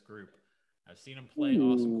taking this group. I've seen him play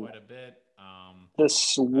awesome quite a bit. The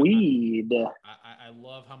Swede. I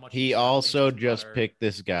love how much he also just picked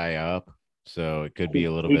this guy up, so it could be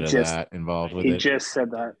a little bit of that involved with it. He just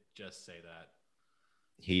said that. Just say that.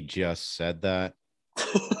 He just said that.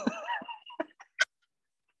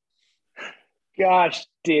 Gosh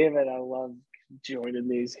damn it! I love joining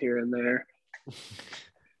these here and there.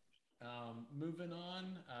 Moving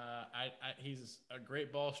on, he's a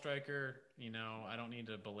great ball striker. You know, I don't need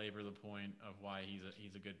to belabor the point of why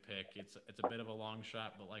he's a good pick. It's a bit of a long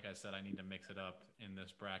shot, but like I said, I need to mix it up in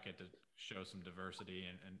this bracket to show some diversity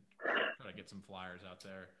and try to get some flyers out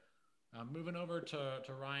there. Moving over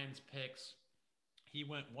to Ryan's picks, he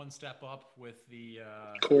went one step up with the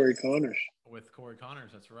Corey Connors. With Corey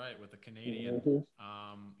Connors, that's right, with the Canadian.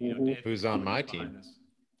 Mm-hmm. Dave, who's on my team?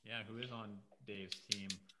 Yeah, who is on Dave's team?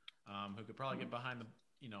 Who could probably get behind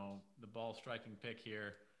the ball striking pick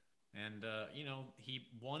here. And, he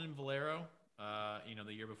won in Valero,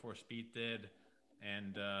 the year before Spieth did.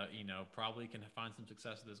 And, probably can find some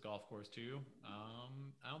success at this golf course too.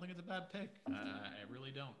 I don't think it's a bad pick. I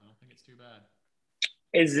really don't. I don't think it's too bad.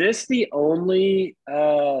 Is this the only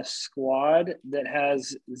squad that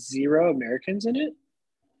has 0 Americans in it?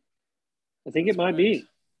 I think it might be.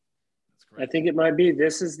 I think it might be.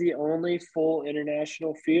 This is the only full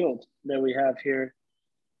international field that we have here,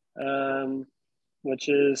 which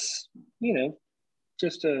is,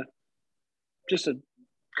 just a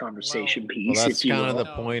conversation piece. Well, that's kind of the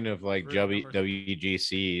No, point of like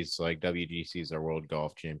WGCs. Like WGCs are World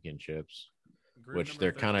Golf Championships, which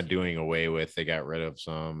they're kind of doing away with. They got rid of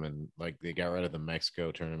some, and like they got rid of the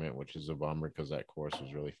Mexico tournament, which is a bummer because that course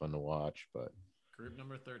was really fun to watch. But group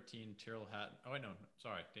number 13, Tyrrell Hatton. Oh, wait, no,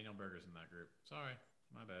 sorry. Daniel Berger's in that group. Sorry,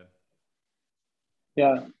 my bad.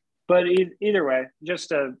 Yeah, but either way,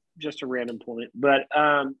 just a random point. But,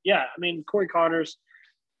 yeah, I mean, Corey Connors,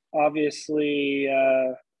 obviously,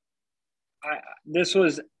 this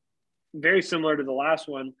was very similar to the last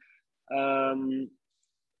one.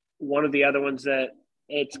 One of the other ones that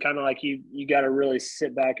it's kind of like you got to really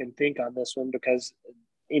sit back and think on this one because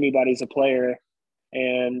anybody's a player,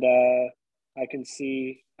 and I could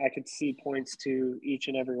see points to each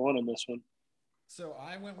and every one on this one. So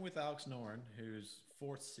I went with Alex Noren, who's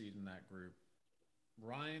 4th seed in that group.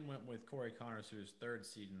 Ryan went with Corey Connors, who's 3rd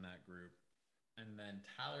seed in that group. And then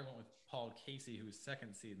Tyler went with Paul Casey, who's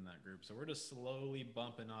 2nd seed in that group. So we're just slowly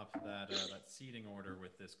bumping up that seeding order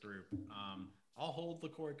with this group. I'll hold the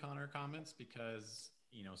Corey Connor comments because,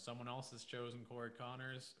 someone else has chosen Corey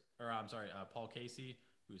Connors, or I'm sorry, Paul Casey,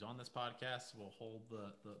 who's on this podcast. We'll hold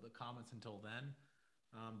the comments until then.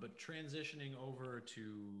 But transitioning over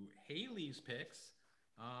to Haley's picks,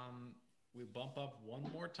 we bump up one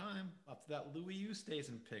more time up to that Louis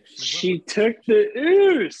Oosthuizen pick. She took the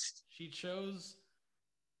Oost. She chose,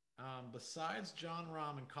 besides John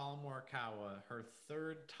Rahm and Colin Morikawa, her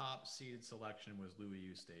 3rd top seeded selection was Louis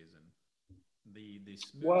Oosthuizen, the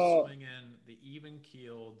smooth swinging, the even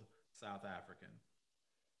keeled South African.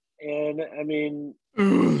 And I mean,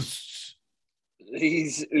 he's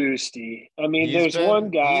Oosty. I mean, there's one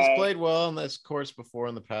guy. He's played well on this course before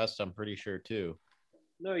in the past, I'm pretty sure too.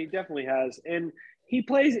 No, he definitely has. And he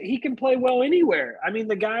can play well anywhere. I mean,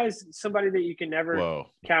 the guy's somebody that you can never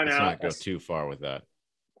count out. Let's not go too far with that.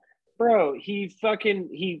 bro,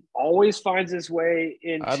 he always finds his way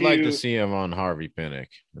into. I'd like to see him on Harvey Pinnock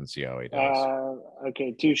and see how he does.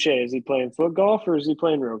 Okay, touche. Is he playing foot golf or is he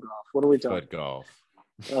playing real golf? What are we talking? Foot golf.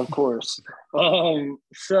 Of course.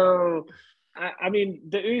 So I mean,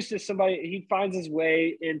 the Oos is somebody, he finds his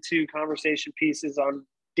way into conversation pieces on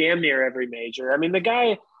damn near every major. I mean, the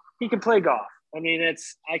guy, he can play golf. I mean,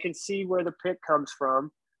 I can see where the pick comes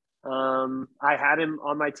from. I had him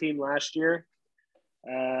on my team last year,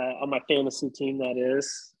 on my fantasy team, that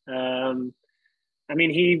is. I mean,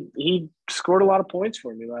 he scored a lot of points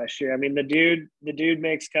for me last year. I mean, the dude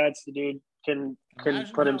makes cuts. The dude can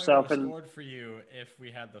put himself in. Scored for you if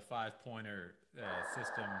we had the 5-pointer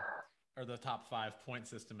system or the top 5-point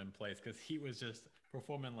system in place, because he was just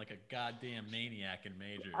performing like a goddamn maniac in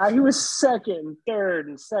majors. He was second and third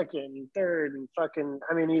and fucking.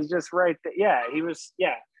 I mean, he's just right there. Yeah, he was.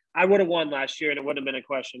 Yeah, I would have won last year, and it wouldn't have been a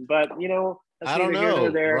question. But you know, I don't know.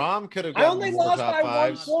 Rom could have. I only lost by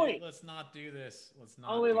 1 point. Let's not do this.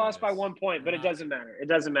 I only lost by 1 point, but it doesn't matter. It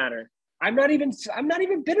doesn't matter. I'm not even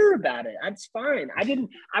bitter about it. It's fine.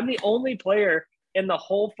 I'm the only player in the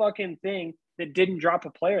whole fucking thing that didn't drop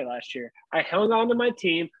a player last year. I hung on to my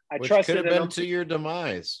team. I trusted could have been to your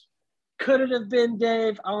demise. Could it have been,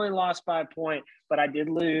 Dave? I only lost by a point, but I did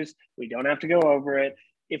lose. We don't have to go over it.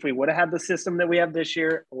 If we would have had the system that we have this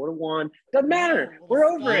year, I would have won. Doesn't matter. We're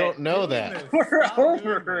over it. I don't know that. We're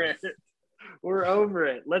over it. We're over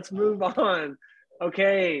it. Let's move on.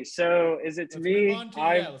 Okay, so is it to me?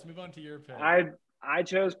 Let's move on to your pick. I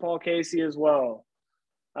chose Paul Casey as well.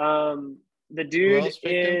 The dude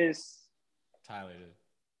is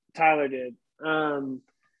Tyler did. I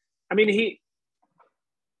mean,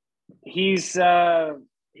 he's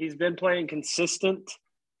been playing consistent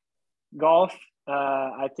golf.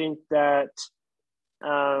 I think that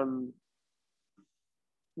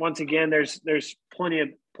once again, there's plenty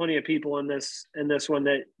of people in this one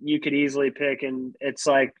that you could easily pick, and it's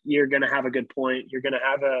like you're going to have a good point. You're going to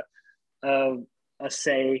have a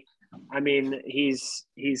say. I mean, he's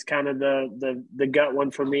kind of the gut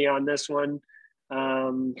one for me on this one.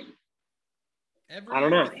 I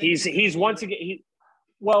don't know. He's once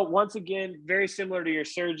again very similar to your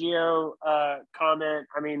Sergio comment.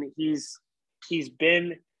 I mean, he's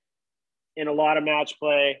been in a lot of match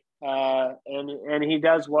play, and he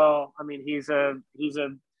does well. I mean, he's a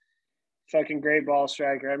fucking great ball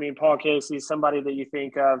striker. I mean, Paul Casey's somebody that you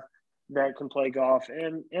think of that can play golf,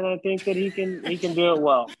 and I think that he can do it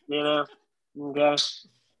well. You know, okay.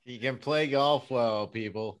 He can play golf well,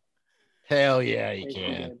 people. Hell yeah, he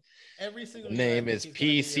can. Every single name is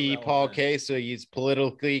PC Paul Casey. He's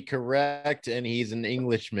politically correct, and he's an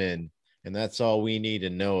Englishman, and that's all we need to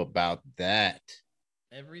know about that.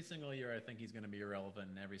 Every single year, I think he's going to be irrelevant,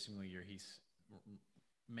 and every single year he's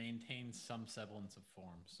maintains some semblance of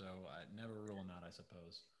form. So never rule him out, I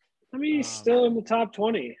suppose. I mean, he's still in the top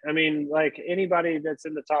 20. I mean, like anybody that's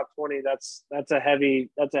in the top 20, that's a heavy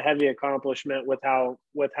accomplishment with how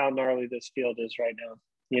gnarly this field is right now.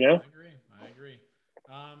 You know? I agree.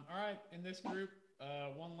 All right, in this group,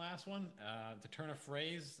 one last one. To turn a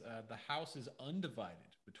phrase, the house is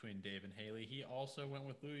undivided between Dave and Haley. He also went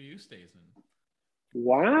with Louis Oosthuizen.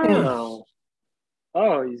 Wow.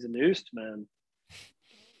 Oh, he's an Oost, man.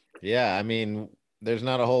 Yeah, I mean, there's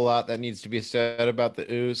not a whole lot that needs to be said about the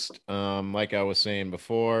Oost. Like I was saying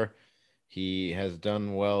before, he has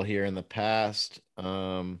done well here in the past.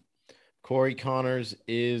 Corey Connors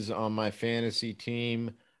is on my fantasy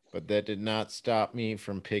team, but that did not stop me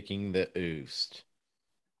from picking the Oost.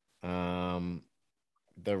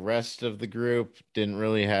 The rest of the group didn't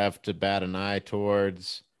really have to bat an eye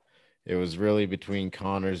towards. It was really between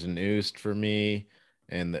Connors and Oost for me,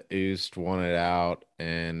 and the Oost won it out,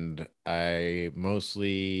 and I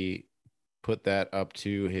mostly put that up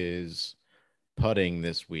to his putting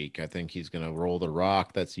this week. I think he's going to roll the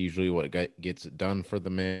rock. That's usually what gets it done for the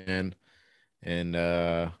man. And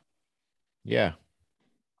yeah.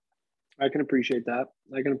 I can appreciate that.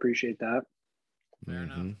 Fair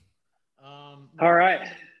enough. All right.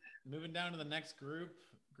 Moving down to the next group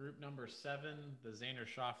number 7, the Zander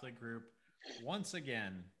Schauffele group. Once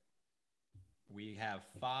again, we have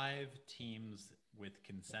 5 teams with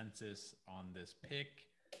consensus on this pick.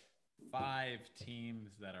 5 teams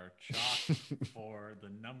that are chalked for the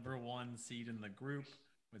number 1 seed in the group,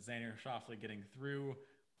 with Zander Schauffele getting through.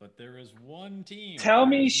 But there is one team. Tell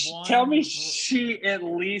me she at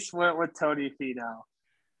least went with Tony Finau.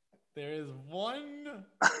 There is one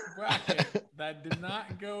bracket that did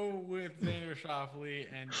not go with Zander Schauffele,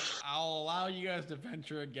 and I'll allow you guys to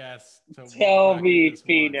venture a guess. Tell me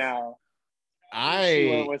Finau. She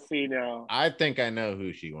went with Finau. I think I know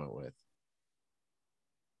who she went with.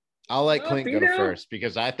 I'll let Well, Clint go Finau? first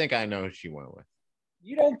because I think I know who she went with.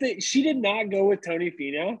 You don't think she did not go with Tony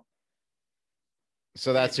Finau?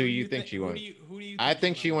 So that's who do you think she went. Who do you I think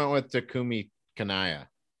think she went with Takumi Kanaya.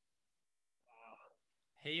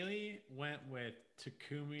 Haley went with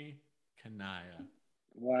Takumi Kanaya.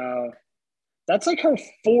 Wow. That's like her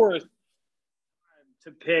fourth time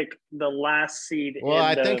to pick the last seed. Well,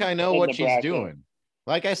 I think I know what she's doing.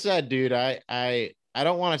 Like I said, dude, I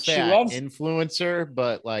don't want to say I influence her,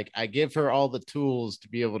 but like I give her all the tools to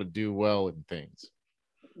be able to do well in things.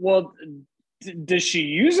 Well, does she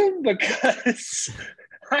use them? Because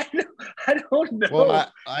I don't know.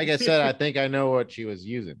 Well, like I said, I think I know what she was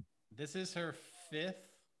using. This is her fifth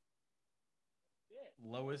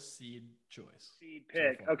lowest seed choice. Seed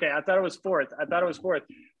pick. So okay, I thought it was fourth.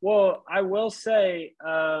 Well, I will say,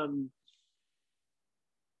 I mean,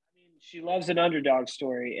 she loves an underdog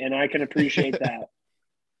story, and I can appreciate that.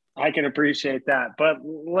 But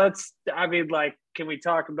can we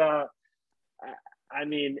talk about? I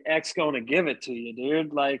mean, X going to give it to you,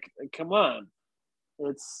 dude. Like, come on.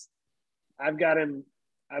 I've got him.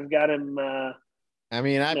 I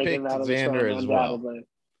mean, I picked Xander as well.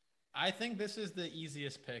 I think this is the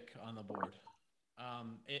easiest pick on the board.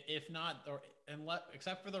 If not,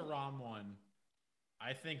 except for the Rahm one,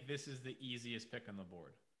 I think this is the easiest pick on the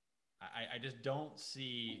board. I just don't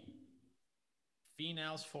see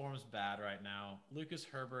Finau's form's bad right now. Lucas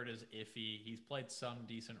Herbert is iffy. He's played some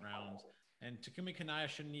decent rounds. And Takumi Kanaya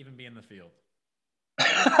shouldn't even be in the field.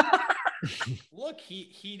 Look,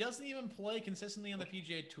 he doesn't even play consistently on the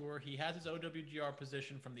PGA Tour. He has his OWGR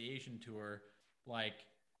position from the Asian Tour. Like,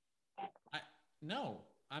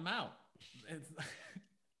 I'm out.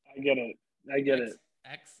 I get it.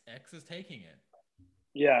 X is taking it.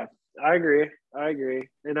 Yeah, I agree.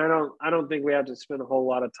 And I don't think we have to spend a whole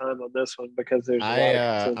lot of time on this one because there's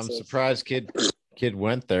I'm surprised kid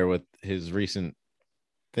went there with his recent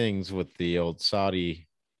things with the old Saudi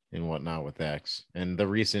and whatnot with X and the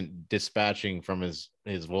recent dispatching from his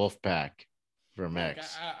wolf pack from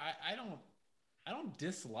X. I don't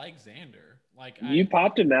dislike Xander. Like you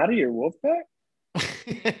popped him out of your wolf pack?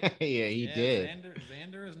 Yeah, he did.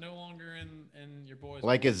 Xander is no longer in your boys.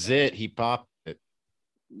 Like a zit, he popped it.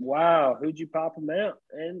 Wow, who'd you pop him out?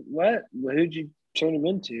 And what? Who'd you turn him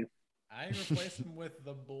into? I replaced him with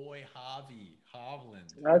the boy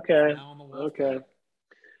Hovland. Okay. Now on the wolf pack.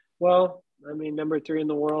 Well, I mean, number 3 in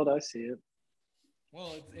the world, I see it.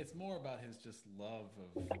 Well, it's more about his just love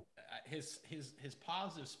of his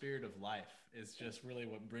positive spirit of life is just really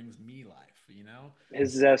what brings me life, you know?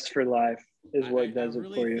 His zest for life is what does it for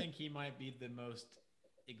you. I really think he might be the most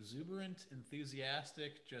exuberant,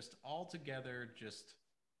 enthusiastic, just altogether, just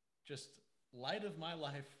light of my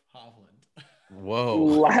life, Hovland. Whoa.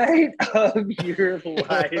 Light of your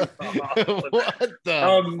life, Hovland. What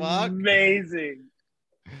the fuck? Amazing.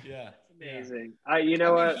 Yeah. Amazing. You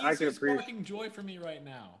know what? I can appreciate. He's sparking joy for me right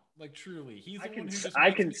now. Like truly, he's the one who just.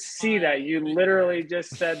 I can see that you literally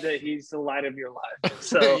just said that he's the light of your life.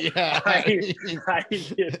 So yeah, I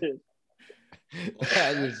get it.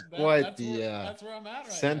 That is quite that's where I'm at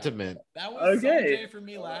right sentiment. Now. That was Sanjay for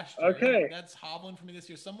me last year. Okay, that's Hovland for me this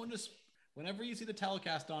year. Someone just whenever you see the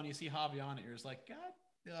telecast on, you see Javi on it. You're just like, God,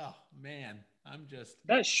 oh man. I'm just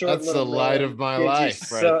that's the light of my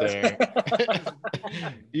life right there.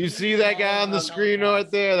 You see that guy on the screen right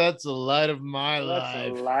there? That's the light of my life.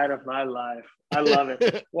 That's the light of my life. I love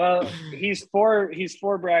it. Well, he's four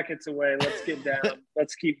brackets away. Let's get down.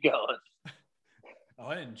 Let's keep going. Oh,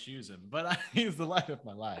 I didn't choose him, but he's the light of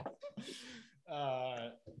my life.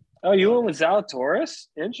 You went with Zalatoris?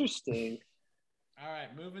 Interesting. All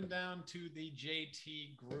right, moving down to the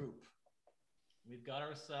JT group. We've got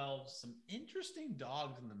ourselves some interesting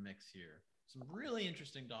dogs in the mix here. Some really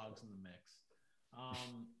interesting dogs in the mix.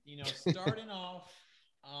 Starting off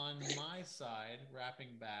on my side,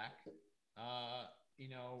 wrapping back, I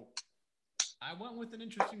went with an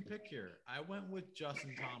interesting pick here. I went with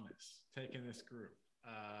Justin Thomas taking this group.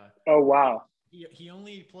 Oh, wow. He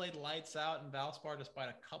only played lights out in Valspar despite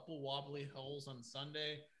a couple wobbly holes on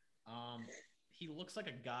Sunday. He looks like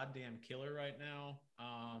a goddamn killer right now.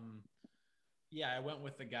 Yeah, I went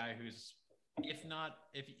with the guy who's, if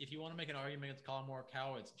you want to make an argument against Colin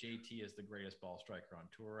Morikawa, it's JT is the greatest ball striker on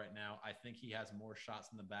tour right now. I think he has more shots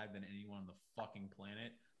in the bag than anyone on the fucking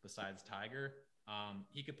planet besides Tiger.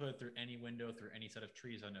 He could put it through any window, through any set of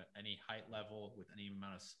trees on any height level with any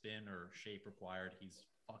amount of spin or shape required. He's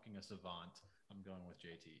fucking a savant. I'm going with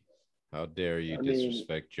JT. How dare you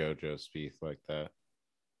disrespect JoJo Spieth like that?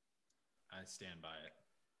 I stand by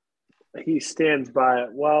it. He stands by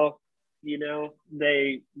it. Well,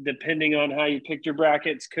 they, depending on how you picked your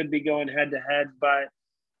brackets, could be going head to head. But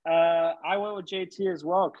I went with JT as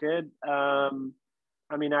well, kid. I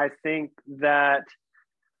mean, I think that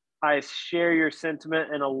I share your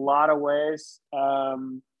sentiment in a lot of ways.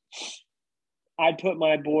 I'd put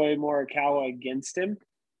my boy Morikawa against him,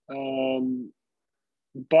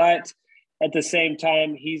 but at the same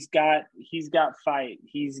time, he's got fight.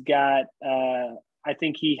 He's got. I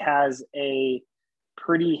think he has a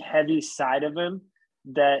pretty heavy side of him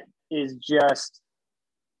that is just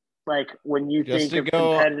like when you Just think to of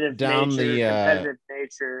go down competitive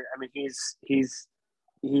nature. I mean,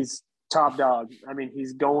 he's top dog. I mean,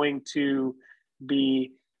 he's going to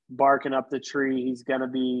be barking up the tree. He's gonna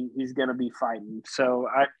be fighting. So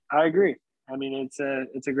I agree. I mean, it's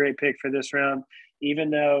a great pick for this round, even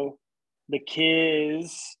though the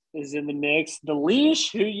Kiz is in the mix. The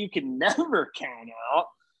Leash, who you can never count out,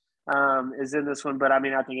 is in this one. But I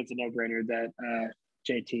mean, I think it's a no brainer that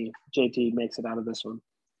JT makes it out of this one.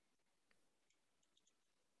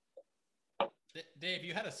 Dave,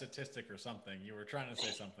 you had a statistic or something. You were trying to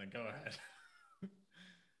say something. Go ahead.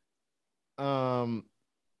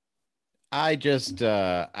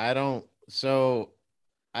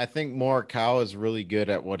 I think Morikawa is really good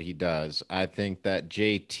at what he does. I think that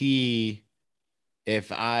JT,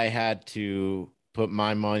 if I had to put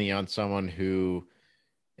my money on someone who,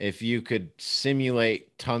 if you could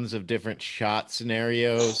simulate tons of different shot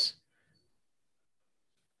scenarios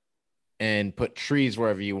and put trees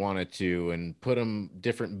wherever you wanted to and put them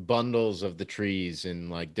different bundles of the trees in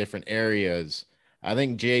like different areas, I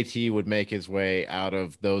think JT would make his way out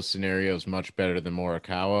of those scenarios much better than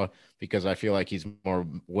Morikawa because I feel like he's more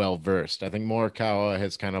well versed. I think Morikawa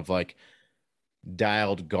has kind of like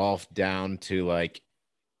dialed golf down to like,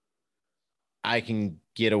 I can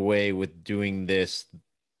get away with doing this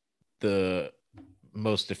the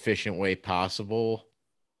most efficient way possible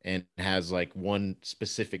and has like one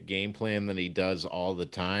specific game plan that he does all the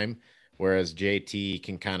time. Whereas JT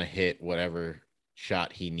can kind of hit whatever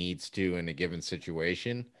shot he needs to in a given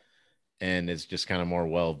situation and is just kind of more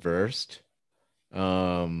well versed.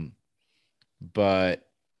 But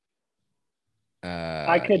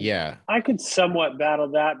I could somewhat battle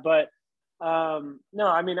that, but no,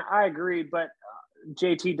 I mean I agree, but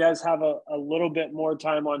JT does have a little bit more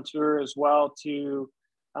time on tour as well to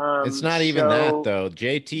it's not even that though.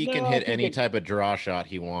 JT No, can I hit think any it, type of draw shot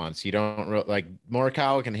he wants. You don't like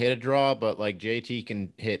Morikawa can hit a draw, but like JT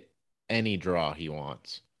can hit any draw he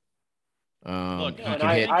wants. Look, He and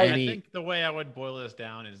can hit I any. think the way I would boil this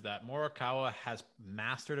down is that Morikawa has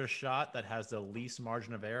mastered a shot that has the least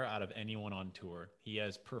margin of error out of anyone on tour. He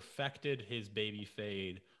has perfected his baby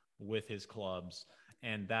fade with his clubs,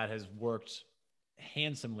 and that has worked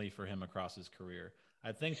handsomely for him across his career.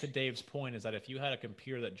 I think to Dave's point is that if you had a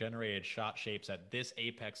computer that generated shot shapes at this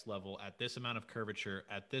apex level, at this amount of curvature,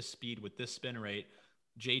 at this speed, with this spin rate,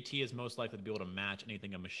 JT is most likely to be able to match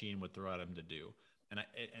anything a machine would throw at him to do. And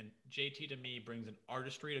JT to me brings an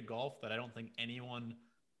artistry to golf that I don't think anyone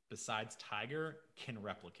besides Tiger can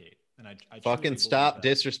replicate. And I Fucking stop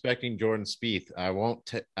disrespecting Jordan Spieth. I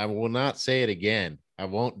will not say it again. I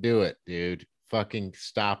won't do it, dude. Fucking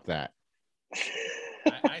stop that.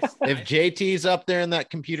 If JT's up there in that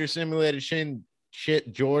computer simulated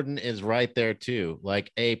shit, Jordan is right there too.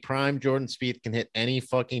 Like a prime Jordan Spieth can hit any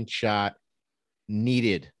fucking shot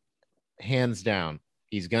needed, hands down.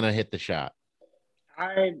 He's gonna hit the shot.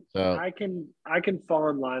 I can fall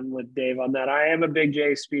in line with Dave on that. I am a big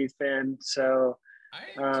Jay Spieth fan, so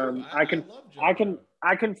I can.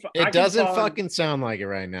 It doesn't fucking sound like it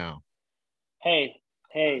right now. Hey,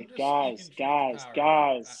 guys.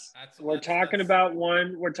 We're talking about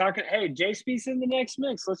one. We're talking. Hey, Jay Spieth's in the next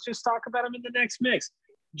mix. Let's just talk about him in the next mix.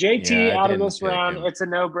 JT out of this round. Him. It's a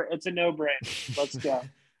no brainer. Let's go.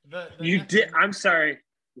 I'm sorry.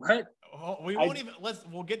 What? We won't even.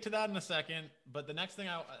 We'll get to that in a second. But the next thing,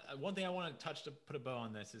 one thing I want to touch to put a bow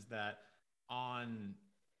on this is that on,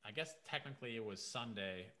 I guess technically it was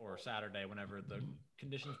Sunday or Saturday, whenever the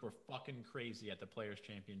conditions were fucking crazy at the Players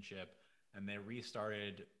Championship, and they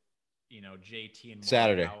restarted, JT and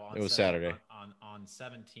Saturday. It was Saturday on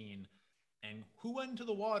 17. And who went into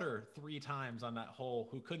the water 3 times on that hole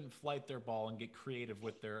who couldn't flight their ball and get creative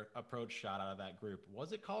with their approach shot out of that group?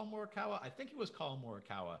 Was it Collin Morikawa? I think it was Collin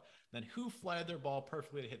Morikawa. Then who flighted their ball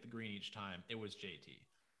perfectly to hit the green each time? It was JT.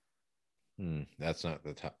 That's not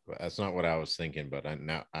the top. That's not what I was thinking, but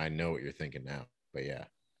I know what you're thinking now. But yeah,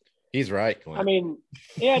 he's right, Clint. I mean,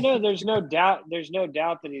 yeah, no, there's no doubt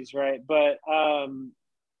that he's right. But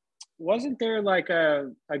wasn't there like a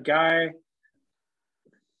guy?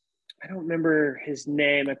 I don't remember his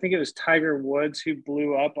name. I think it was Tiger Woods who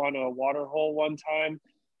blew up on a water hole one time.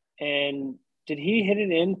 And did he hit it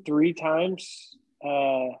in 3 times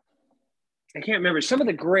I can't remember. Some of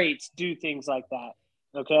the greats do things like that.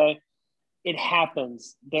 Okay, it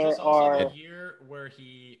happens. Was There this also are. the year where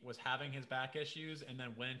he was having his back issues and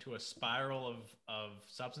then went into a spiral of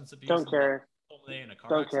substance abuse Don't and then care. culminated in a car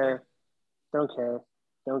Don't accident? care. Don't care.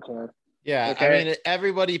 Don't care. Yeah, I Okay. mean,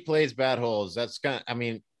 everybody plays bad holes. That's kind of, I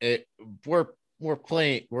mean, we're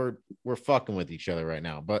playing, we're fucking with each other right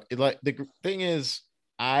now. But like the thing is,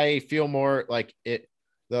 I feel more like it.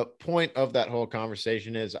 The point of that whole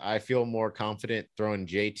conversation is I feel more confident throwing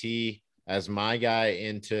JT as my guy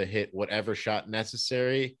in to hit whatever shot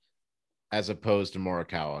necessary as opposed to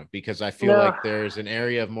Morikawa, because I feel No, like there's an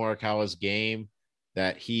area of Morikawa's game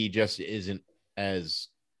that he just isn't as,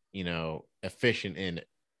 efficient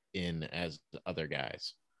in as the other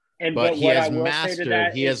guys. But but he what I has will say to mastered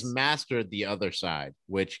that he has is, mastered the other side,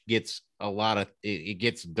 which gets a lot of it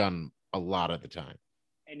gets done a lot of the time.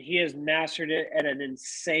 and he has mastered it at an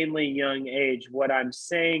insanely young age. What I'm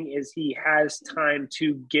saying is he has time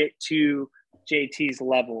to get to JT's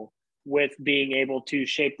level with being able to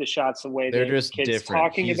shape the shots the way They're that just kids different.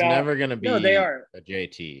 talking He's about. never going to No, they be are. a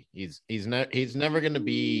JT. He's never going to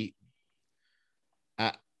be.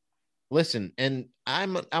 Uh, Listen, and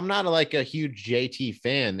I'm not like a huge JT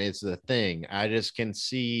fan. Is the thing. I just can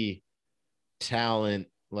see talent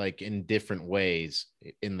like in different ways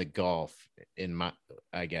in the golf. In my,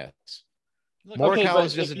 I guess Look, Okay, Morikawa but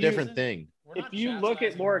is just a different thing. we're if not you look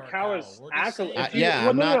at chastising Morikawa. Morikawa's We're just accolades, saying if that you Yeah, well,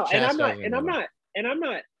 I'm no, no, not no, and chastising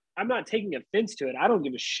him. I'm not taking offense to it. I don't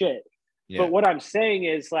give a shit. Yeah, But what I'm saying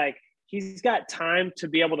is like he's got time to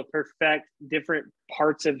be able to perfect different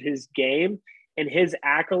parts of his game, and his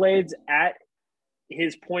accolades at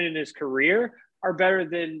his point in his career are better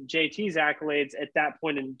than JT's accolades at that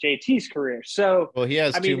point in JT's career. So, well, he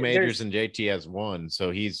has I two mean, majors there's and JT has one, so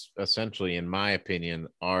he's essentially, in my opinion,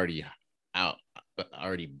 out,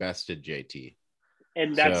 already bested JT.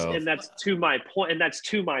 and that's So, and that's to my point, and that's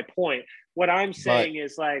to my point. What I'm but saying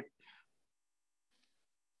is like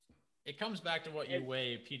it comes back to what you it,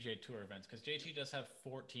 weigh PGA Tour events because JT does have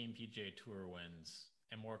 14 PGA Tour wins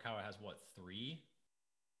and Morikawa has what, 3,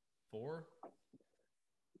 4?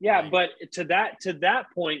 yeah, Like, but to that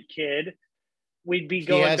point, kid, we'd be he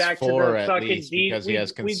going has back to four the at fucking least D. because he has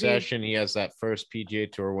We'd be, concession. He has that first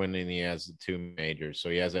PGA Tour win, and he has the two majors, so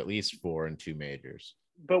he has at least 4 and 2 majors.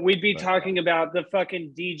 but we'd be But talking about the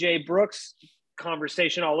fucking DJ Brooks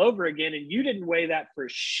conversation all over again, and you didn't weigh that for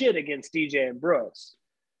shit against DJ and Brooks.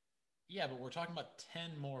 yeah, but we're talking about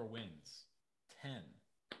 10 more wins. 10.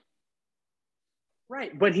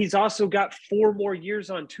 Right, but he's also got 4 more years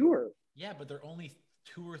on tour. Yeah, but they're only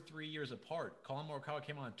 2 or 3 years apart. Colin Morikawa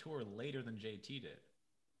came on tour later than JT did.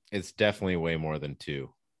 it's definitely way more than 2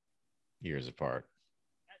 years apart.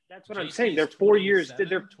 That's what I'm JT saying. is They're 4 years.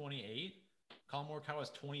 28. Colin Morikawa is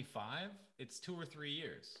 25. It's 2 or 3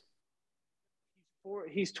 years.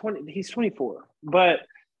 He's 20. He's 24. But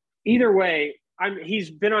either way, he's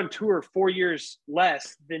been on tour 4 years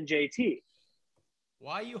less than JT.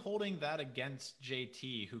 Why are you holding that against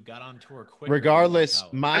JT, who got on tour quicker? Regardless, Than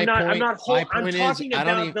Morikawa? my I'm not. I'm point. not. My I'm point is, talking I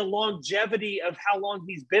don't about even. the longevity of how long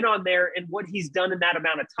he's been on there and what he's done in that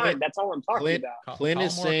amount of time. That's all I'm talking about. Clint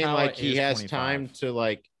is saying Morikawa like he is has 25. time to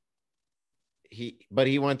like but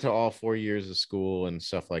he went to all 4 years of school and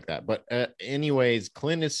stuff like that. But anyways,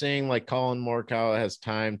 Clint is saying like Colin Morikawa has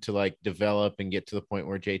time to like develop and get to the point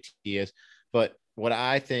where JT is. But what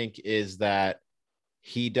I think is that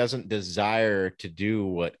he doesn't desire to do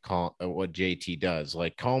what JT does.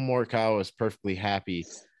 Like Colin Morikawa is perfectly happy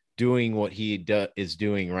doing what he is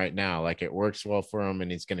doing right now. Like it works well for him, and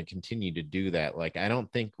he's going to continue to do that. Like I don't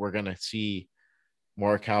think we're going to see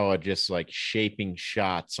Morikawa just like shaping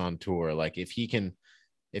shots on tour. Like if he can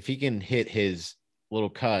hit his little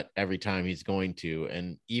cut every time he's going to,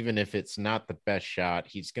 and even if it's not the best shot,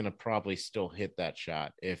 he's going to probably still hit that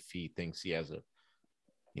shot if he thinks he has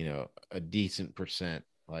a decent percent.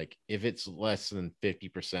 Like if it's less than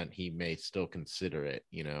 50%, he may still consider it.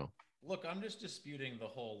 Look, I'm just disputing the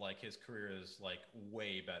whole like his career is like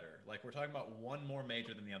way better. Like we're talking about one more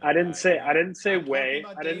major than the other. I didn't guy. say. I didn't say I'm talking way.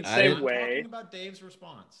 about I didn't Dave's, say I'm way. talking about Dave's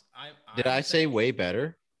response. Did I say way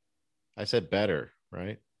better? I said better,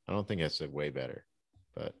 right? I don't think I said way better,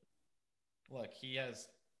 but look, he has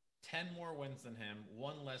 10 more wins than him,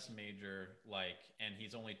 one less major, like, and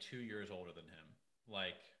he's only 2 years older than him,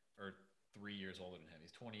 like, or 3 years older than him.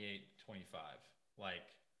 He's 28, 25. Like,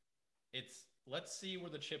 let's see where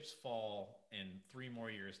the chips fall in 3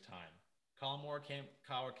 more years' time. Colin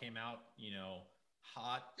Morikawa came out,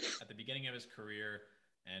 hot at the beginning of his career,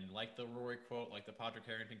 and like the Rory quote, like the Patrick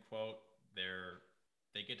Harrington quote,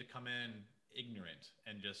 they get to come in ignorant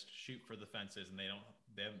and just shoot for the fences, and they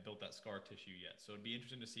haven't built that scar tissue yet. So it'd be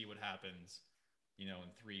interesting to see what happens, in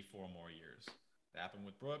 3-4 more years. It happened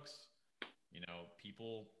with Brooks.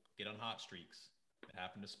 People get on hot streaks. It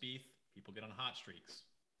happened to Spieth. People get on hot streaks.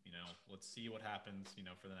 Let's see what happens,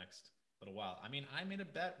 for the next little while. I mean, I made a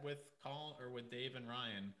bet with Dave and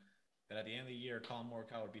Ryan that at the end of the year, Colin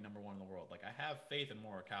Morikawa would be number 1 in the world. Like, I have faith in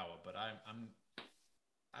Morikawa, but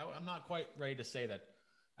I'm not quite ready to say that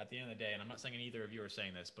at the end of the day, and I'm not saying either of you are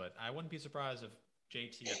saying this, but I wouldn't be surprised if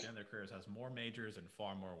JT at the end of their careers has more majors and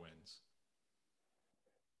far more wins.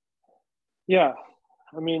 Yeah.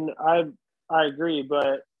 I mean, I agree,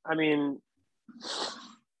 but I mean,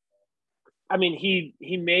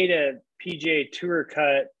 he made a PGA Tour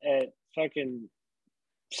cut at fucking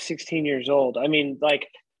 16 years old. I mean, like,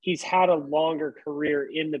 he's had a longer career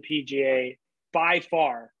in the PGA by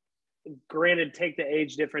far. Granted, take the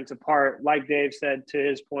age difference apart. Like Dave said, to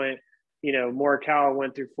his point, Morikawa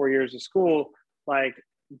went through 4 years of school. Like,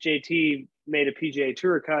 JT made a PGA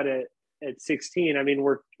Tour cut at 16. I mean,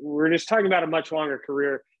 we're just talking about a much longer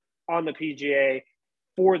career on the PGA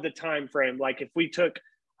for the time frame. Like, if we took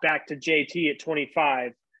back to JT at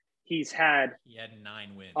 25, he had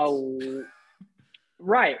 9 wins.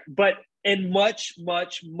 Right, but and much,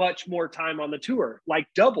 much, much more time on the tour, like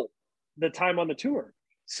double the time on the tour.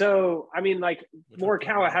 So, I mean, like,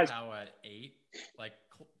 Morikawa has at 8, like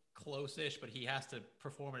close-ish, but he has to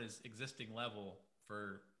perform at his existing level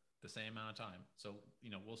for the same amount of time. So,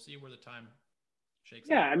 we'll see where the time shakes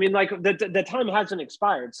out. Yeah, I mean, like, the time hasn't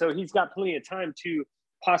expired, so he's got plenty of time to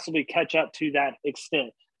possibly catch up to that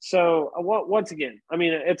extent. So, once again, I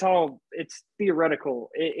mean, it's theoretical.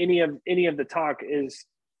 Any of the talk is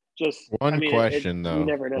just one question, though. You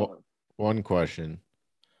never know. One question.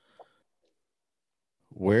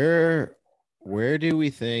 Where do we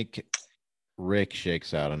think Rick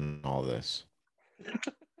shakes out in all this?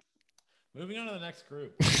 Moving on to the next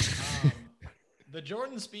group. The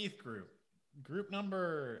Jordan Spieth group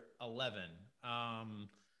number 11.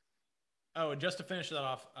 Just to finish that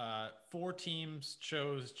off, 4 teams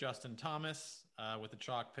chose Justin Thomas with the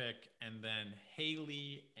chalk pick, and then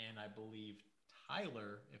Haley and I believe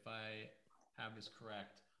Tyler, if I have this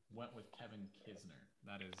correct, went with Kevin Kisner.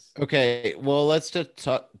 That is okay. Well, let's just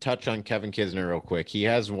touch on Kevin Kisner real quick. He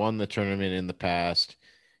has won the tournament in the past.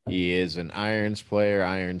 He is an irons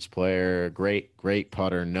player, great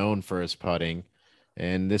putter, known for his putting,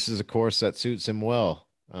 and this is a course that suits him well.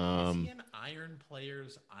 Is he an iron player?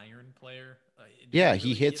 Yeah,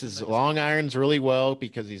 he hits his long irons really well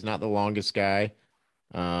because he's not the longest guy.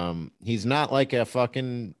 He's not like a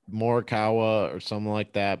fucking Morikawa or something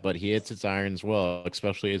like that, but he hits his irons well,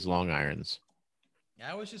 especially his long irons. Yeah,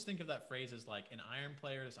 I always just think of that phrase as like an iron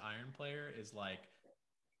player is like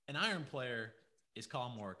an iron player is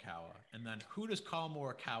Colin Morikawa. And then who does Colin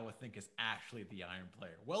Morikawa think is actually the iron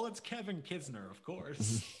player? Well, it's Kevin Kisner, of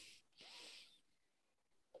course.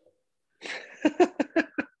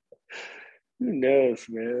 Who knows,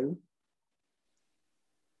 man?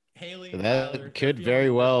 Haley, that Tyler, could very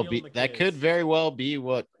well be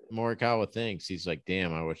what Morikawa thinks. He's like,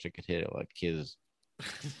 damn, I wish I could hit it like Kiz.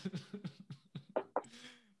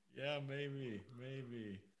 Yeah, maybe.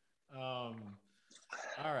 All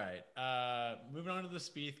right. Moving on to the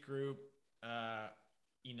Spieth group.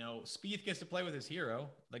 Spieth gets to play with his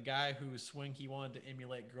hero, the guy whose swing he wanted to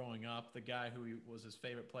emulate growing up, the guy who was his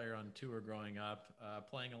favorite player on tour growing up,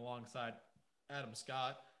 playing alongside Adam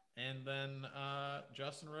Scott, and then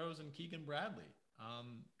Justin Rose and Keegan Bradley.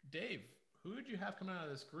 Dave, who did you have coming out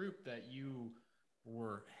of this group that you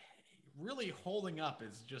were really holding up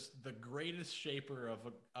as just the greatest shaper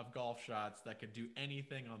of golf shots that could do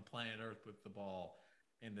anything on planet Earth with the ball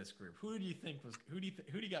in this group? Who do you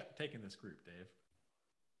got taking this group, Dave?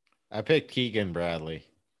 I picked Keegan Bradley.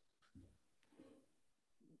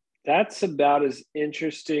 That's about as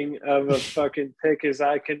interesting of a fucking pick as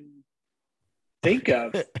I can think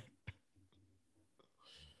of.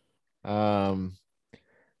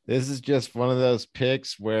 This is just one of those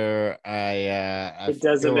picks where I it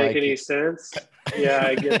doesn't make any sense. Yeah,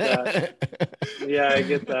 I get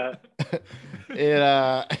that.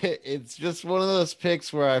 It's just one of those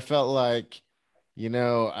picks where I felt like,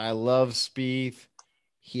 I love Spieth.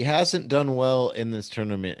 He hasn't done well in this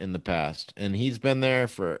tournament in the past, and he's been there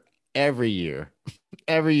for every year.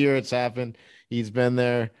 Every year it's happened. He's been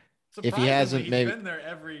there. If he hasn't, he's been there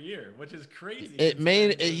every year, which is crazy.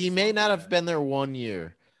 He may not have been there 1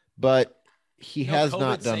 year, but he has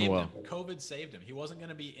not done well. COVID saved him. He wasn't going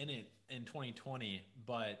to be in it in 2020,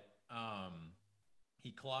 but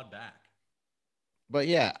he clawed back. But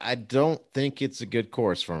yeah, I don't think it's a good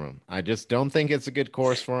course for him. I just don't think it's a good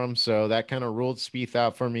course for him. So that kind of ruled Spieth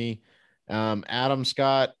out for me. Adam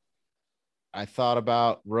Scott, I thought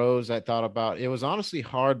about Rose. I thought about it was honestly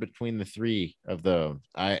hard between the three of those.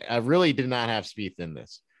 I really did not have Spieth in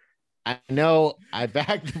this. I know I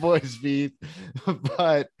backed the boys Spieth,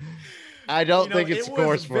 but I don't think it's It a was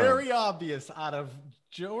course for him. very obvious out of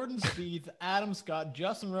Jordan Spieth, Adam Scott,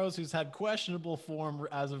 Justin Rose, who's had questionable form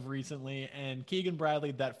as of recently, and Keegan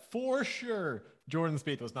Bradley, that for sure Jordan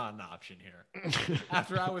Spieth was not an option here.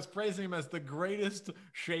 After I was praising him as the greatest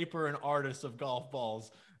shaper and artist of golf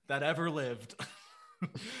balls that ever lived.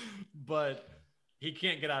 But he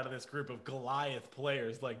can't get out of this group of Goliath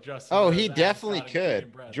players like Justin Oh, Rose, he Adam definitely Scott, and Keegan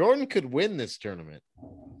could. Bradley. Jordan could win this tournament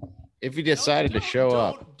if he No, decided to show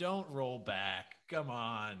up. don't roll back. Come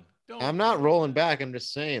on. Don't I'm not roll rolling back. I'm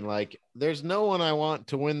just saying, like, there's no one I want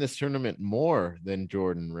to win this tournament more than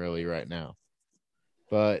Jordan, really, right now.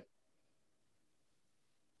 But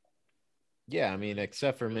yeah, I mean,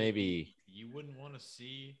 except for maybe, you wouldn't want to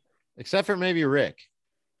see. except for maybe Rick,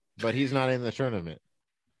 but he's not in the tournament.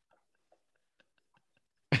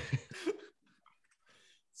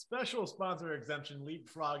 Special sponsor exemption,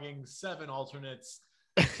 leapfrogging 7 alternates.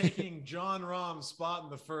 Taking John Rahm's spot in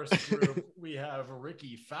the first group, we have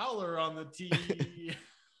Ricky Fowler on the tee.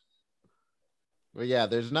 But yeah,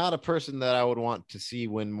 there's not a person that I would want to see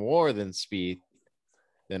win more than Spieth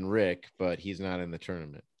than Rick, but he's not in the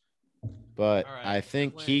tournament. But All right, I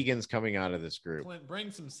think Clint, Keegan's coming out of this group. Clint,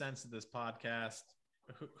 bring some sense to this podcast.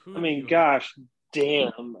 Who I mean, gosh,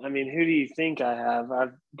 damn. I mean, who do you think I have?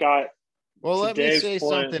 I've got. Well, to let me Dave's say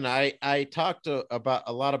point, something. I talked about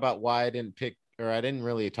a lot about why I didn't pick, or I didn't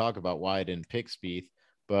really talk about why I didn't pick Spieth,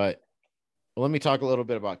 but let me talk a little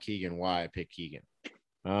bit about Keegan, why I picked Keegan.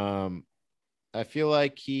 I feel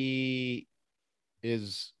like he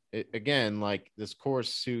is, again, like this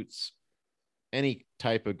course suits any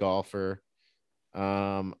type of golfer.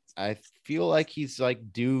 I feel like he's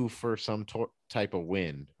like due for some type of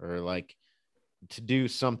win or like to do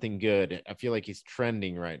something good. I feel like he's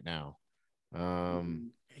trending right now.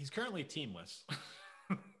 He's currently teamless.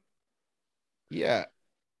 Yeah,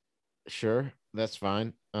 sure, that's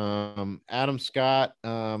fine. Adam Scott.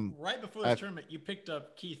 Right before this tournament, you picked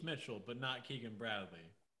up Keith Mitchell, but not Keegan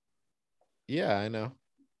Bradley. Yeah, I know.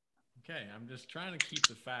 Okay, I'm just trying to keep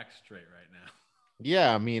the facts straight right now.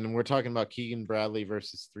 Yeah, I mean, we're talking about Keegan Bradley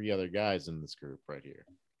versus 3 other guys in this group right here.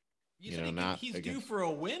 You know, he's due for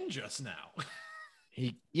a win just now.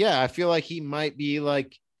 Yeah, I feel like he might be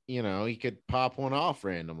like, he could pop one off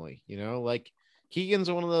randomly, like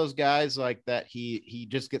Keegan's one of those guys like that. He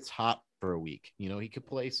just gets hot for a week. He could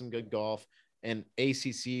play some good golf, and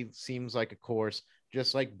ACC seems like a course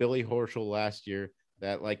just like Billy Horschel last year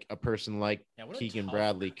that like a person like Keegan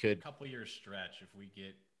Bradley could. A couple years stretch if we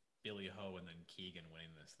get Billy Ho and then Keegan winning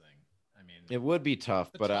this thing. I mean, it would be tough,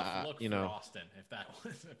 but tough look for Austin if that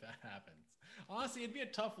happens. Honestly, it'd be a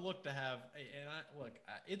tough look to have. And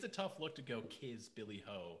it's a tough look to go Kiz Billy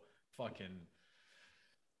Ho, fucking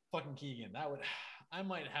Keegan. I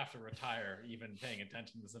might have to retire even paying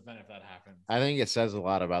attention to this event if that happens. I think it says a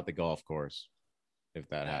lot about the golf course if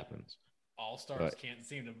that happens. All stars can't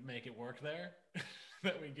seem to make it work there.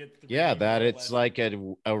 That we get. That it's like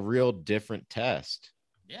a real different test.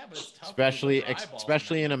 Yeah, but it's tough,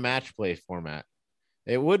 especially in a match play format.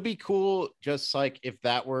 It would be cool, just like if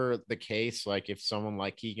that were the case, like if someone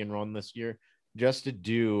like Keegan won this year, just to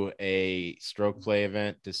do a stroke play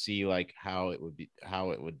event to see like how it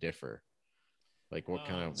would differ, like what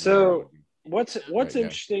kind of. So what's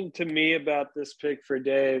interesting to me about this pick for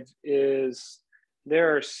Dave is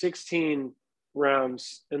there are 16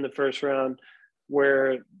 rounds in the first round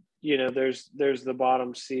where there's the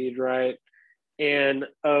bottom seed, right? And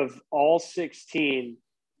of all 16,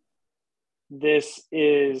 this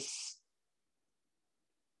is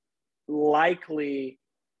likely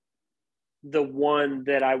the one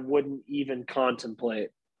that I wouldn't even contemplate.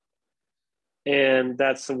 And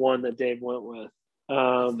that's the one that Dave went with.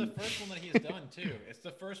 It's the first one that he's done too. It's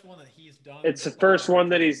the first one that he's done. It's the first one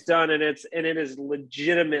that he's done, and it is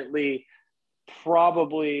legitimately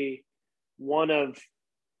probably one of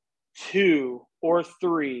 2 or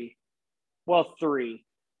 3. Well, 3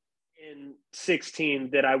 in 16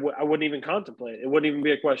 that I wouldn't even contemplate. It wouldn't even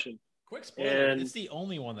be a question. Quick spoiler, it's the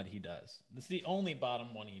only one that he does. It's the only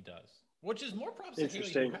bottom one he does, which is more props to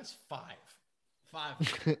Haley, who has 5.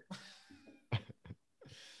 5.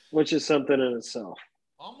 Which is something in itself.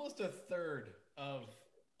 Almost a third of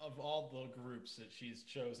all the groups that she's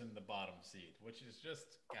chosen the bottom seed, which is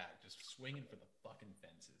just swinging for the fucking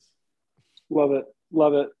fences. Love it.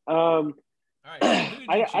 All right. So who did you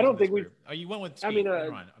choose I don't in this think we. group? Oh, you went with I Spieth. mean,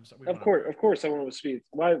 Never mind. I'm sorry. of course, I went with Spieth.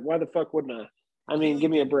 Why the fuck wouldn't I? I mean, Haley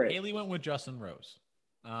give me a didn't. break. Haley went with Justin Rose.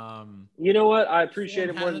 You know what? I appreciate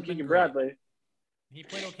Form it more than hasn't been Keegan great. Bradley. He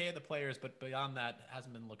played okay at the Players, but beyond that,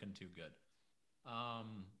 hasn't been looking too good.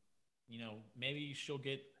 Maybe she'll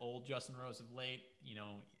get old Justin Rose of late.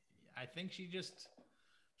 I think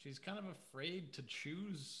she's kind of afraid to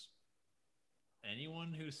choose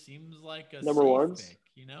anyone who seems like a Number safe ones. pick.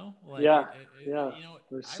 Yeah. I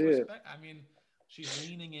respect. I mean, she's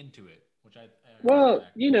leaning into it, which I Well,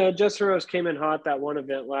 respect. Justin Rose came in hot that one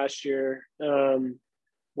event last year,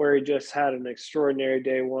 where he just had an extraordinary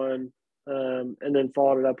day one, and then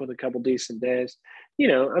followed it up with a couple decent days.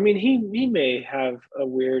 I mean, he may have a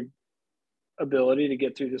weird ability to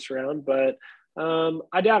get through this round, but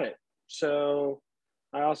I doubt it. So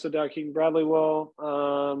I also doubt Keegan Bradley will.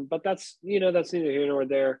 But that's neither here nor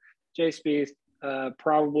there. Jay Spieth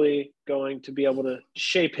probably going to be able to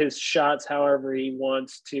shape his shots however he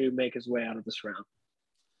wants to make his way out of this round.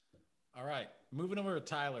 All right, moving over to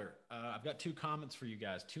Tyler. I've got 2 comments for you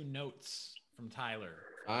guys, 2 notes from Tyler.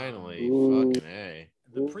 Finally, fucking A.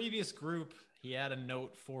 The previous group, he had a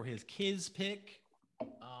note for his Kiz pick.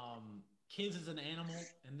 Kiz is an animal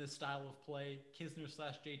in this style of play.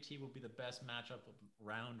 Kisner/JT will be the best matchup of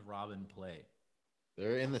round robin play.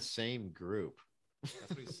 They're in the same group. That's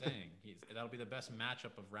what he's saying. That'll be the best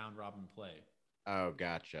matchup of round robin play. Oh,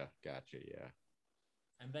 gotcha. Yeah.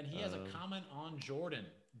 And then he has a comment on Jordan.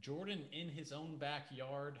 Jordan, in his own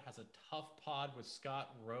backyard, has a tough pod with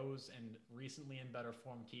Scott Rose and recently in better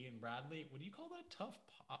form Keegan Bradley. Would you call that a tough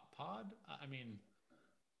pod? I mean,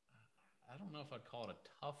 I don't know if I'd call it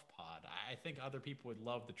a tough pod. I think other people would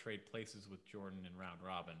love to trade places with Jordan in round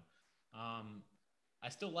robin. I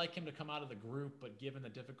still like him to come out of the group, but given the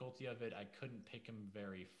difficulty of it, I couldn't pick him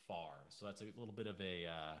very far. So that's a little bit of a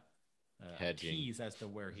tease as to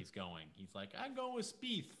where he's going. He's like, I'm going with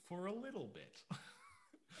Spieth for a little bit.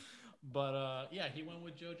 But he went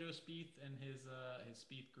with JoJo Spieth and his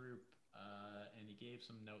Spieth group, and he gave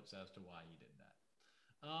some notes as to why he did that.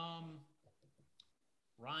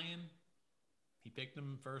 Ryan, he picked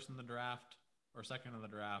him first in the draft or second in the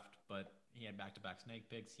draft, but he had back-to-back snake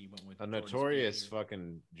picks. He went with a notorious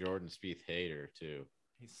fucking Jordan Spieth hater too.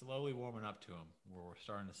 He's slowly warming up to him. We're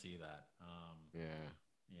starting to see that.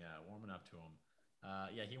 Warming up to him.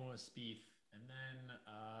 He went with Spieth. And then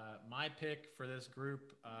my pick for this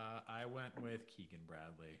group, I went with Keegan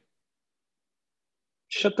Bradley.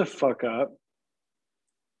 Shut the fuck up.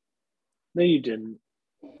 No, you didn't.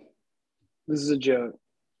 This is a joke.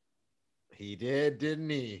 He did, didn't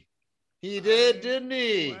he? Didn't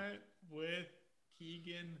he? Went with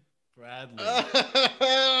Keegan Bradley.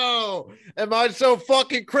 Oh, am I so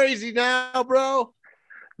fucking crazy now, bro?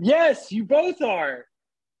 Yes, you both are.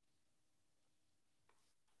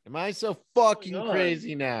 Am I so fucking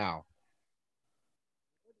crazy now?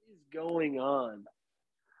 What is going on?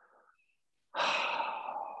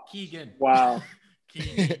 Keegan. Wow.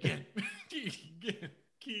 Keegan.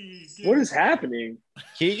 What is happening?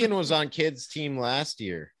 Keegan was on Kid's team last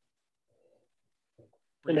year.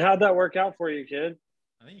 And how'd that work out for you, kid?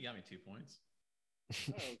 I think you got me 2 points.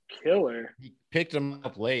 Oh, killer. He picked him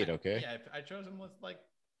up late, okay? I chose him with like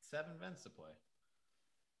 7 events to play.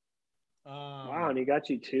 Wow, and he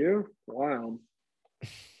got you 2? Wow. All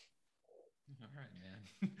right,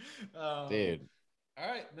 man. Dude. All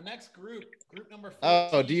right, the next group number 14.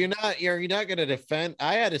 Oh, you're not going to defend?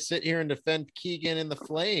 I had to sit here and defend Keegan in the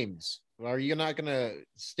Flames. Are you not going to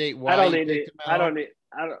state why?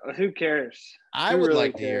 Who cares? I would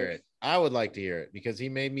like to hear it. I would like to hear it because he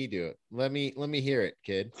made me do it. Let me hear it,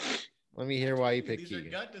 kid. Let me hear why you picked Keegan.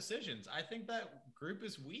 These are gut decisions. I think that group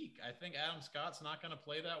is weak. I think Adam Scott's not going to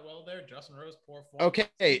play that well there. Justin Rose, poor form.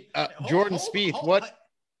 Okay, Jordan Spieth. What?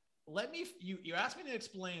 Let me. You asked me to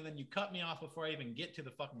explain, and then you cut me off before I even get to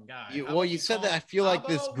the fucking guy. You said that I feel like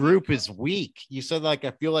this group is weak. You said like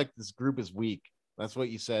I feel like this group is weak. That's what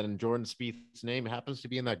you said, and Jordan Spieth's name happens to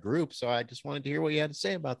be in that group. So I just wanted to hear what you had to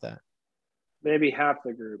say about that. Maybe half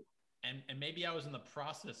the group. And maybe I was in the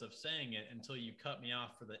process of saying it until you cut me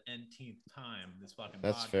off for the nth time this fucking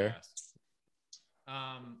That's podcast. Fair.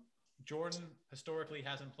 Jordan historically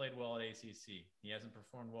hasn't played well at ACC. He hasn't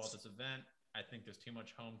performed well at this event. I think there's too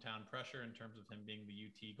much hometown pressure in terms of him being the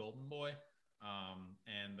UT Golden Boy.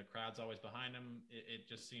 And the crowd's always behind him. It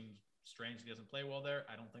just seems strange he doesn't play well there.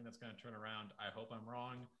 I don't think that's going to turn around. I hope I'm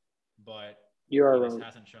wrong, but you are wrong. Just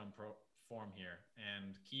hasn't shown form here.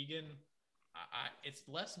 And Keegan, it's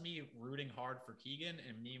less me rooting hard for Keegan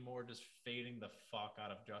and me more just fading the fuck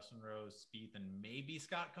out of Justin Rose, Spieth, and maybe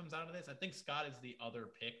Scott comes out of this. I think Scott is the other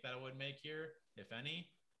pick that I would make here, if any.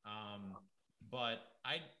 but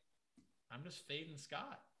I'm just fading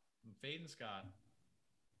Scott. I'm fading Scott.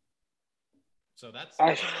 So that's I,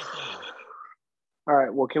 my next one. all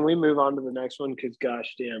right. Well, can we move on to the next one? Because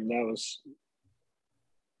gosh, damn, that was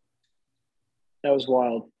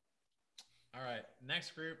wild. All right,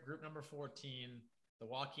 next group number 14, the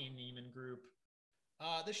Joaquin Niemann group.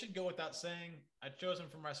 This should go without saying. I chose him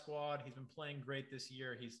for my squad. He's been playing great this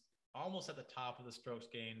year. He's almost at the top of the strokes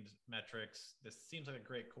gained metrics. This seems like a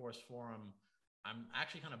great course for him. I'm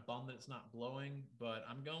actually kind of bummed that it's not blowing, but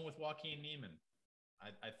I'm going with Joaquin Niemann.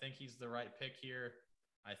 I think he's the right pick here.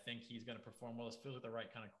 I think he's going to perform well. This feels like the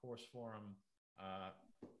right kind of course for him. I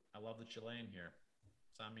love the Chilean here.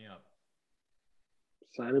 Sign me up.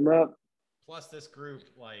 Sign him up. Plus, this group,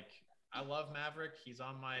 like, I love Maverick.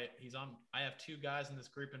 I have two guys in this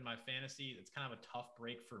group in my fantasy. It's kind of a tough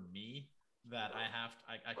break for me that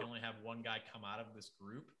I can only have one guy come out of this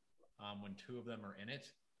group when two of them are in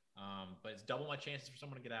it. But it's double my chances for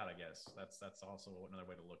someone to get out, I guess. That's also another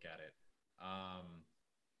way to look at it.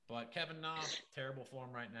 But Kevin Na, terrible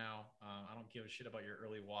form right now. I don't give a shit about your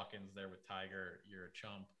early walk-ins there with Tiger. You're a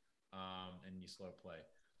chump, and you slow play.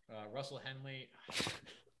 Russell Henley,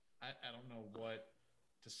 I don't know what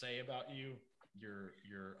to say about you.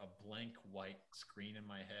 You're a blank white screen in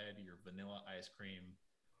my head. You're vanilla ice cream,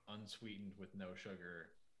 unsweetened with no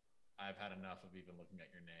sugar. I've had enough of even looking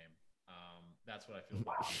at your name. That's what I feel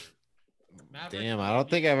about you. Maverick, Damn, I don't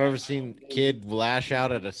think I've ever seen Kid lash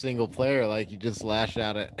out at a single player like you just lashed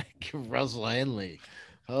out at Russell Henley.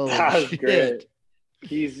 Holy shit. Great.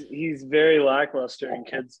 He's very lackluster in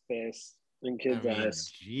Kid's face, in Kid's eyes.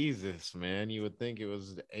 Jesus, man. You would think it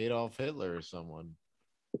was Adolf Hitler or someone.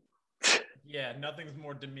 Yeah, nothing's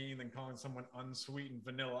more demeaning than calling someone unsweetened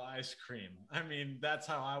vanilla ice cream. I mean, that's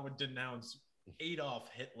how I would denounce Adolf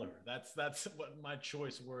Hitler. That's what my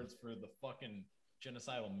choice words for the fucking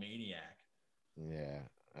genocidal maniac. Yeah,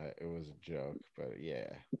 it was a joke, but yeah.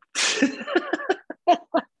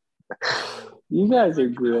 You guys are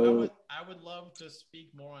great. I would love to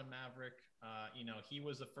speak more on Maverick. He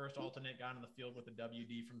was the first alternate guy in the field with a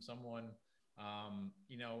WD from someone.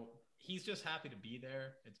 He's just happy to be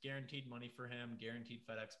there. It's guaranteed money for him, guaranteed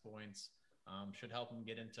FedEx points. Should help him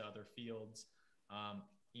get into other fields.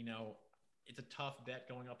 It's a tough bet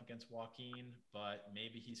going up against Joaquin, but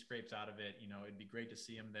maybe he scrapes out of it. It'd be great to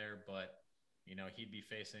see him there, but he'd be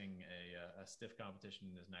facing a stiff competition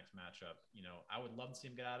in his next matchup. I would love to see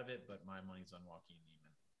him get out of it, but my money's on Joaquin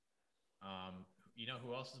Niemann.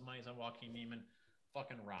 Who else's money's on Joaquin Niemann?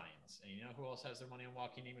 Fucking Ryan's. And you know who else has their money on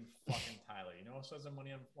Joaquin Niemann? Fucking Tyler. You know who else has their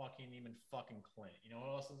money on Joaquin Niemann? Fucking Clint. You know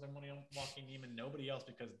who else has their money on Joaquin Niemann? Nobody else,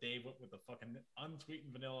 because Dave went with the fucking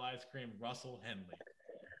unsweetened vanilla ice cream, Russell Henley.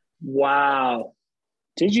 Wow.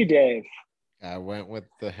 Did you, Dave? I went with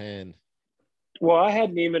the hen. Well, I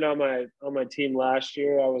had Niemann on my team last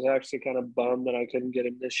year. I was actually kind of bummed that I couldn't get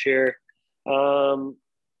him this year. He's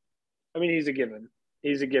a given.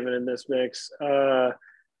 He's a given in this mix. I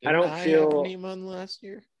have Niemann last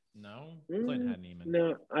year. No, Clint had Niemann.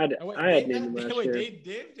 No, I had Niemann last year. Dave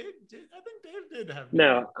did. I think Dave did have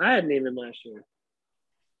Niemann. No, I had Niemann last year.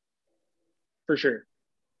 For sure.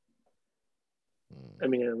 At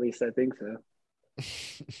least I think so.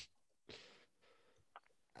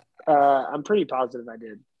 I'm pretty positive I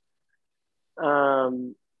did.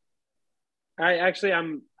 I'm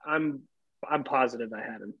positive I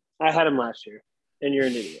had him. I had him last year, and you're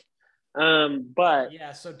an idiot. But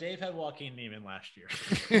yeah, so Dave had Joaquin Niemann last year.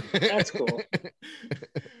 That's cool.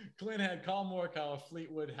 Clint had Colin Morikawa,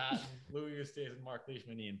 Fleetwood, Hatton, Louis Oosthuizen, Mark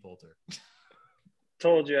Leishman, Ian Poulter.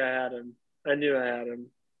 Told you I had him. I knew I had him.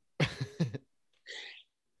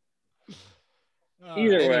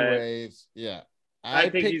 Either way, yeah. I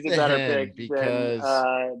think he's a better pick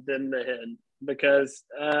than the hen because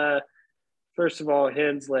first of all,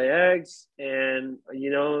 hens lay eggs, and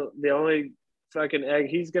the only fucking egg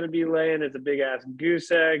he's going to be laying is a big ass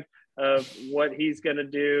goose egg of what he's going to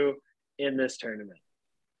do in this tournament.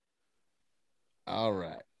 All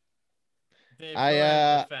right. Dave,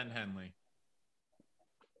 defend Henley.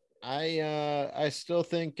 I still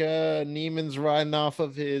think Niemann's riding off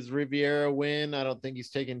of his Riviera win. I don't think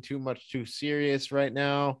he's taking too serious right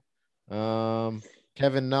now.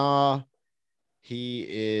 Kevin Na, he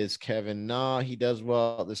is Kevin Na. He does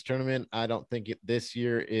well at this tournament. I don't think this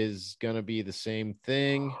year is going to be the same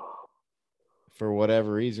thing. For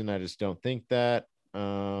whatever reason, I just don't think that.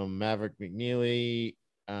 Maverick McNeely,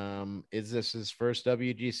 is this his first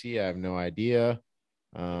WGC? I have no idea.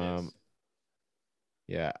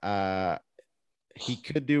 Yeah, he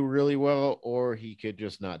could do really well, or he could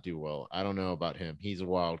just not do well. I don't know about him. He's a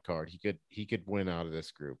wild card. He could win out of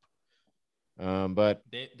this group. But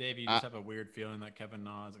Dave, you just have a weird feeling that Kevin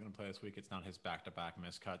Na isn't going to play this week. It's not his back-to-back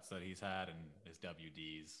miscuts that he's had and his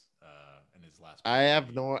WDs in his last.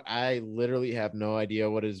 I literally have no idea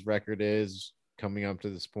what his record is coming up to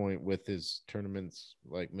this point with his tournaments,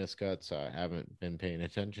 like miscuts. I haven't been paying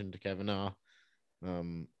attention to Kevin Na.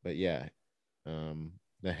 But yeah,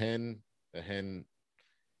 the hen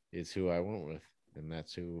is who I went with, and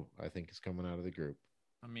that's who I think is coming out of the group.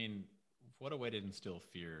 I mean, what a way to instill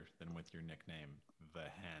fear than with your nickname, the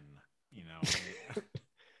hen. You know,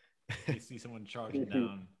 you see someone charging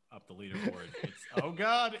down up the leaderboard. It's oh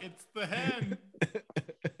god, it's the hen.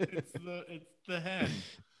 It's the hen.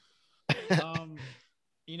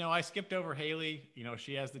 You know, I skipped over Haley. You know,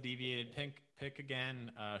 she has the deviated pick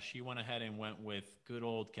again. She went ahead and went with good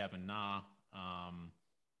old Kevin Na.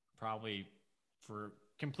 Probably for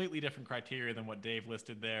completely different criteria than what Dave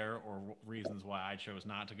listed there, or reasons why I chose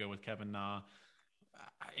not to go with Kevin Na.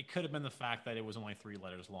 It could have been the fact that it was only 3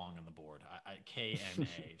 letters long on the board.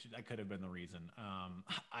 KNA. That could have been the reason.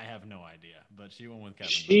 I have no idea, but she went with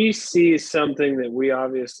Kevin. She sees something that we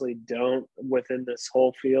obviously don't within this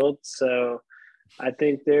whole field. So I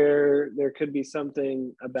think there could be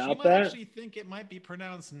something about she that. I actually think it might be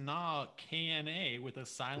pronounced Na, KNA with a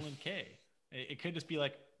silent K. It could just be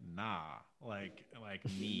like nah, like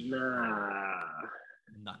knee, nah,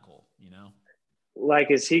 knuckle. You know.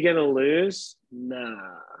 Like, is he gonna lose?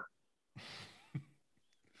 Nah,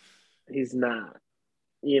 he's not.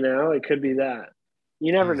 You know, it could be that.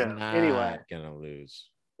 You never know. Anyway, gonna lose.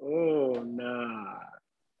 Oh nah.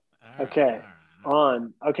 All okay, right.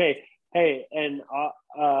 On. Okay, hey, and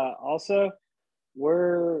also,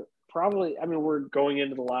 we're probably. I mean, we're going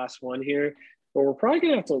into the last one here, but we're probably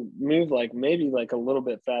gonna have to move maybe a little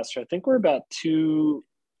bit faster. I think we're about 2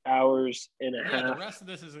 hours and a half. The rest of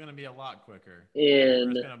this is going to be a lot quicker.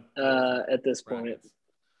 At this point.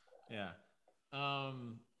 Yeah. All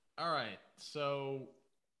right. So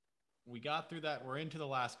we got through that. We're into the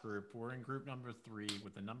last group. We're in group number 3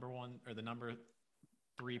 with the number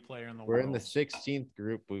 3 player in the world. We're in the 16th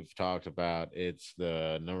group we've talked about. It's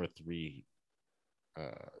the number 3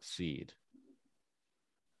 seed.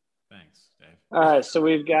 Thanks, Dave. All right. So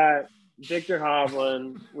we've got Viktor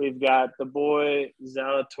Hovland, we've got the boy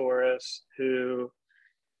Zalatoris, who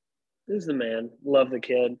is the man. Love the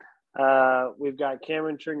kid. We've got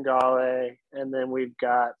Cameron Tringale, and then we've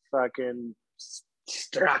got fucking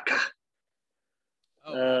Straka.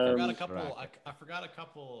 I forgot a couple. I forgot a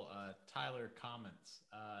couple. Tyler comments.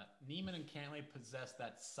 Neiman and Cantley possess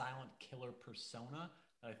that silent killer persona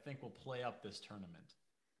that I think will play up this tournament.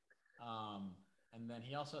 And then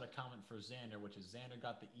he also had a comment for Xander, which is Xander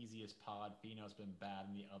got the easiest pod. Fino's been bad,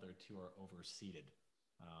 and the other 2 are overseeded.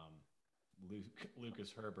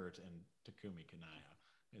 Lucas Herbert and Takumi Kanaya.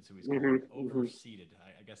 And so he's overseeded.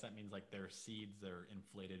 I guess that means like their seeds, their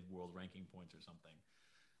inflated world ranking points or something.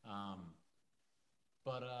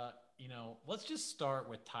 You know, let's just start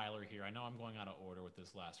with Tyler here. I know I'm going out of order with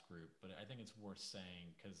this last group, but I think it's worth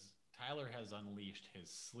saying because Tyler has unleashed his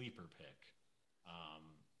sleeper pick.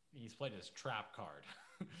 He's played his trap card.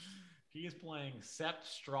 He is playing Sepp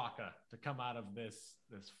Straka to come out of this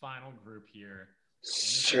final group here.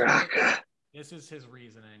 Straka. This is his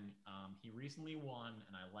reasoning. He recently won,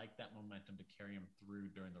 and I like that momentum to carry him through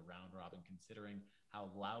during the round robin, considering how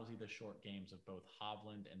lousy the short games of both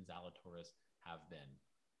Hovland and Zalatoris have been.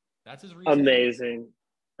 That's his reasoning.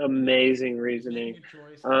 Amazing reasoning. He's making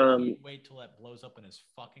a choice. Wait till that blows up in his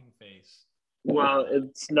fucking face. Well,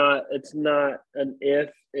 it's not an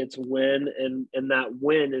if, it's when, and that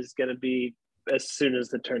win is going to be as soon as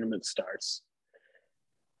the tournament starts.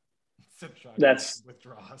 That's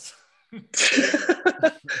withdraws.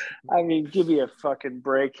 I mean, give me a fucking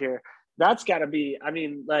break here. That's got to be. I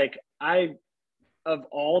mean, of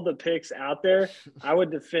all the picks out there, I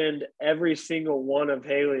would defend every single one of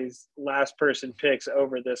Haley's last person picks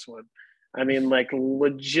over this one. I mean,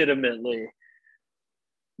 legitimately,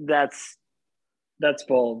 that's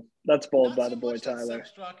bold. That's bold by the boy Tyler.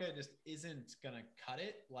 Sepp Straka just isn't gonna cut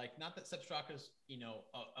it. Like, not that Sepp Straka's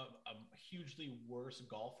a hugely worse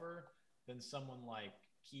golfer than someone like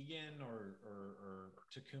Keegan or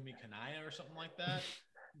Takumi Kanaya or something like that.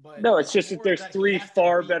 But no, it's just that there's 3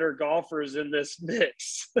 far better golfers in this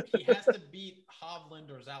mix. He has to beat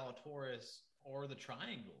Hovland or Zalatoris or the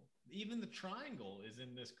Triangle. Even the Triangle is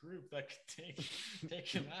in this group that could take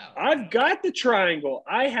him out. I've got the Triangle.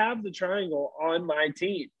 I have the Triangle on my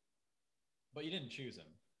team. But you didn't choose him.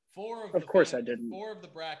 Of course I didn't. 4 of the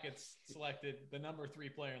brackets selected the number 3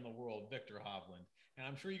 player in the world, Viktor Hovland. And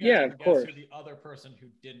I'm sure you guys can guess who the other person who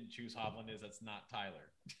didn't choose Hovland is that's not Tyler.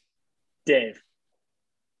 Dave.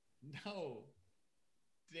 No.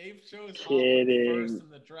 Dave chose Hovland Kidding. first in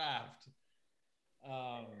the draft.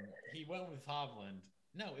 He went with Hovland.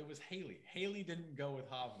 No, it was Haley. Haley didn't go with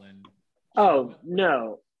Hovland. Oh,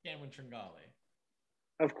 no. Cameron Tringali.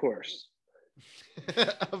 Of course.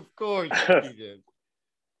 Of course Of you did.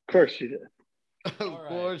 course you did. Of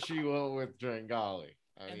course you went with Tringali.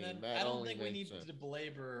 I don't think we need to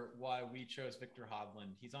belabor why we chose Victor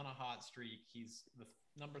Hovland. He's on a hot streak. He's the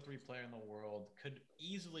number 3 player in the world. Could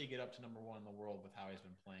easily get up to number 1 in the world with how he's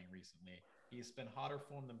been playing recently. He's been hotter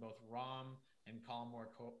form than both Rahm and Collin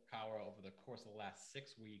Morikawa over the course of the last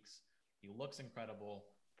 6 weeks. He looks incredible.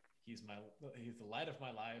 He's the light of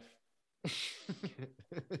my life.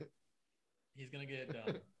 He's gonna get it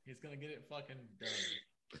done. He's gonna get it fucking done.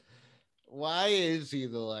 Why is he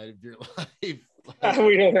the light of your life?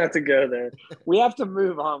 We don't have to go there. We have to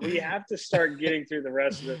move on. We have to start getting through the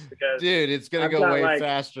rest of this because, dude, it's gonna go way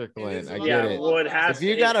faster, Clint. I get it. Well, if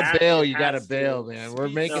you gotta bail, you gotta bail, man. We're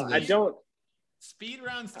making. No, I don't. Speed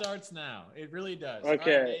round starts now. It really does.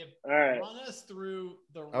 Okay. All right. Run us through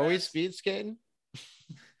the rest. Are we speed skating?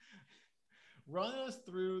 Run us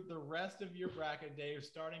through the rest of your bracket, Dave,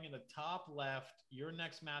 starting in the top left. Your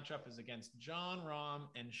next matchup is against Jon Rahm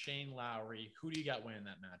and Shane Lowry. Who do you got winning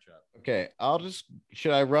that matchup? Okay,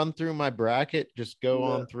 should I run through my bracket? Just go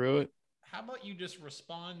on through it? How about you just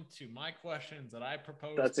respond to my questions that I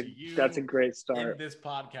proposed to you? That's a great start. In this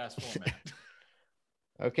podcast format.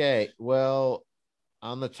 Okay, well,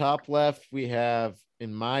 on the top left, we have,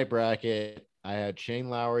 in my bracket, I had Shane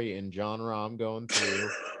Lowry and Jon Rahm going through.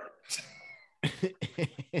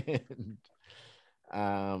 And,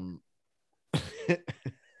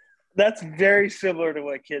 that's very similar to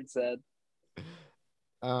what Kid said.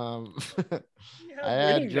 I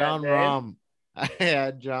had Jon Rahm. I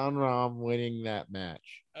had Jon Rahm winning that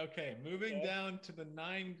match. Okay, moving down to the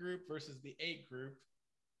 9 group versus the 8 group,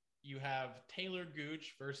 you have Taylor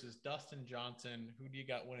Gooch versus Dustin Johnson. Who do you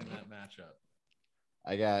got winning that matchup?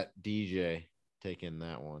 I got DJ taking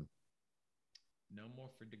that one. No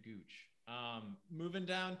more for the Gooch. Moving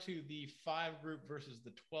down to the 5 group versus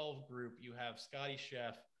the 12 group, you have Scotty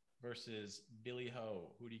Chef versus Billy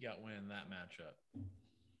Ho. Who do you got winning that matchup?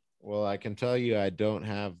 Well, I can tell you I don't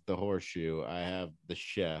have the horseshoe. I have the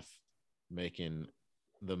chef making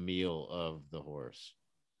the meal of the horse.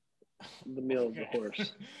 The meal of the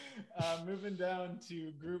horse. Moving down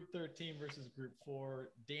to group 13 versus group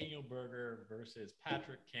 4, Daniel Berger versus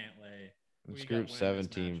Patrick Cantlay. It's group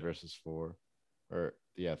 17 versus 4. Or,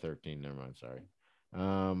 yeah, 13. Never mind. Sorry.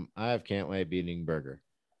 I have Cantlay beating Berger.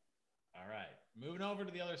 All right. Moving over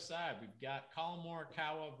to the other side, we've got Collin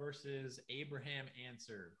Morikawa versus Abraham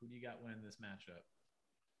Ancer. Who do you got winning this matchup?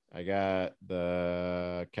 I got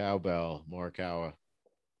the cowbell, Morikawa.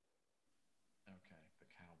 Okay, the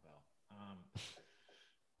cowbell.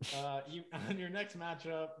 On your next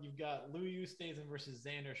matchup, you've got Louis Oosthuizen versus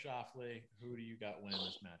Xander Schauffele. Who do you got winning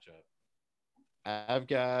this matchup? I've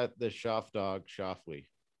got the Schaff dog, Schauffele.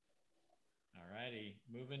 All righty.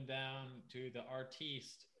 Moving down to the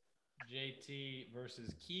artiste, JT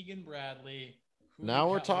versus Keegan Bradley. Now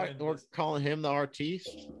we're calling him the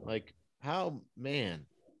artiste? Like, how, man?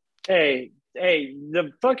 Hey,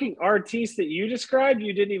 the fucking artiste that you described,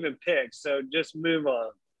 you didn't even pick, so just move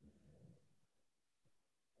on.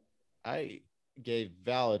 I gave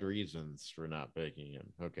valid reasons for not picking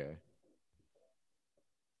him. Okay.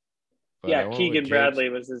 But yeah, Keegan Bradley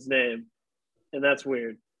was his name, and that's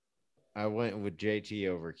weird. I went with JT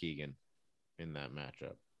over Keegan in that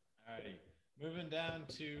matchup. All righty. Moving down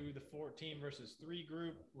to the 14 versus 3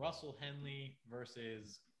 group, Russell Henley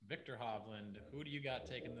versus Victor Hovland. Who do you got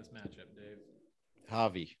taking this matchup, Dave?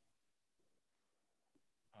 Javi.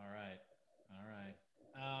 All right.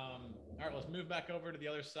 All right, let's move back over to the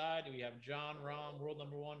other side. We have Jon Rahm, world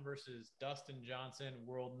number 1, versus Dustin Johnson,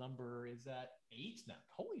 world number, is that 8 now?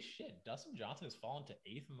 Holy shit, Dustin Johnson has fallen to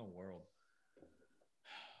 8th in the world.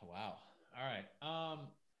 Wow. All right.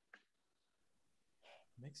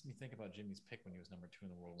 Makes me think about Jimmy's pick when he was number 2 in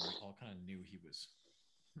the world, when we all kind of knew he was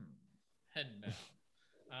heading down.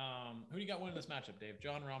 Who do you got winning this matchup, Dave?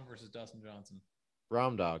 Jon Rahm versus Dustin Johnson.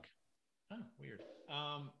 Rahm dog. Oh, weird.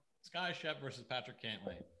 Sky Chef versus Patrick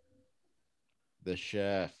Cantlay. The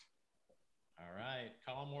chef. All right.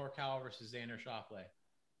 Collin Morikawa versus Xander Schauffele.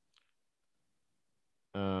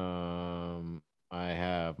 I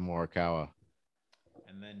have Morikawa.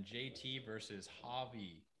 And then JT versus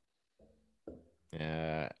Javi.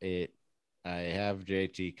 I have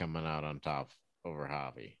JT coming out on top over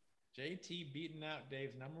Javi. JT beating out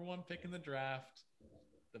Dave's number 1 pick in the draft,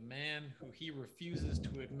 the man who he refuses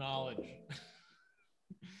to acknowledge.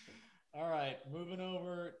 All right, moving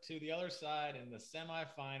over to the other side in the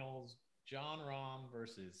semifinals, John Rahm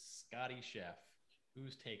versus Scotty Chef.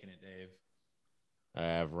 Who's taking it, Dave? I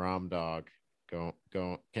have Rom Dog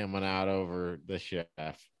coming out over the Chef.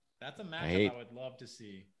 That's a matchup I would love to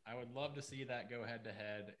see. I would love to see that go head to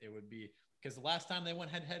head. It would be because the last time they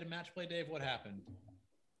went head to head in match play, Dave, what happened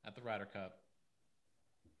at the Ryder Cup?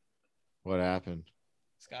 What happened?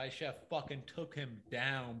 Scotty Chef fucking took him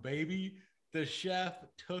down, baby. The Chef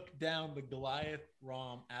took down the Goliath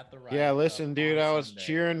Rahm at the Ryder Cup. Yeah, listen, dude, I was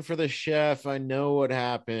cheering for the Chef. I know what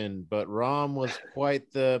happened, but Rahm was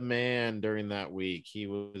quite the man during that week. He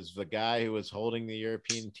was the guy who was holding the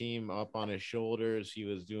European team up on his shoulders. He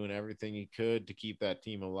was doing everything he could to keep that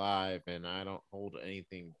team alive, and I don't hold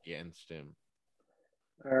anything against him.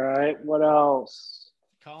 All right, what else?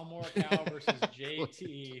 Collin Morikawa versus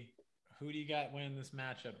JT. Who do you got winning this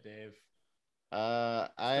matchup, Dave? I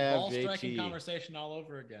have ball JT. Striking conversation all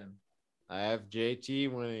over again. I have JT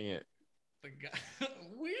winning it. The guy,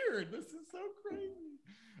 weird. This is so crazy.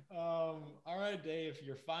 All right, Dave.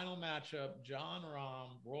 Your final matchup: John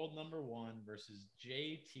Rahm, world number 1, versus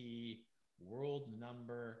JT, world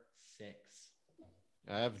number 6.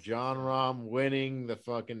 I have John Rahm winning the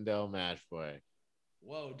fucking Dell match play.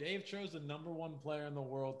 Whoa, Dave chose the number 1 player in the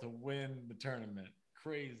world to win the tournament.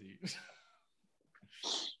 Crazy.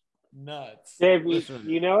 Nuts. Dave,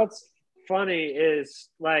 you know what's funny is,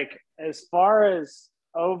 like, as far as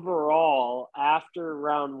overall after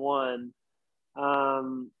round 1,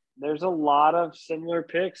 there's a lot of similar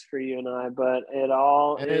picks for you and I, but it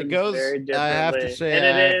all ends very differently. I have to say, and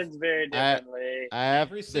it ends very differently. I have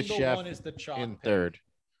every the single Chef one is the chalk in pick. third.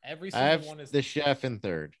 Every single one is the Chef in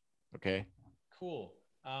third. Okay. Cool.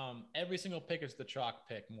 Every single pick is the chalk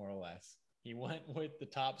pick, more or less. He went with the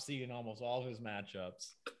top seed in almost all of his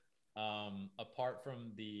matchups. Apart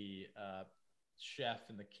from the Chef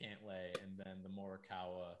and the Cantlay, and then the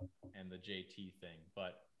Morikawa and the JT thing.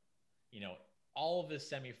 But, you know, all of his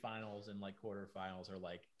semifinals and like quarterfinals are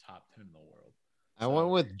like top 10 in the world. I went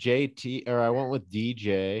with JT, or I went with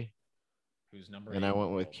DJ, who's number 8. And I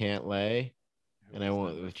went with Cantlay, and I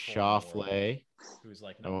went with Schauffele, who's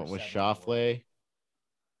like I went with 7 Schauffele.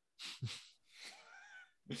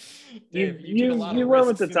 Dave, you went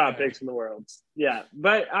with the top picks in the world. Yeah,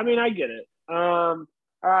 but I mean, I get it. All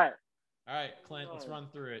right, Clint, let's run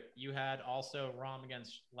through it. You had also Rahm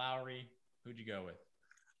against Lowry. Who'd you go with?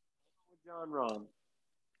 John Rahm.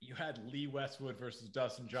 You had Lee Westwood versus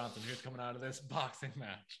Dustin Johnson. Who's coming out of this boxing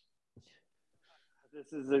match?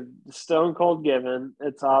 This is a stone cold given.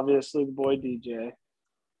 It's obviously the boy DJ.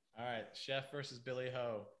 All right, Chef versus Billy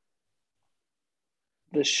Ho.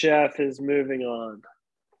 The Chef is moving on.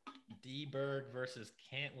 D Berg versus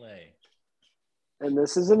Cantlay. And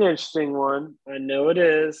this is an interesting one. I know it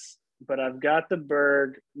is, but I've got the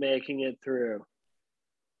Berg making it through.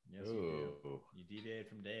 Yes, you do. You deviated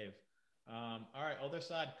from Dave. All right, other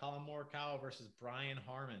side, Collin Morikawa versus Brian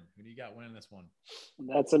Harman. Who do you got winning this one?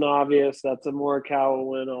 That's an obvious. That's a Morikawa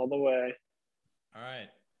win all the way. All right,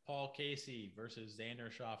 Paul Casey versus Xander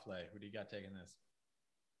Schauffele. Who do you got taking this?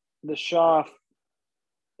 The Schaff.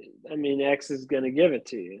 I mean, X is going to give it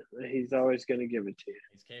to you. He's always going to give it to you.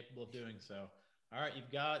 He's capable of doing so. All right,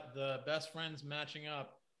 you've got the best friends matching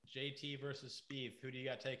up, JT versus Spieth. Who do you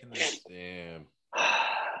got taking this? Damn.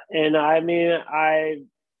 And I mean,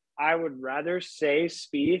 I would rather say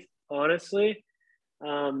Spieth, honestly,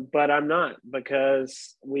 but I'm not,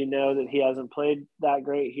 because we know that he hasn't played that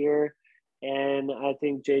great here. And I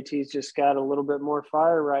think JT's just got a little bit more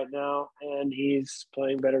fire right now, and he's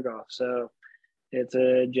playing better golf. So it's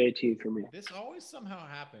a JT for me. This always somehow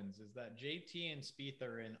happens, is that JT and Spieth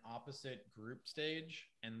are in opposite group stage,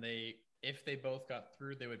 and if they both got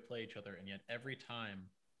through, they would play each other. And yet every time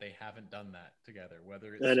they haven't done that together,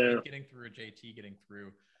 whether it's Spieth getting through or JT getting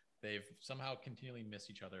through, they've somehow continually missed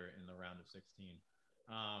each other in the round of 16.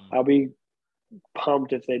 I'll be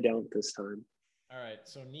pumped if they don't this time. All right,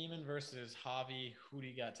 so Neiman versus Javi. Who do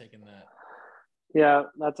you got taking that? Yeah,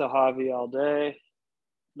 that's a Javi all day.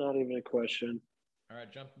 Not even a question. All right,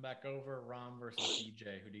 jumping back over, Rahm versus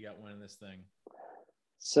DJ. Who do you got winning this thing?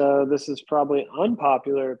 So this is probably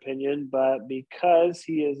unpopular opinion, but because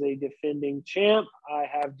he is a defending champ, I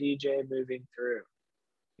have DJ moving through.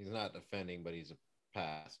 He's not defending, but he's a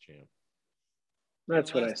past champ.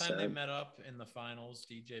 That's what I said. Last time they met up in the finals,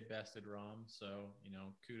 DJ bested Rahm, so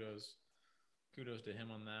kudos to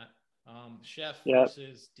him on that. Chef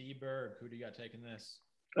versus D Berg. Who do you got taking this?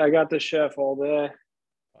 I got the Chef all day.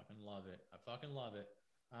 Fucking love it. I fucking love it.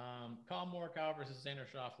 Collin Morikawa versus Xander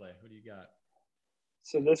Schauffele. Who do you got?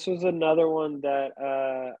 So this was another one that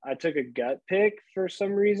I took a gut pick for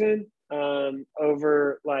some reason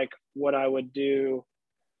over like what I would do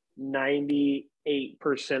 98%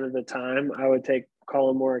 of the time, I would take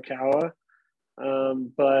Colin Morikawa.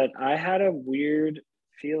 But I had a weird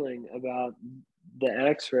feeling about the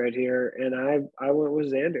X right here, and I went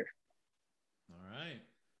with Xander. All right.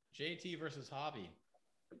 JT versus Javi.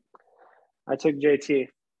 I took JT.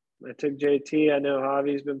 I know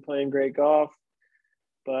Javi's been playing great golf,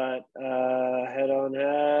 but head on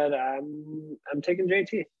head, I'm taking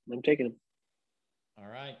JT. I'm taking him. All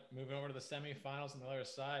right. Moving over to the semifinals on the other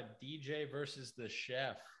side, DJ versus the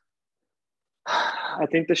Chef. I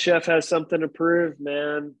think the Chef has something to prove,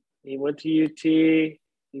 man. He went to UT.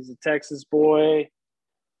 He's a Texas boy.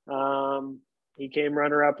 He came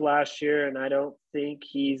runner-up last year, and I don't think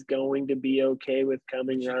he's going to be okay with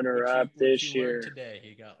coming runner-up this year. Today,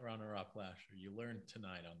 he got runner-up last year. You learned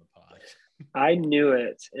tonight on the pod. I knew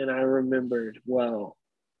it, and I remembered well.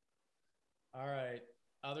 All right.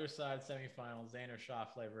 Other side semifinals, Xander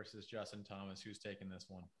Schauffele versus Justin Thomas. Who's taking this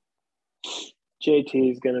one?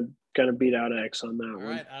 JT is gonna beat out X on that one. All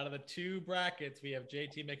right. Out of the two brackets, we have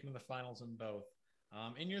JT making the finals in both.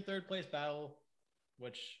 In your third place battle,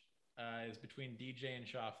 which is between DJ and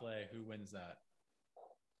Schauffele, who wins that?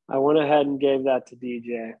 I went ahead and gave that to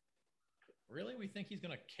DJ. Really? We think he's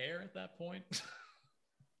going to care at that point?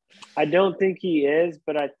 I don't think he is,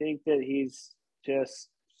 but I think that he's just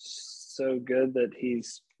so good that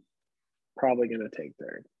he's probably going to take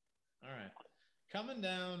third. All right. Coming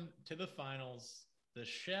down to the finals, the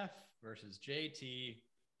Chef versus JT,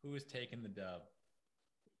 who is taking the dub?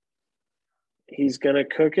 He's going to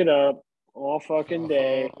cook it up all fucking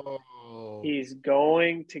day. He's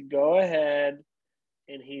going to go ahead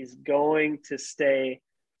and he's going to stay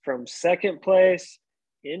from second place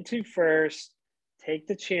into first, take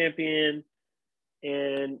the champion,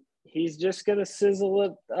 and he's just going to sizzle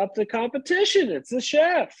it up the competition. It's the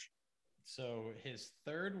Chef. So his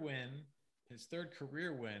third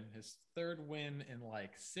career win, his third win in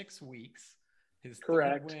like 6 weeks, his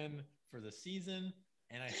third win for the season.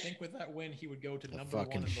 And I think with that win, he would go to number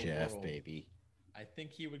one in the Chef, world. Baby. I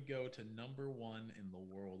think he would go to number one in the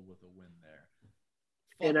world with a win there.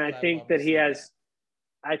 And I think that he has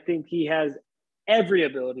every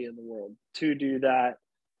ability in the world to do that.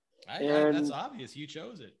 That's obvious. You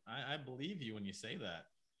chose it. I believe you when you say that.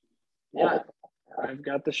 Yeah, I've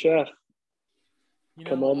got the Chef.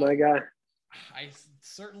 Come on, my guy. I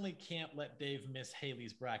certainly can't let Dave miss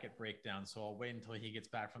Haley's bracket breakdown, so I'll wait until he gets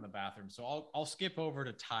back from the bathroom. So I'll skip over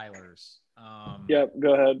to Tyler's. Yep,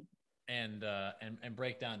 go ahead. And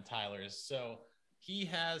break down Tyler's. So he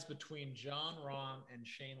has between Jon Rahm and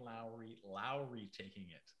Shane Lowry taking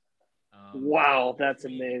it. Wow, that's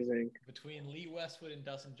amazing. Between Lee Westwood and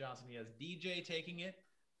Dustin Johnson, he has DJ taking it.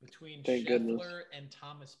 Between Thank Scheffler goodness. and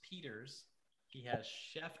Thomas Peters, he has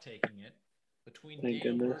Chef taking it. Between Thank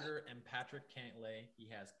Dale goodness. Berger and Patrick Cantlay, he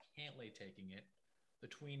has Cantlay taking it.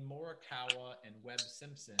 Between Morikawa and Webb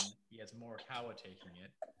Simpson, he has Morikawa taking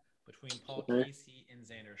it. Between Paul Casey and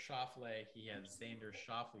Xander Schauffele, he has Xander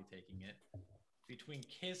Schauffele taking it. Between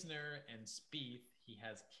Kisner and Spieth, he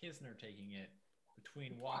has Kisner taking it.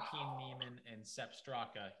 Between Joaquin Niemann and Sepp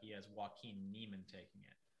Straka, he has Joaquin Niemann taking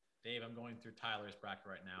it. Dave, I'm going through Tyler's bracket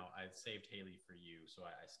right now. I saved Haley for you, so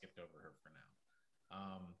I skipped over her for now.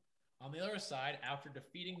 On the other side, after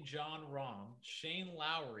defeating Jon Rahm, Shane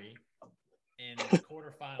Lowry in the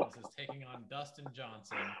quarterfinals is taking on Dustin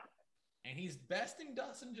Johnson. And he's besting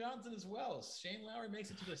Dustin Johnson as well. Shane Lowry makes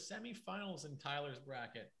it to the semifinals in Tyler's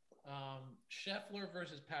bracket. Scheffler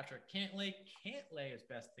versus Patrick Cantlay. Cantlay is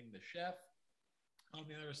besting the Chef. On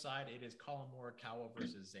the other side, it is Colin Morikawa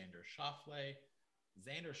versus Xander Schauffele.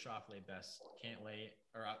 Xander Schauffele best Cantlay,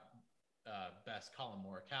 or best Colin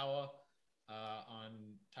Morikawa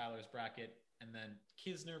on Tyler's bracket. And then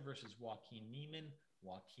Kisner versus Joaquin Niemann.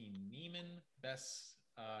 Joaquin Niemann best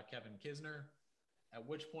Kevin Kisner. At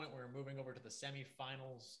which point we're moving over to the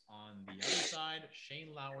semifinals on the other side.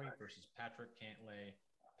 Shane Lowry versus Patrick Cantlay.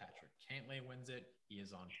 Patrick Cantlay wins it. He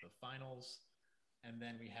is on to the finals. And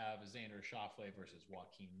then we have Xander Schauffele versus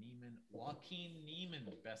Joaquin Niemann. Joaquin Niemann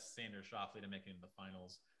best Xander Schauffele to make it into the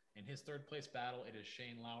finals. In his third place battle, it is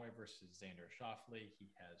Shane Lowry versus Xander Schauffele. He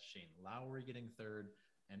has Shane Lowry getting third.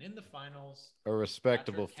 And in the finals, a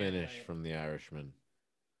respectable Patrick finish Cantlay, from the Irishman.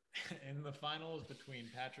 in the finals between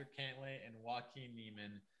Patrick Cantlay and Joaquin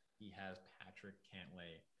Niemann, he has Patrick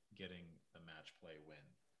Cantlay getting the match play win.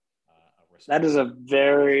 That is a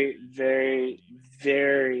very, very,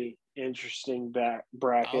 very interesting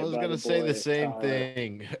bracket. I was going to say the same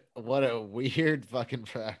thing. What a weird fucking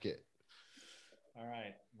bracket. All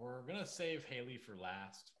right. We're going to save Haley for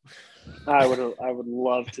last. I would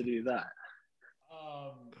love to do that.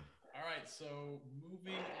 All All right, so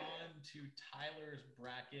moving on to Tyler's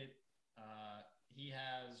bracket. He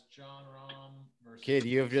has John Rahm versus Kid,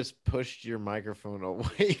 you have just pushed your microphone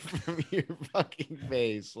away from your fucking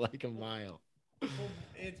face like a mile. Well,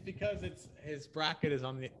 it's because it's his bracket is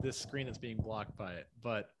on this screen that's being blocked by it,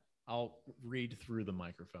 but I'll read through the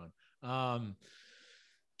microphone. John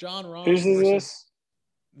Rahm Whose is this?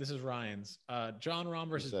 This is Ryan's. John Rahm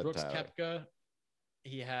versus Brooks Tyler. Koepka.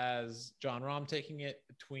 He has John Rahm taking it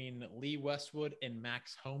between Lee Westwood and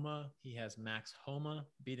Max Homa. He has Max Homa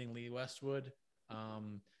beating Lee Westwood.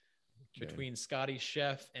 Between Scotty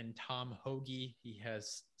Scheff and Tom Hoagie, he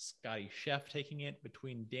has Scotty Scheff taking it.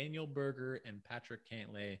 Between Daniel Berger and Patrick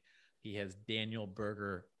Cantlay, he has Daniel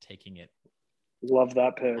Berger taking it. Love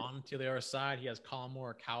that pick. On to the other side, he has Colin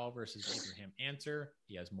Morikawa versus Abraham Ancer.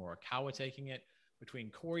 He has Morikawa taking it. Between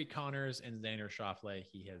Corey Connors and Xander Schauffele,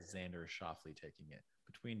 he has Xander Schauffele taking it.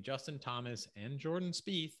 Between Justin Thomas and Jordan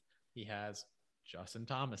Spieth, he has Justin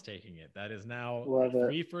Thomas taking it. That is now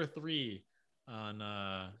 3 for 3 on,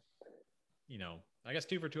 I guess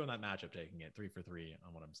 2 for 2 on that matchup taking it. 3 for 3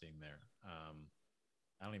 on what I'm seeing there.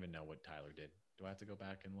 I don't even know what Tyler did. Do I have to go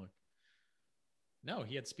back and look? No,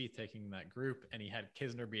 he had Spieth taking that group, and he had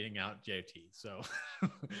Kisner beating out JT. So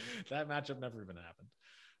that matchup never even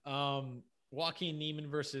happened. Joaquin Niemann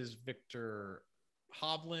versus Victor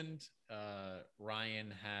Hovland.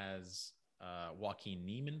 Ryan has Joaquin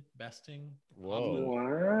Niemann besting Hovland.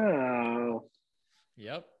 Wow.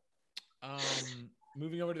 Yep.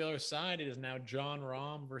 Moving over to the other side, it is now John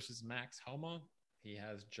Rahm versus Max Homa. He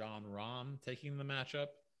has John Rahm taking the matchup.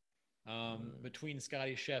 Between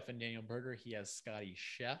Scotty Scheff and Daniel Berger, he has Scotty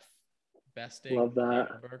Scheff besting Daniel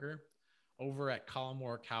Berger. Over at Colin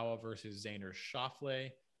Morikawa versus Xander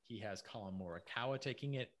Schauffele, he has Colin Morikawa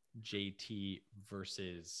taking it. JT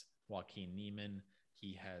versus Joaquin Niemann,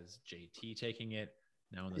 he has JT taking it.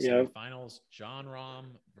 Now in the semifinals, John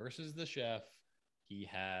Rahm versus the Chef, he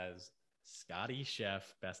has Scotty Scheff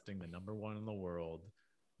besting the number 1 in the world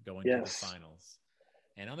going to the finals.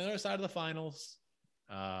 And on the other side of the finals,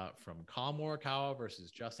 from Colin Morikawa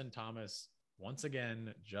versus Justin Thomas, once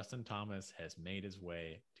again, Justin Thomas has made his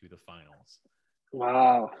way to the finals.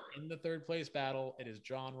 Wow. In the third place battle, it is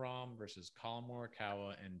John Rahm versus Colin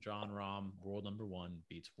Morikawa, and John Rahm, world number 1,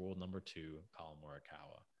 beats world number 2, Colin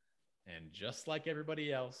Morikawa. And just like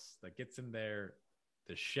everybody else that gets in there,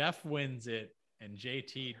 the Chef wins it, and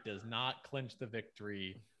JT does not clinch the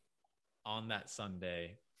victory on that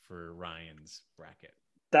Sunday for Ryan's bracket.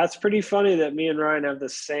 That's pretty funny that me and Ryan have the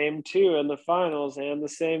same 2 in the finals and the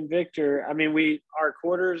same Victor. I mean, our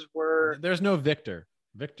quarters were. There's no Victor.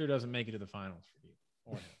 Victor doesn't make it to the finals for you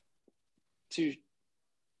or him.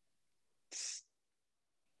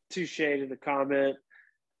 Touche to the comment.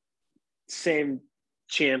 Same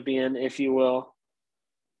champion, if you will.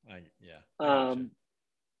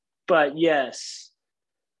 But yes,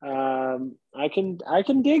 I can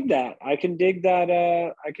dig that. I can dig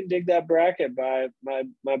that bracket by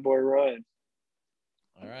my boy Ryan.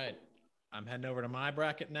 All right, I'm heading over to my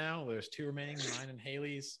bracket now. There's 2 remaining, mine and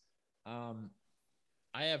Haley's.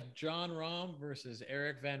 I have John Rahm versus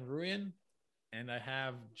Eric Van Rooyen, and I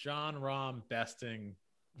have John Rahm besting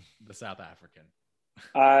the South African.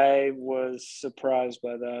 I was surprised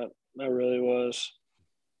by that. I really was.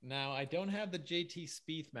 Now, I don't have the JT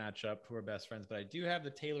Spieth matchup, who are best friends, but I do have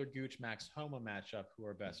the Taylor Gooch Max Homa matchup, who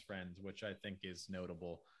are best friends, which I think is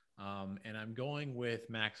notable. And I'm going with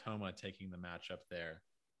Max Homa taking the matchup there.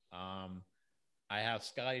 I have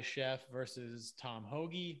Scotty Scheff versus Tom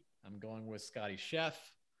Hoagie. I'm going with Scotty Scheff.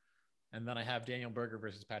 And then I have Daniel Berger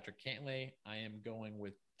versus Patrick Cantlay. I am going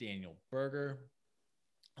with Daniel Berger.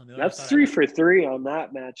 That's 3 for 3 on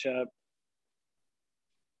that matchup.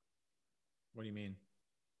 What do you mean?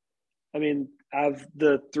 I mean, of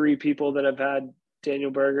the 3 people that have had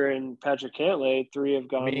Daniel Berger and Patrick Cantlay, 3 have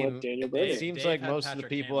gone with Daniel Berger. It seems like most of the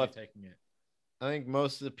people have taken it. I think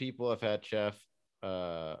most of the people have had Chef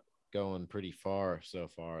going pretty far so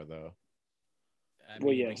far, though. I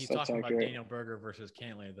mean, he's talking about Daniel Berger versus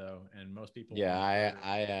Cantlay, though, and most people. Yeah,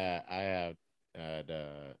 I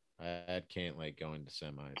had Cantlay going to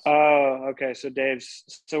semis. Oh, okay.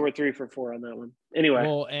 So we're 3 for 4 on that one. Anyway,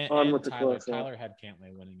 on with the Tyler had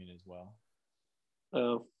Cantlay winning it as well.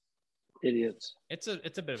 Oh, idiots! It's a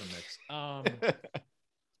bit of a mix.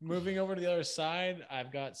 Moving over to the other side,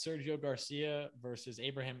 I've got Sergio Garcia versus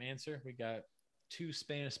Abraham Ancer. We got 2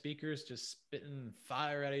 Spanish speakers just spitting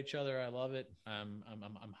fire at each other. I love it. I'm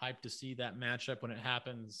hyped to see that matchup when it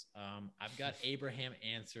happens. I've got Abraham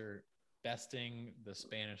Ancer besting the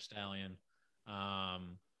Spanish Stallion.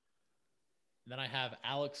 Then I have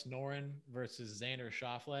Alex Noren versus Xander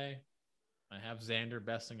Schauffele. I have Xander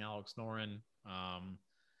besting Alex Noren.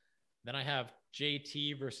 Then I have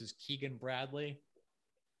JT versus Keegan Bradley.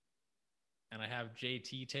 And I have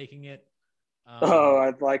JT taking it.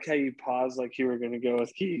 I like how you paused like you were going to go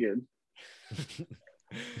with Keegan.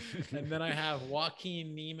 And then I have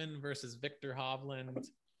Joaquin Neiman versus Victor Hovland.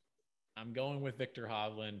 I'm going with Victor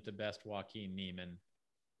Hovland to best Joaquin Neiman.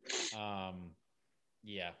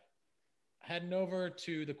 Yeah. Heading over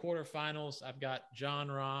to the quarterfinals, I've got John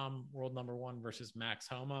Rahm, world number 1, versus Max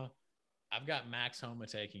Homa. I've got Max Homa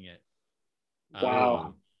taking it.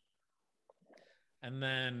 Wow. And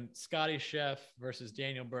then Scotty Chef versus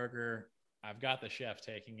Daniel Berger. I've got the Chef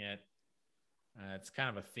taking it. It's kind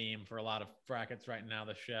of a theme for a lot of brackets right now.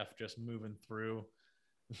 The Chef just moving through.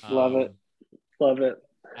 Love it. Love it.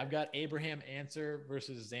 I've got Abraham Answer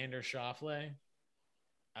versus Xander Schauffele.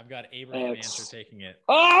 I've got Abraham Answer taking it.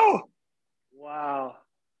 Oh! Wow.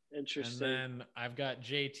 Interesting. And then I've got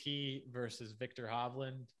JT versus Victor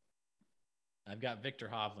Hovland. I've got Victor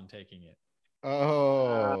Hovland taking it.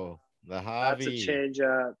 Oh, the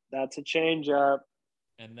Javi. That's a change up.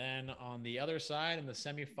 And then on the other side in the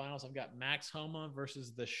semifinals, I've got Max Homa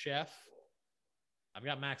versus the Chef. I've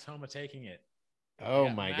got Max Homa taking it. Oh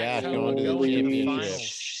my gosh, going to the championship.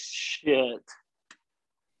 Shit.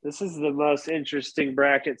 This is the most interesting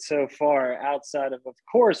bracket so far, outside of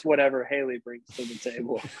course, whatever Haley brings to the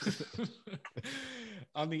table.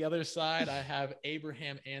 On the other side, I have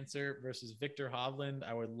Abraham Answer versus Victor Hovland.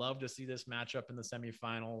 I would love to see this matchup in the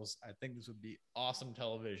semifinals. I think this would be awesome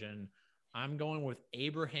television. I'm going with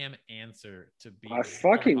Abraham Answer to beat.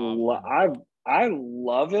 I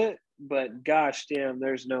love it, but gosh damn,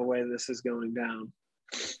 there's no way this is going down.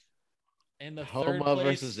 And the Homa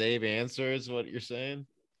versus Abe Answer is what you're saying?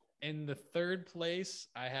 In the third place,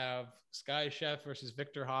 I have Sky Chef versus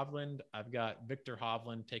Victor Hovland. I've got Victor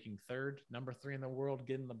Hovland taking third, number 3 in the world,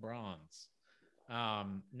 getting the bronze.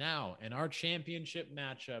 Now, in our championship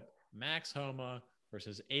matchup, Max Homa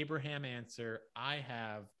versus Abraham Answer, I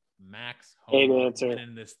have Max Homa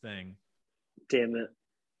winning this thing. Damn it.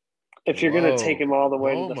 If you're going to take him all the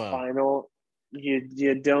way to the final,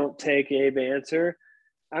 you don't take Abe Answer.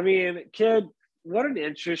 I mean, kid, what an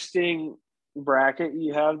interesting bracket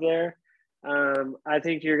you have there. I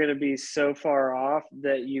think you're going to be so far off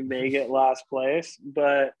that you may get last place.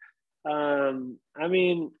 But, I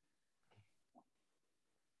mean,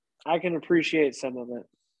 I can appreciate some of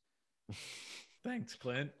it. Thanks,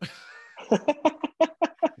 Clint.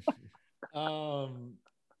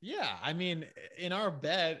 Yeah, I mean, in our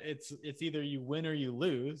bet, it's either you win or you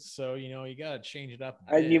lose. So, you got to change it up.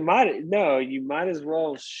 And you might as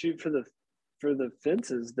well shoot for the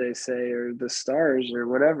fences, they say, or the stars or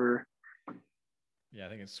whatever. Yeah, I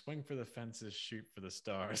think it's swing for the fences, shoot for the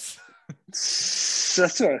stars.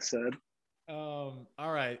 That's what I said. All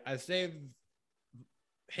right. I saved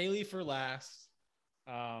Haley for last.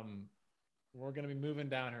 We're going to be moving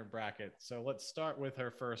down her bracket. So let's start with her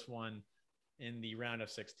first one in the round of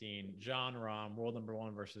 16. John Rahm, world number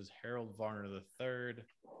 1 versus Harold Varner III.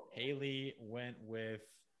 Haley went with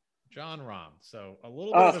John Rahm. So a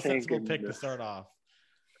little bit of a sensible pick to start off.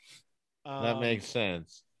 That makes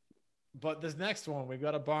sense. But this next one, we've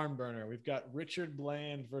got a barn burner. We've got Richard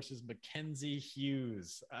Bland versus Mackenzie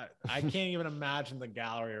Hughes. I can't even imagine the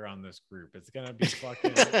gallery around this group. It's going to be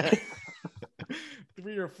fucking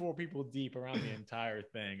 3 or 4 people deep around the entire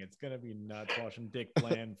thing. It's going to be nuts watching Dick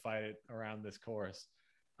Bland fight it around this course.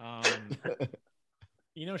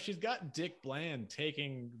 She's got Dick Bland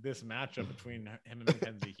taking this matchup between him and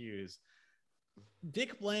Mackenzie Hughes.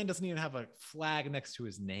 Dick Bland doesn't even have a flag next to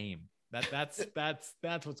his name. That's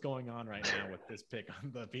what's going on right now with this pick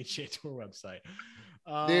on the PGA Tour website.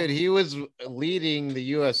 Dude, he was leading the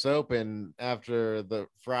U.S. Open after the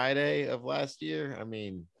Friday of last year. I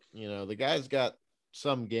mean, the guy's got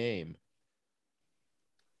some game.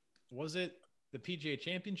 Was it the PGA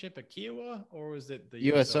Championship at Kiowa, or was it the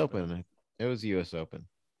U.S. Open? It was the U.S. Open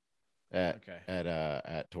at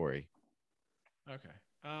Torrey. Okay.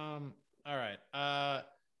 All right.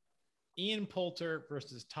 Ian Poulter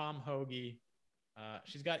versus Tom Hoge.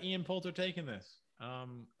 She's got Ian Poulter taking this. I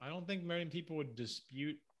don't think many people would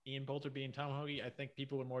dispute Ian Poulter being Tom Hoge. I think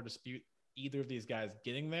people would more dispute either of these guys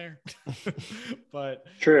getting there. But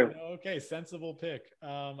true. Okay, sensible pick,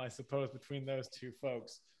 I suppose, between those two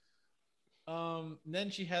folks. Then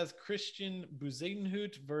she has Christian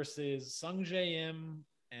Bezuidenhout versus Sungjae Im,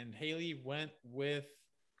 and Haley went with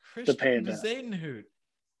Christian Bezuidenhout.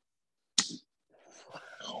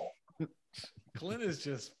 Clint is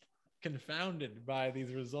just confounded by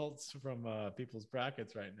these results from people's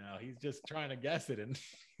brackets right now. He's just trying to guess it, and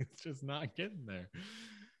it's just not getting there.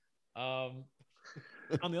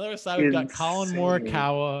 On the other side, we've got Colin Insane.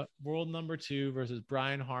 Morikawa, world number 2, versus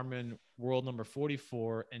Brian Harman, world number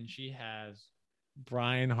 44, and she has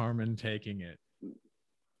Brian Harman taking it.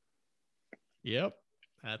 Yep,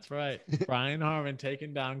 that's right. Brian Harman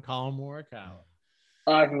taking down Colin Morikawa.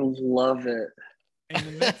 I love it.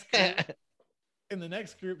 In the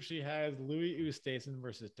next group, she has Louis Oosthuizen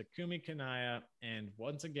versus Takumi Kanaya, and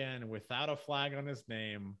once again, without a flag on his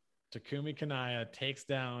name, Takumi Kanaya takes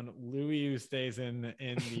down Louis Oosthuizen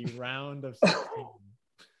in the round of 16.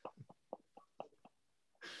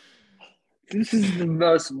 This is the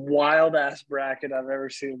most wild ass bracket I've ever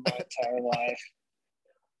seen in my entire life.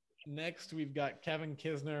 Next, we've got Kevin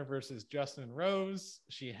Kisner versus Justin Rose.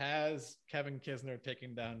 She has Kevin Kisner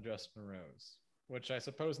taking down Justin Rose, which I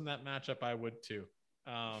suppose in that matchup I would too.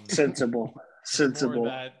 Sensible. More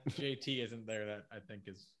that JT isn't there that I think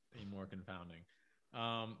is more confounding.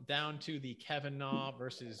 Down to the Kevin Na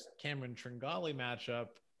versus Cameron Tringali matchup,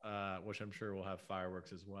 which I'm sure will have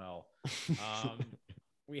fireworks as well.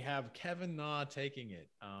 We have Kevin Na taking it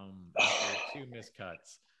after 2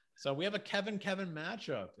 miscuts. So we have a Kevin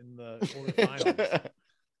matchup in the quarterfinals.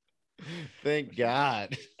 Thank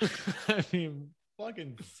God. I mean,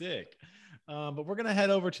 fucking sick. But we're going to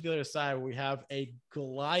head over to the other side where we have a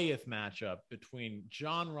Goliath matchup between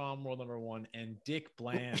John Rahm, world number 1, and Dick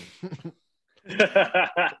Bland.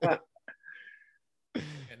 And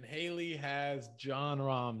Haley has John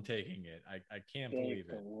Rahm taking it. I can't believe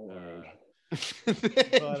it.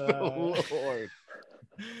 Lord.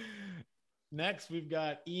 Next, we've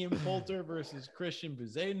got Ian Poulter versus Christian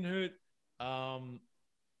Bezuidenhout.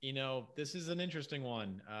 This is an interesting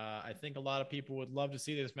one. I think a lot of people would love to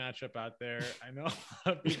see this matchup out there. I know a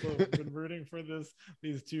lot of people have been rooting for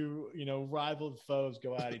these two, rival foes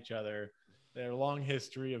go at each other. Their long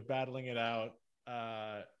history of battling it out.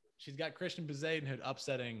 She's got Christian Bezuidenhout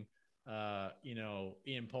upsetting,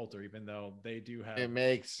 Ian Poulter, even though they do have. It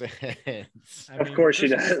makes sense. Of course she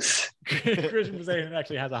does. Christian Bezuidenhout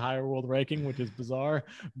actually has a higher world ranking, which is bizarre,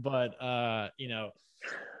 but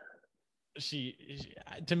she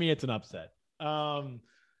to me it's an upset. Going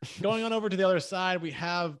on over to the other side, we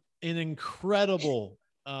have an incredible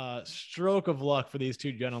stroke of luck for these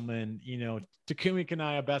two gentlemen. Takumi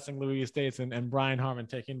Kanaya besting Louis Oosthuizen and Brian Harman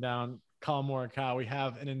taking down Colin Morikawa. We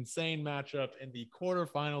have an insane matchup in the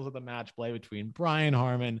quarterfinals of the match play between Brian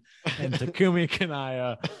Harman and Takumi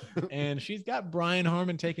Kanaya, and she's got Brian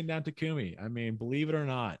Harman taking down Takumi. I mean, believe it or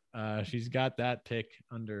not, she's got that pick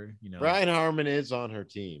under. Brian Harman is on her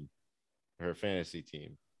team. Her fantasy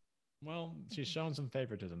team. Well, she's shown some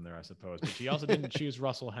favoritism there, I suppose. But she also didn't choose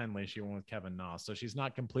Russell Henley. She went with Kevin Na. So she's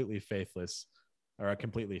not completely faithless or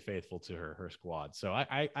completely faithful to her squad. So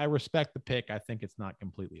I respect the pick. I think it's not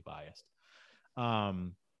completely biased.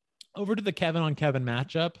 Over to the Kevin on Kevin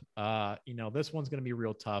matchup. This one's going to be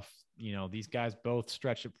real tough. These guys both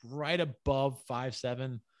stretch it right above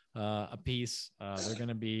 5'7" a piece. They're going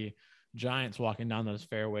to be giants walking down those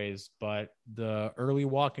fairways, but the early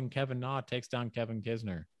walk in Kevin Na takes down Kevin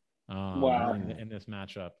Kisner in this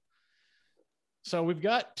matchup. So we've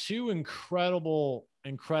got 2 incredible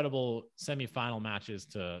semifinal matches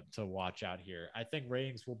to watch out here. I think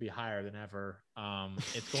ratings will be higher than ever.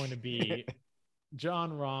 It's going to be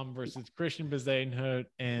John Rahm versus Christian Bezuidenhout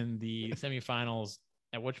in the semifinals,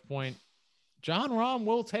 at which point John Rahm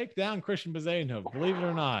will take down Christian Bezuidenhout, believe it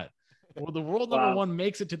or not. Well, the world number 1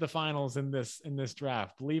 makes it to the finals in this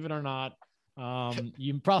draft. Believe it or not,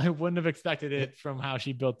 you probably wouldn't have expected it from how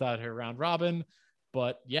she built out her round robin,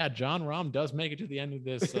 but yeah, John Rahm does make it to the end of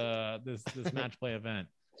this this match play event.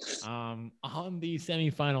 On the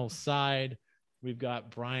semifinal side, we've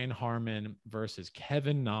got Brian Harman versus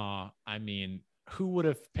Kevin Na. I mean, who would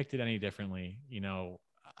have picked it any differently?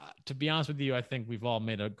 To be honest with you, I think we've all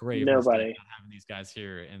made a great mistake not having these guys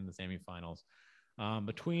here in the semifinals.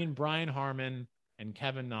 Between Brian Harman and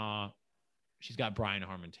Kevin Na, she's got Brian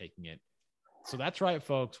Harman taking it. So that's right,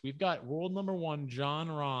 folks. We've got world number 1, John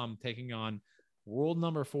Rahm, taking on world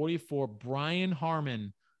number 44, Brian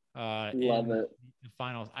Harman, in the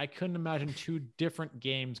finals. I couldn't imagine 2 different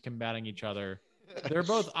games combating each other. They're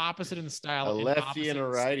both opposite in style. A lefty and a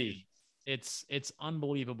righty. It's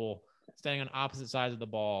unbelievable. Standing on opposite sides of the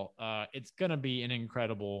ball. It's going to be an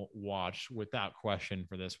incredible watch without question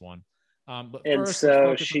for this one. But first, let's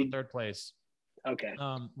focus on the third place. Okay.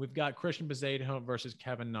 We've got Christian Bezuidenhout versus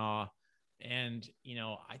Kevin Na. And,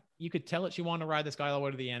 you could tell that she wanted to ride this guy all the way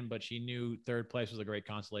to the end, but she knew third place was a great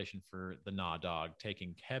consolation for the Na dog,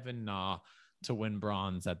 taking Kevin Na to win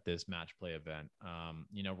bronze at this match play event.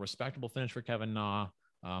 Respectable finish for Kevin Na.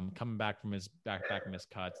 Coming back from his back from his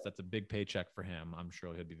cuts, that's a big paycheck for him. I'm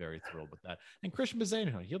sure he'll be very thrilled with that. And Christian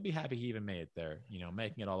Bezzano, he'll be happy he even made it there,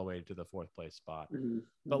 making it all the way to the 4th place spot. Mm-hmm.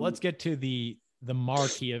 But let's get to the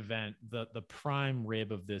marquee event, the prime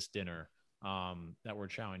rib of this dinner that we're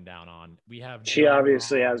chowing down on. We have she John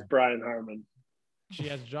obviously Rahm. has Brian Harman. She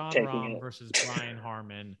has John Rahm versus Brian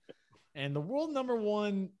Harman, and the world number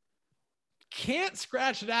 1 can't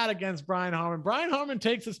scratch it out against Brian Harman. Brian Harman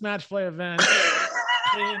takes this match play event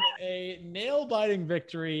in a nail-biting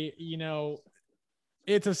victory.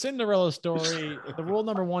 It's a Cinderella story. The world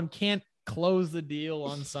number 1 can't close the deal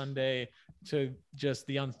on Sunday to just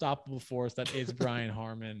the unstoppable force that is Brian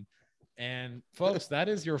Harman. And folks, that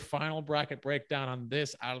is your final bracket breakdown on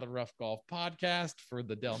this Out of the Rough Golf podcast for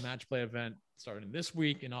the Dell Match Play event starting this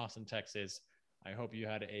week in Austin, Texas. I hope you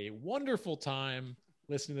had a wonderful time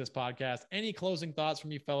listening to this podcast. Any closing thoughts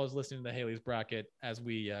from you fellows listening to Haley's bracket as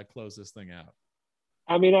we close this thing out?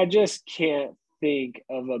 I mean, I just can't think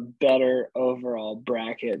of a better overall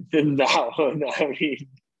bracket than that one. I mean,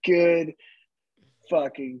 good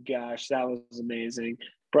fucking gosh, that was amazing.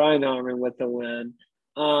 Brian Harman with the win.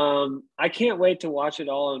 I can't wait to watch it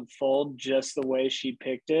all unfold just the way she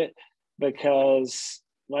picked it, because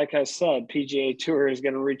like I said, PGA Tour is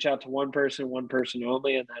going to reach out to one person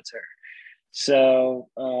only, and that's her. So,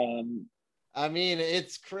 I mean,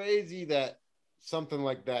 it's crazy that something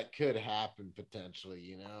like that could happen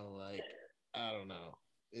potentially, like, I don't know.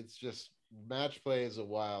 It's just, match play is a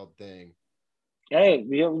wild thing. Hey,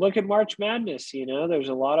 look at March Madness, there's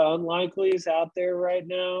a lot of unlikelies out there right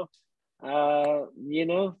now.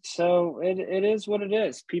 So it is what it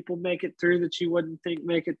is. People make it through that you wouldn't think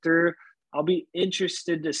make it through. I'll be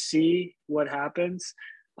interested to see what happens.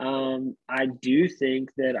 I do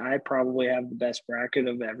think that I probably have the best bracket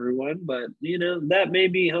of everyone, but that may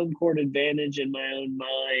be home court advantage in my own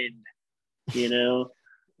mind. You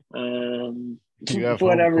have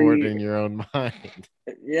home court in your own mind.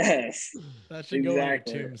 Yes, that should go on your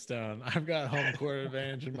tombstone. I've got home court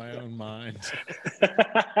advantage in my own mind.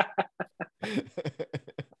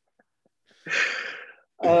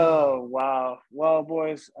 Oh wow! Well,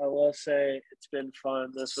 boys, I will say it's been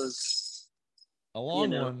fun. This was a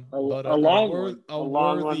long one, but a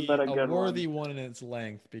worthy one in its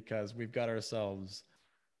length, because we've got ourselves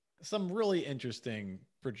some really interesting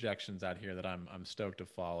projections out here that I'm stoked to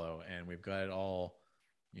follow, and we've got it all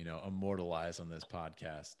immortalized on this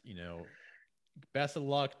podcast. Best of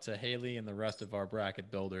luck to Haley and the rest of our bracket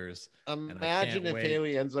builders. Imagine if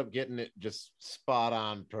Haley ends up getting it just spot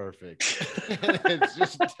on perfect. It's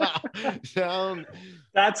just down.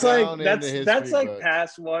 That's like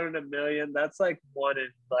past 1 in a million. That's like 1 in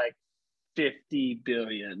like 50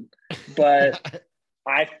 billion. But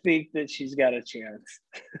I think that she's got a chance.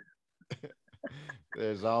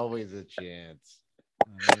 There's always a chance.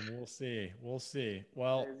 I mean, we'll see.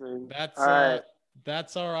 Well, that's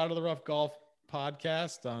our Out of the Rough Golf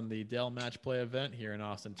podcast on the Dell Match Play event here in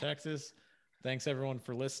Austin, Texas. Thanks everyone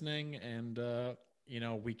for listening, and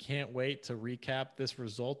we can't wait to recap this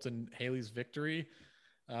result and Haley's victory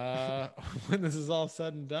when this is all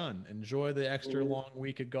said and done. Enjoy the extra long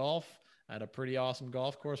week of golf at a pretty awesome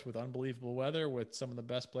golf course with unbelievable weather with some of the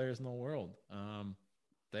best players in the world.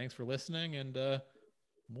 Thanks for listening, and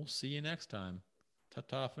we'll see you next time.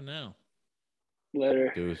 Ta-ta for now.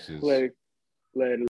 Later. Deuces. Later.